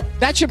bonuses.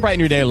 That should brighten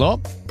your day a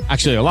little.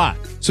 Actually, a lot.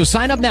 So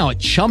sign up now at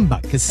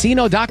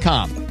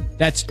ChumbaCasino.com.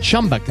 That's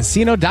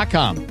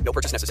ChumbaCasino.com. No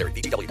purchase necessary.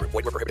 VGW Group.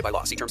 Void where prohibited by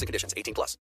law. See terms and conditions. 18+.